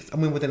of weeks,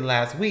 within the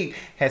last week,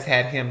 has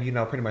had him,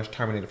 pretty much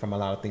terminated from a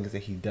lot of things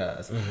that he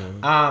does.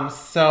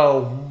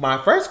 So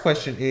my first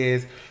question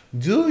is,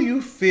 do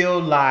you feel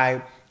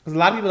like, because a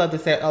lot of people love to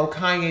say, oh,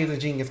 Kanye's a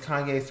genius,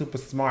 Kanye's super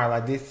smart,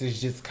 like this is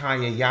just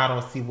Kanye, y'all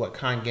don't see what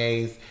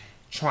Kanye's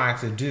trying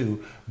to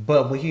do.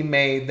 But when he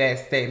made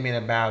that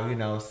statement about,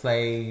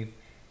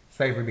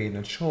 slavery being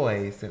a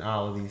choice and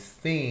all of these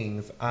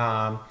things,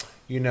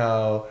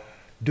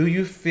 do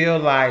you feel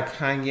like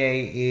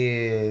Kanye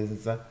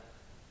is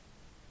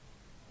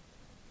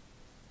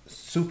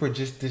super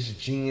just this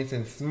genius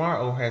and smart,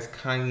 or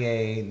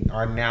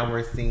now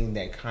we're seeing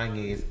that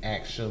Kanye is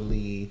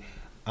actually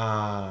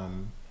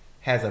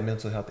has a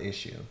mental health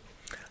issue?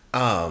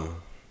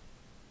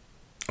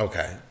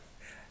 Okay.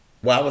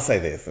 Well, I would say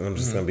this, and I'm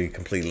just going to be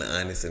completely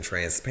honest and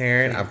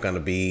transparent. I'm going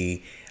to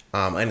be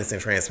honest and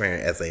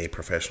transparent as a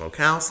professional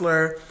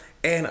counselor,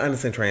 and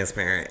honest and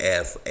transparent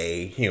as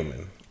a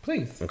human.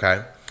 Please.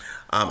 Okay.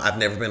 I've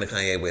never been a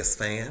Kanye West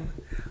fan.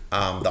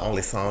 The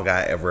only song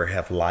I ever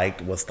have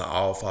liked was the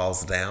All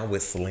Falls Down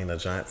with Selena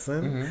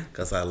Johnson,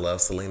 because I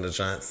love Selena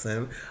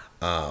Johnson.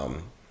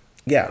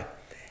 Yeah.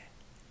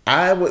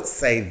 I would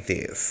say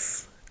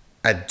this.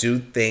 I do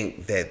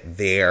think that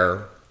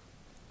there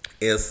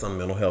is some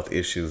mental health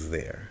issues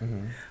there.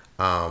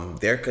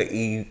 There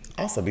could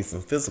also be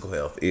some physical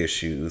health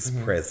issues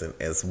present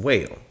as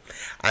well.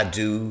 I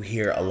do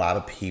hear a lot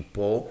of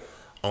people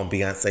on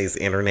Beyonce's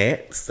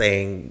internet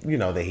saying, you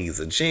know, that he's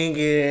a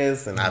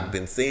genius, and I've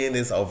been seeing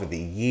this over the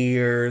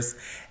years.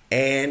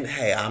 And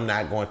hey, I'm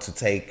not going to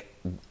take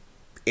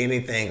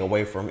anything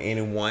away from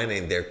anyone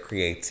and their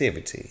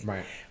creativity.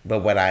 Right. But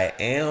what I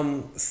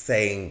am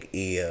saying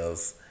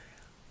is,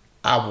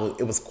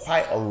 it was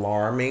quite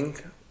alarming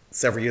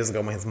several years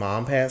ago when his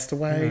mom passed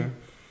away,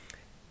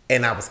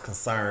 and I was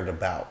concerned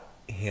about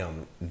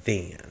him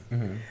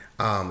then,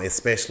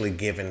 especially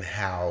given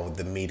how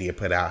the media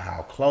put out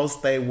how close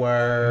they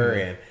were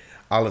and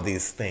all of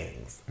these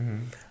things.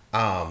 None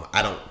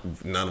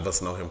of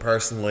us know him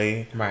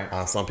personally.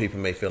 Right. Some people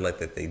may feel like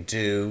that they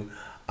do,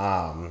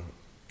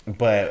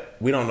 but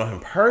we don't know him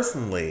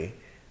personally.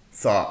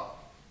 So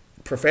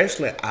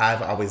professionally,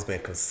 I've always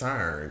been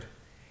concerned.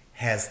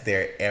 Has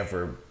there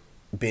ever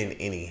been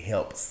any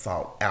help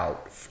sought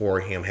out for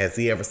him? Has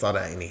he ever sought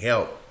out any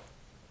help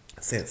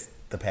since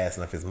the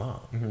passing of his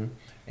mom?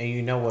 And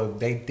you know what?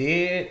 They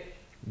did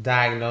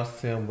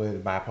diagnose him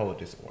with bipolar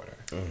disorder.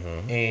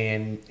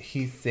 And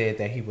he said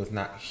that he was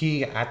not,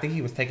 I think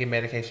he was taking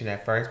medication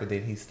at first, but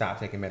then he stopped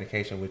taking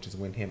medication, which is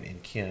when him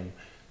and Kim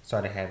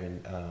started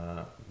having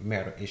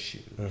marital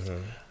issues.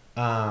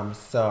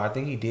 So I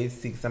think he did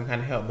seek some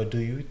kind of help. But do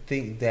you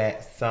think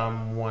that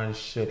someone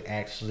should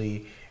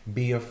actually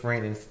be a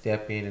friend and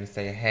step in and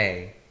say,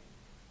 hey,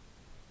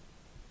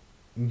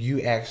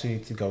 you actually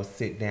need to go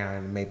sit down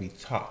and maybe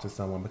talk to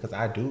someone? Because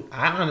I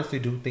honestly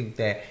do think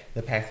that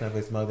the passing of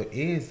his mother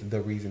is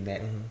the reason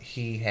that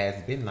he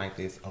has been like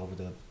this over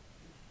the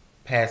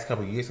past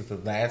couple of years. Since the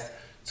last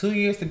 2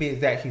 years to be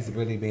exact, he's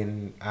really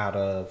been out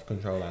of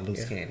control, like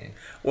loose cannon.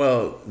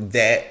 Well,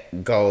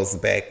 that goes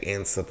back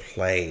into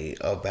play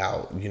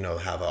about, you know,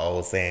 how the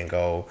old saying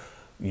go,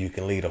 you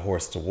can lead a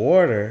horse to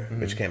water,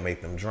 but you can't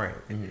make them drink.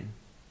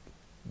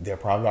 There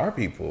probably are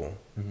people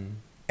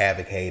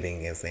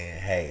advocating and saying,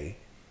 hey,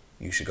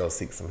 you should go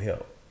seek some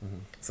help.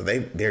 So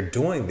they're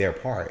doing their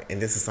part. And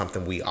this is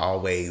something we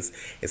always,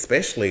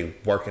 especially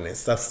working in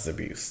substance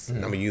abuse,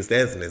 I'm going to use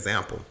that as an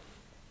example.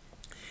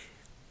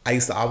 I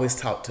used to always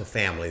talk to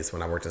families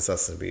when I worked in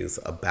substance abuse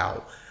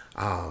about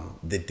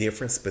the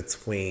difference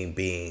between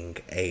being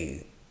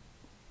a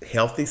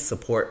healthy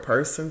support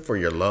person for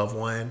your loved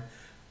one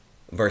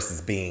versus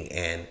being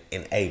an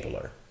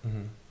enabler.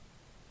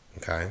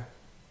 Okay?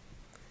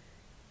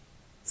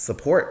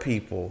 Support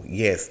people,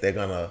 yes, they're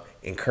going to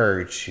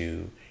encourage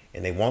you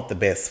and they want the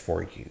best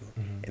for you.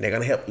 And they're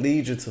going to help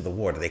lead you to the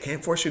water. They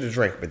can't force you to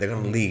drink, but they're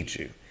going to lead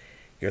you.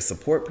 Your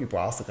support people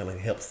are also going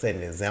to help set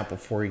an example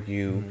for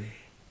you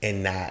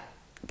and not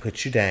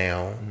put you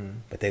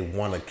down, but they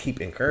want to keep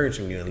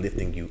encouraging you and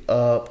lifting you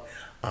up,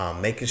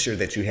 making sure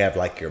that you have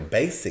like your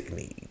basic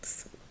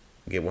needs.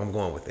 Get where I'm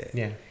going with that?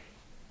 Yeah.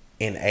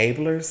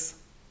 Enablers,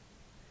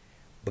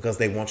 because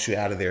they want you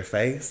out of their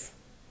face,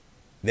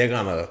 they're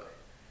going to,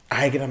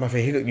 I get out my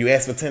face. You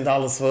ask for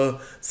 $10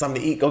 for something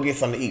to eat, go get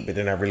something to eat, but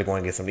they're not really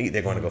going to get something to eat.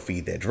 They're going to go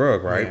feed that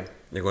drug, right? Yeah.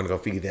 They're going to go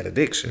feed that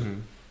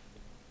addiction.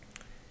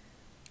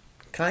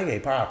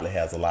 Kanye probably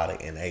has a lot of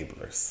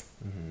enablers.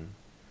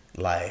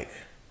 Like,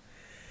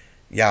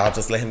 y'all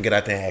just let him get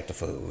out there and act the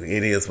fool.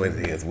 It is what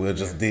it is.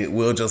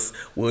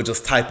 We'll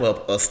just type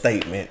up a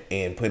statement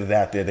and put it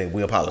out there that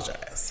we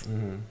apologize.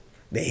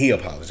 That he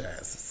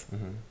apologizes.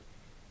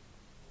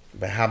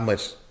 But how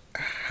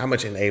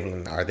much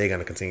enabling are they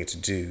going to continue to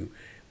do?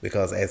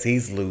 Because as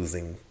he's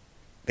losing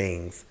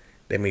things,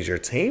 that means your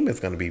team is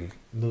going to be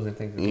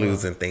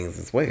losing things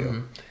as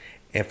well.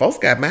 And folks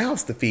got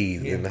mouths to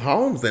feed and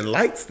homes and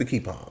lights to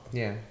keep on.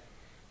 Yeah.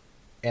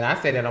 And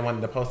I said that on one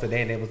of the posts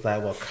today, and it was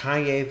like, well,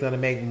 Kanye's going to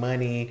make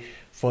money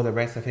for the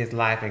rest of his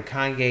life, and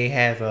Kanye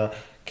has a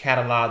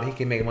catalog that he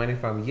can make money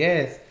from.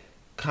 Yes,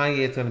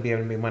 Kanye is going to be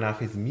able to make money off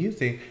his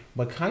music,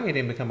 but Kanye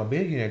didn't become a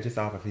billionaire just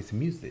off of his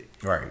music.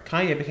 Right.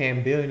 Kanye became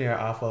a billionaire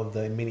off of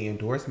the many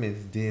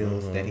endorsements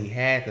deals that he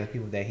had, the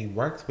people that he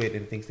works with,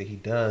 and things that he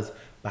does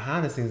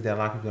behind the scenes that a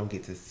lot of people don't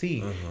get to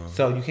see.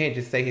 So you can't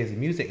just say his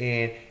music,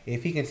 and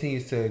if he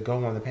continues to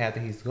go on the path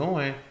that he's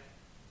going,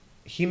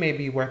 he may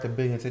be worth $1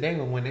 billion today,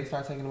 but when they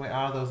start taking away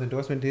all those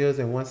endorsement deals,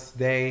 and once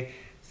they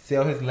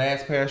sell his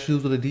last pair of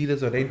shoes with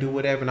Adidas, or they do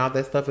whatever and all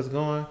that stuff is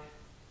going,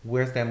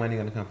 where's that money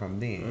going to come from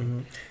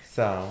then?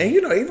 So, and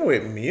you know, even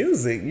with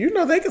music, you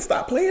know, they can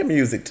stop playing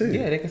music too.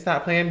 Yeah, they can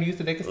stop playing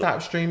music. They can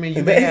stop streaming.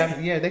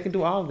 They can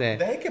do all of that.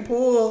 They can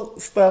pull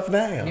stuff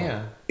down.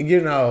 Yeah, you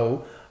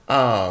know,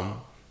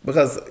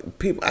 because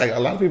a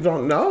lot of people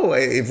don't know.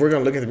 If we're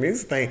gonna look at the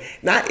music thing,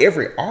 not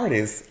every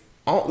artist,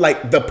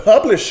 like the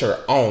publisher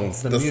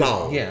owns the music,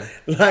 song. Yeah,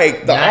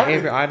 like not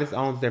every artist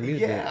owns their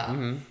music.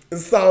 Yeah.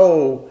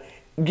 So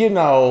you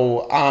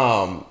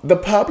know, the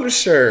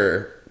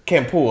publisher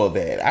can pull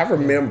that. I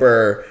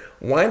remember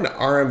one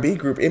R&B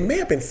group. It may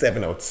have been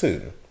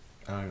 702.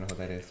 I don't even know who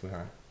that is,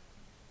 sweetheart.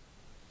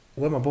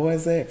 Where my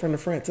boys at from the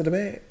front to the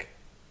back?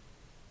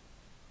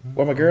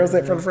 Where my girls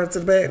at from the front to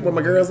the back? Where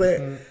my girls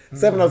at?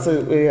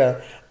 702.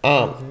 Yeah.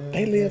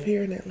 They live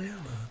here in Atlanta.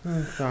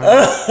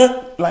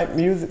 Like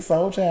Music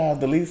Soul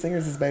Child. The lead singer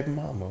is his baby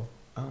mama.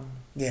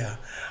 Yeah.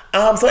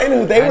 So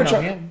anyway, they were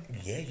trying.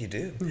 Yeah, you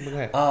do.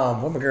 Where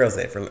my girls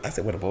at? I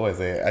said where the boys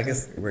at. I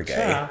guess we're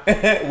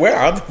gay. Where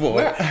are the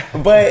boys?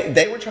 But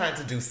they were trying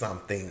to do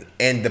something,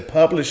 and the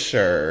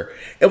publisher.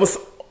 It was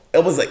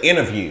an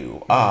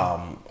interview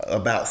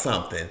about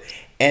something,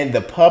 and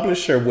the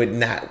publisher would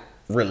not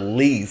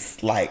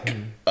release like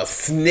a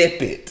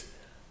snippet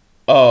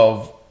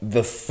of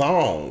the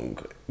song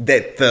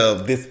that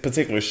this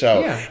particular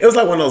show. It was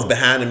like one of those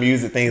behind the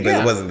music things, but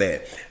it wasn't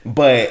that.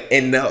 But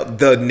and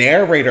the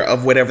narrator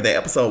of whatever the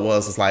episode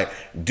was like,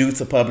 due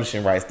to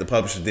publishing rights, the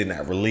publisher did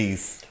not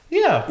release.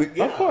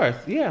 Of course.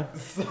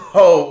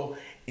 So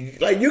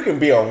like you can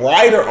be a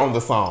writer on the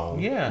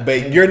song,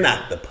 but you're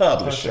not the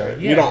publisher.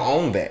 You don't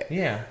own that.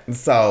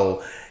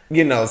 So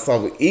you know,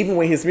 so even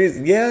with his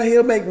music,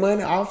 he'll make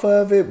money off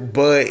of it,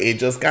 but it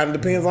just kind of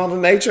depends on the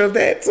nature of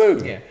that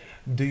too.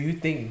 Do you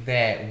think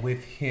that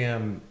with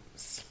him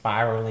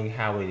spiraling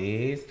how it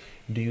is,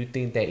 do you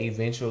think that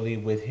eventually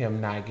with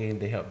him not getting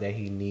the help that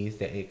he needs,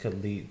 that it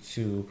could lead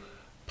to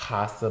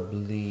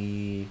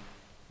possibly,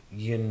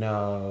 you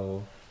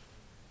know,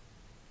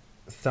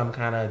 some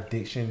kind of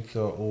addiction to,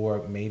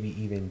 or maybe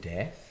even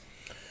death?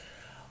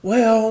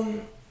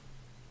 Well,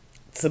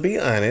 to be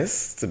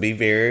honest, to be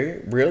very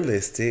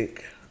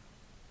realistic,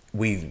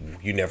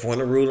 you never want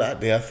to rule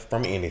out death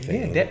from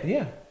anything.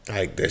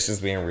 Like that's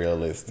just being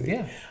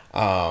realistic.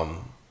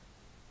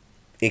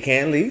 It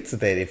can lead to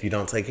that if you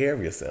don't take care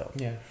of yourself.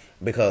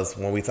 Because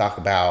when we talk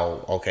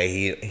about,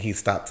 okay, he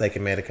stopped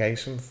taking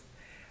medications,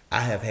 I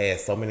have had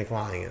so many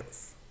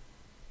clients.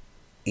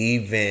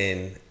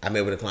 Even I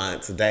met with a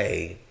client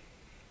today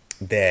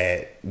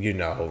that, you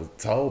know,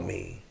 told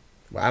me,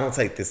 well, I don't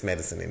take this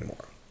medicine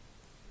anymore.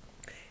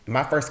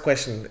 My first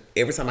question,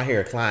 every time I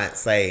hear a client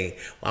say,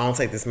 well, I don't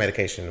take this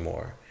medication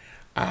anymore,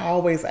 I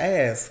always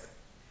ask,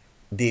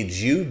 did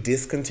you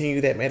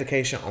discontinue that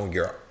medication on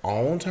your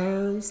own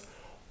terms?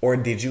 Or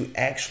did you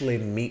actually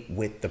meet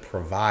with the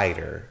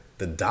provider,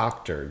 the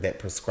doctor that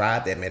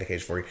prescribed that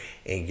medication for you,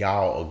 and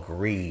y'all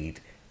agreed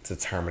to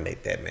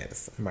terminate that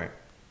medicine? Right.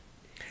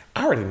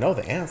 I already know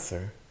the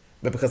answer,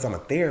 but because I'm a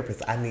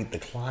therapist, I need the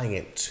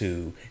client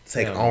to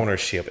take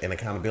ownership and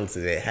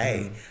accountability that,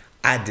 hey,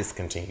 I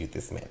discontinued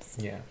this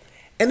medicine.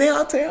 And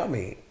they'll tell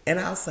me, and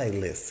I'll say,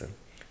 listen,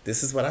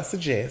 this is what I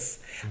suggest,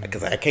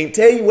 because I can't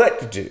tell you what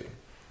to do.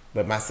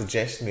 But my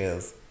suggestion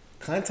is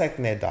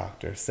contacting that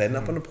doctor, setting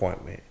up an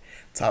appointment,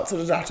 talk to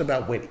the doctor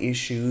about what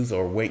issues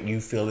or what you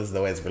feel as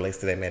though as it relates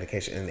to that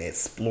medication, and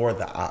explore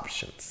the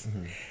options.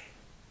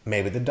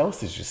 Maybe the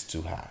dosage is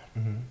too high.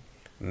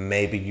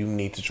 Maybe you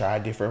need to try a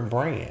different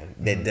brand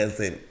that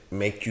doesn't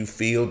make you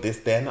feel this,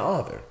 that, and the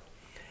other.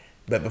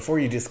 But before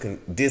you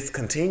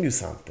discontinue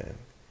something,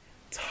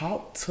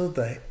 talk to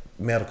the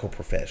medical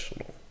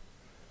professional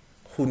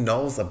who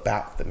knows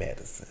about the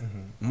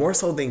medicine, more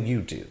so than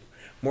you do,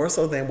 more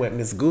so than what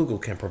Miss Google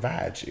can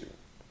provide you,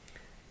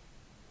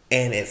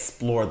 and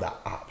explore the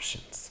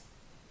options.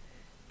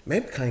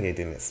 Maybe Kanye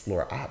didn't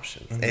explore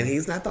options, and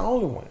he's not the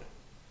only one.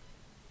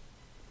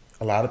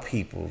 A lot of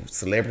people,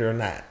 celebrity or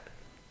not,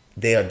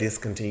 they'll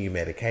discontinue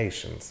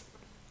medications,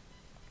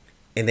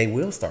 and they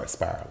will start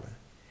spiraling.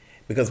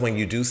 Because when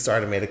you do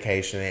start a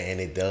medication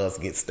and it does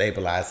get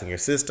stabilized in your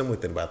system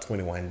within about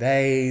 21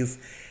 days,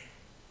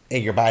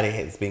 and your body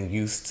has been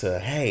used to,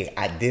 hey,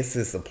 this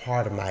is a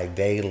part of my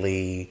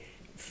daily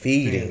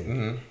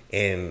feeding,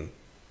 and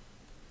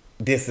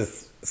this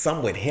is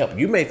somewhat help.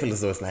 You may feel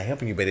as though it's not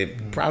helping you, but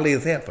it probably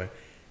is helping.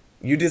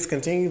 You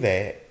discontinue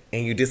that,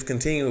 and you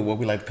discontinue what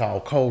we like to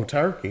call cold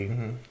turkey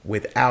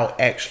without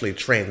actually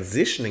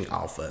transitioning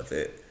off of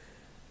it.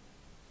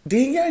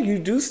 Then you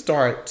do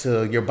start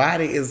to, your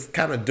body is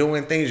kind of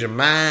doing things, your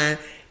mind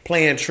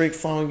playing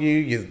tricks on you,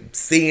 you're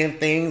seeing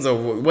things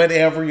or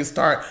whatever, you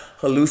start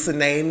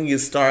hallucinating, you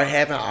start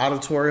having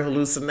auditory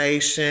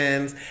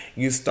hallucinations,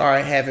 you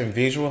start having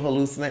visual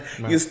hallucinations,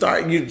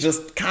 you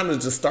just kind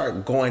of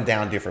start going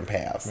down different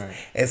paths,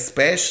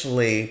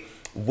 especially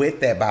with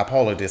that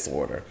bipolar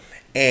disorder.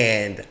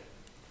 And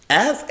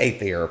as a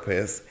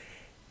therapist,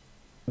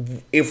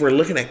 if we're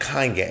looking at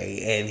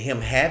Kanye and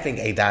him having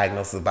a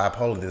diagnosis of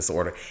bipolar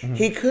disorder,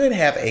 he could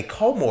have a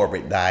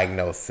comorbid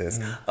diagnosis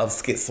of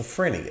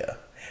schizophrenia,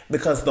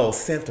 because those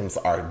symptoms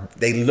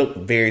they look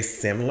very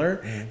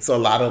similar. So a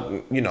lot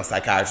of,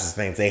 psychiatrists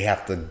think they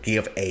have to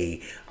give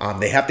a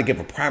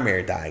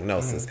primary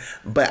diagnosis.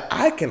 But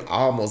I can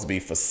almost be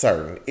for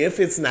certain, if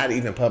it's not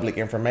even public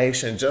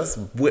information, just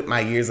with my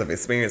years of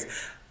experience,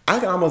 I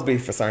can almost be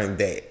for certain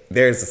that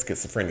there's a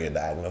schizophrenia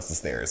diagnosis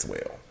there as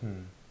well.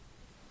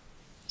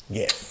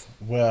 Yes.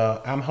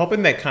 Well, I'm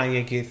hoping that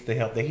Kanye gets the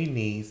help that he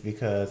needs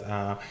because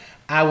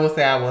I will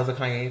say I was a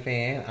Kanye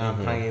fan.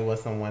 Kanye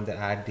was someone that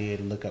I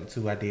did look up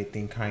to. I did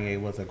think Kanye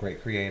was a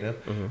great creative.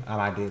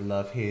 I did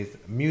love his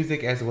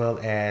music as well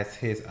as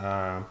his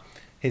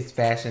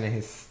fashion and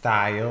his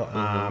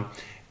style.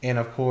 And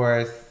of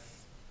course,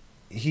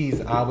 he's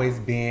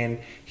been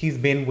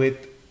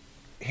with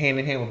hand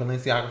in hand with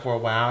Balenciaga for a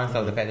while. And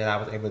so the fact that I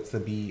was able to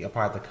be a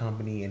part of the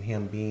company and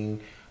him being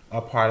a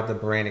part of the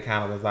brand, it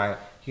kind of was like,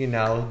 you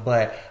know,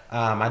 but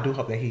I do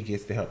hope that he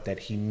gets the help that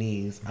he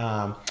needs.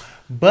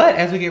 But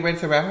as we get ready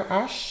to wrap up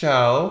our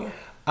show,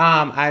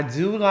 I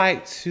do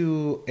like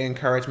to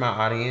encourage my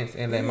audience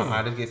and let my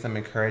audience get some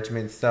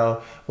encouragement.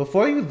 So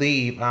before you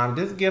leave,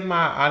 just give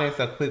my audience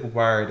a quick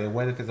word, and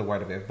whether if it's a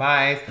word of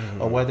advice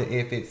or whether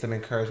if it's some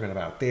encouragement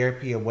about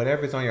therapy or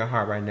whatever is on your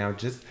heart right now,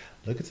 just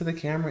look into the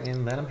camera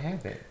and let them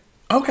have it.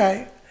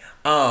 Okay.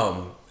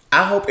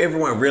 I hope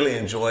everyone really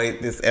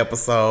enjoyed this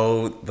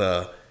episode,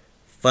 the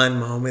fun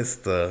moments,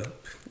 the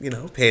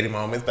petty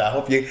moments, but I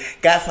hope you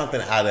got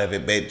something out of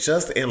it. But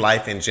just in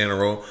life in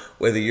general,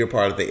 whether you're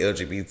part of the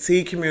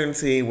LGBT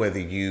community, whether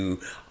you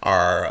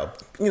are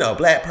a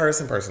black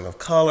person of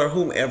color,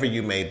 whomever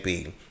you may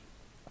be,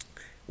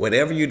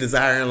 whatever you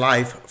desire in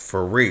life,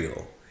 for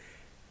real,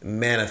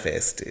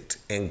 manifest it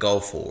and go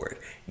for it.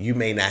 You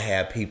may not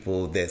have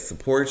people that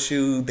support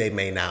you. They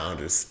may not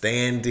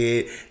understand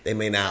it. They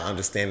may not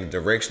understand the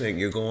direction that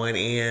you're going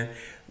in.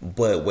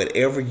 But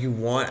whatever you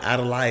want out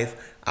of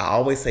life, I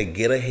always say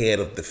get ahead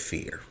of the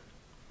fear.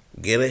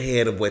 Get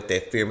ahead of what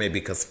that fear may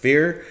be, because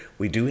fear,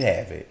 we do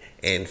have it.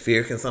 And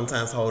fear can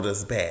sometimes hold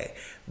us back.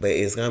 But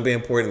it's going to be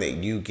important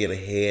that you get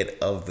ahead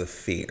of the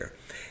fear.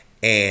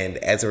 And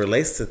as it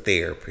relates to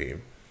therapy,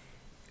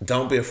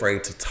 don't be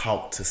afraid to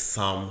talk to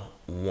someone.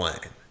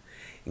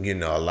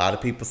 A lot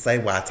of people say,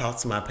 well, I talk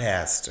to my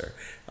pastor.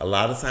 A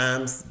lot of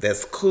times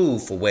that's cool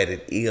for what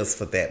it is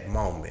for that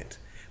moment.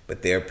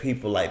 But there are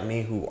people like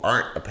me who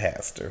aren't a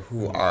pastor,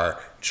 who are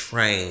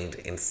trained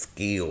and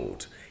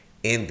skilled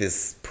in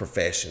this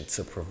profession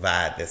to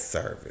provide this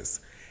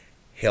service.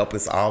 Help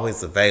is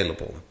always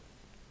available.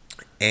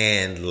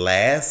 And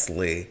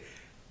lastly,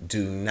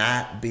 do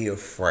not be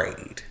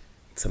afraid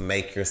to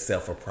make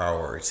yourself a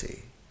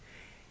priority.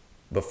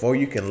 Before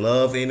you can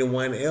love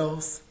anyone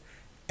else,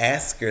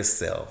 ask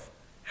yourself,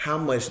 how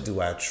much do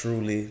I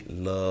truly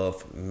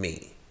love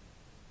me?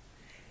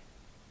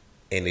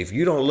 And if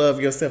you don't love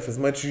yourself as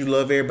much as you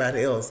love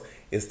everybody else,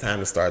 it's time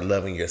to start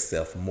loving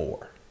yourself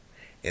more.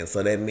 And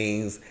so that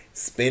means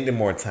spending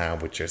more time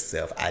with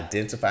yourself,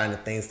 identifying the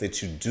things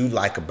that you do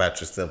like about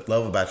yourself,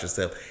 love about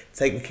yourself,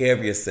 taking care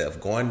of yourself,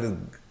 going to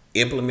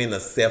implement a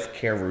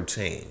self-care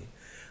routine.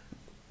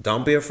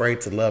 Don't be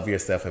afraid to love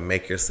yourself and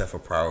make yourself a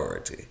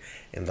priority.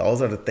 And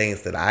those are the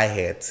things that I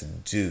had to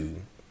do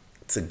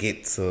to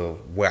get to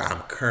where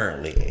I'm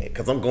currently at.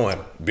 Because I'm going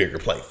bigger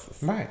places.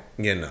 Right.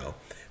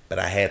 But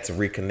I had to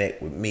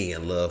reconnect with me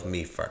and love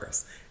me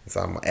first. And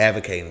so I'm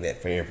advocating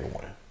that for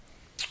everyone.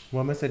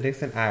 Well, Mr.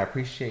 Dixon, I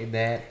appreciate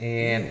that.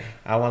 And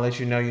I want to let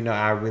you know,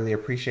 I really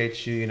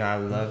appreciate you. I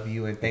love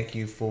you. And thank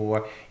you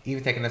for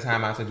even taking the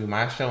time out to do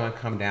my show and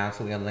come down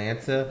to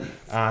Atlanta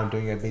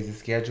during your busy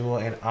schedule.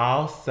 And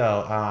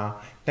also,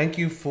 thank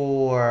you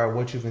for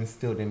what you've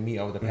instilled in me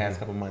over the past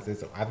couple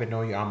months. I've been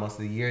knowing you almost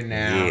a year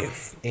now.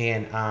 Yes.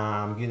 And,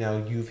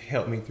 you've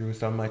helped me through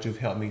so much. You've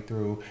helped me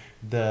through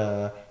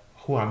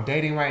who I'm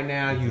dating right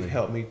now. You've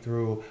helped me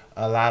through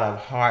a lot of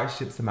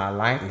hardships in my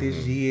life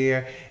this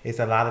year. It's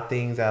a lot of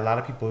things that a lot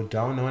of people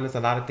don't know, and it's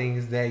a lot of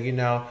things that,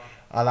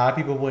 a lot of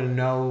people wouldn't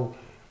know.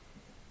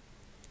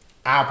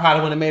 I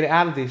probably wouldn't have made it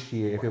out of this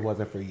year if it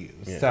wasn't for you.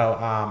 Yeah. So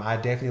I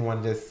definitely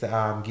want to just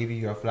give you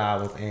your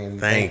flowers and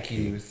thank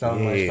you so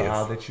much for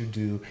all that you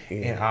do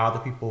and all the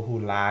people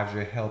whose lives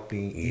you're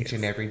helping each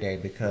and every day,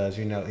 because,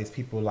 it's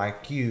people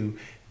like you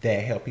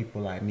that help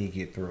people like me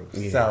get through.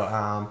 Yes.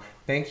 So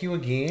thank you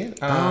again.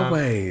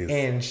 Always.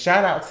 And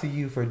shout out to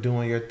you for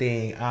doing your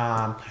thing.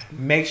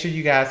 Make sure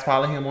you guys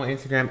follow him on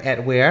Instagram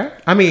at where?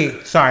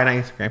 Sorry,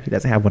 not Instagram. He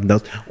doesn't have one of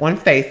those. On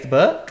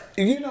Facebook.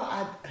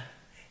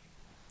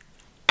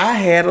 I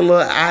had a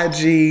little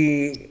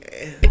IG.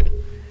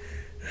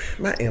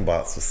 My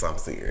inbox was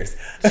something serious.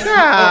 What they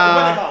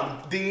call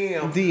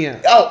them?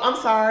 DM. Oh, I'm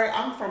sorry.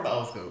 I'm from the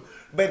old school.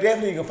 But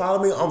definitely you can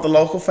follow me on the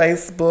local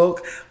Facebook.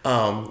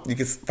 You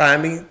can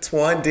find me,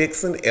 Twan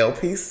Dixon,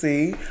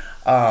 LPC.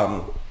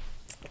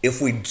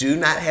 If we do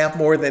not have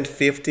more than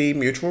 50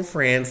 mutual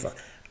friends,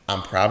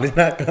 I'm probably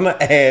not going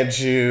to add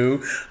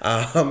you.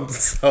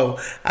 So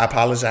I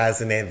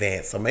apologize in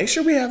advance. So make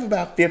sure we have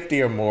about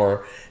 50 or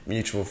more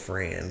mutual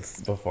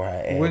friends before I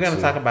add you. We're going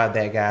to talk about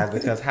that, guys,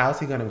 because how's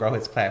he going to grow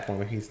his platform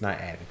if he's not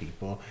adding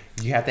people?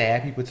 You have to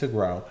add people to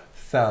grow.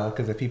 So,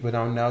 because if people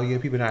don't know you,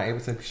 people not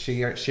able to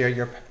share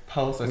your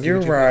posts or see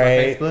what you post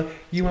on Facebook,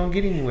 you won't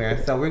get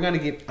anywhere. So we're going to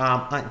get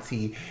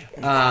Auntie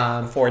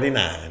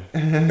 49.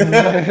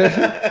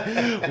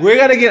 We're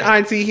going to get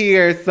Auntie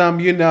here some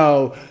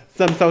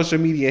some social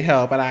media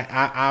help, and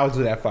I'll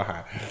do that for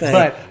her.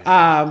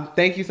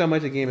 Thank you so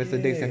much again,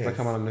 Mr. Dixon, for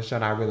coming on the show,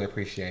 and I really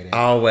appreciate it.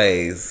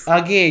 Always.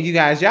 Again, you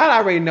guys, y'all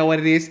already know what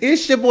it is.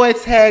 It's your boy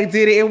Tag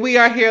Did It, and we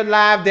are here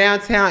live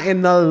downtown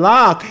in the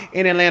Lock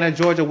in Atlanta,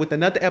 Georgia, with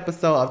another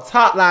episode of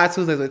Talk Live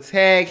Tuesdays with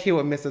Tag here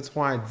with Mr.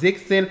 Twan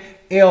Dixon,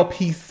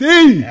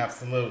 LPC.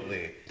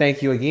 Absolutely.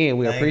 Thank you again.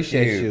 We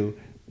appreciate you.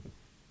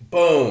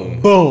 Boom.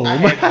 Boom. You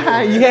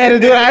had to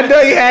do it. I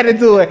know you had to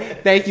do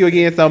it. Thank you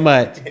again so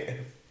much.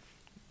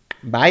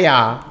 Bye,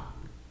 y'all.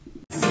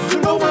 You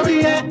know where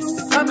we at?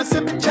 It's time to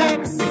sip and chat.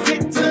 We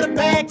get to the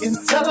bag and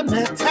tell them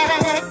that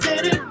Tag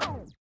did it.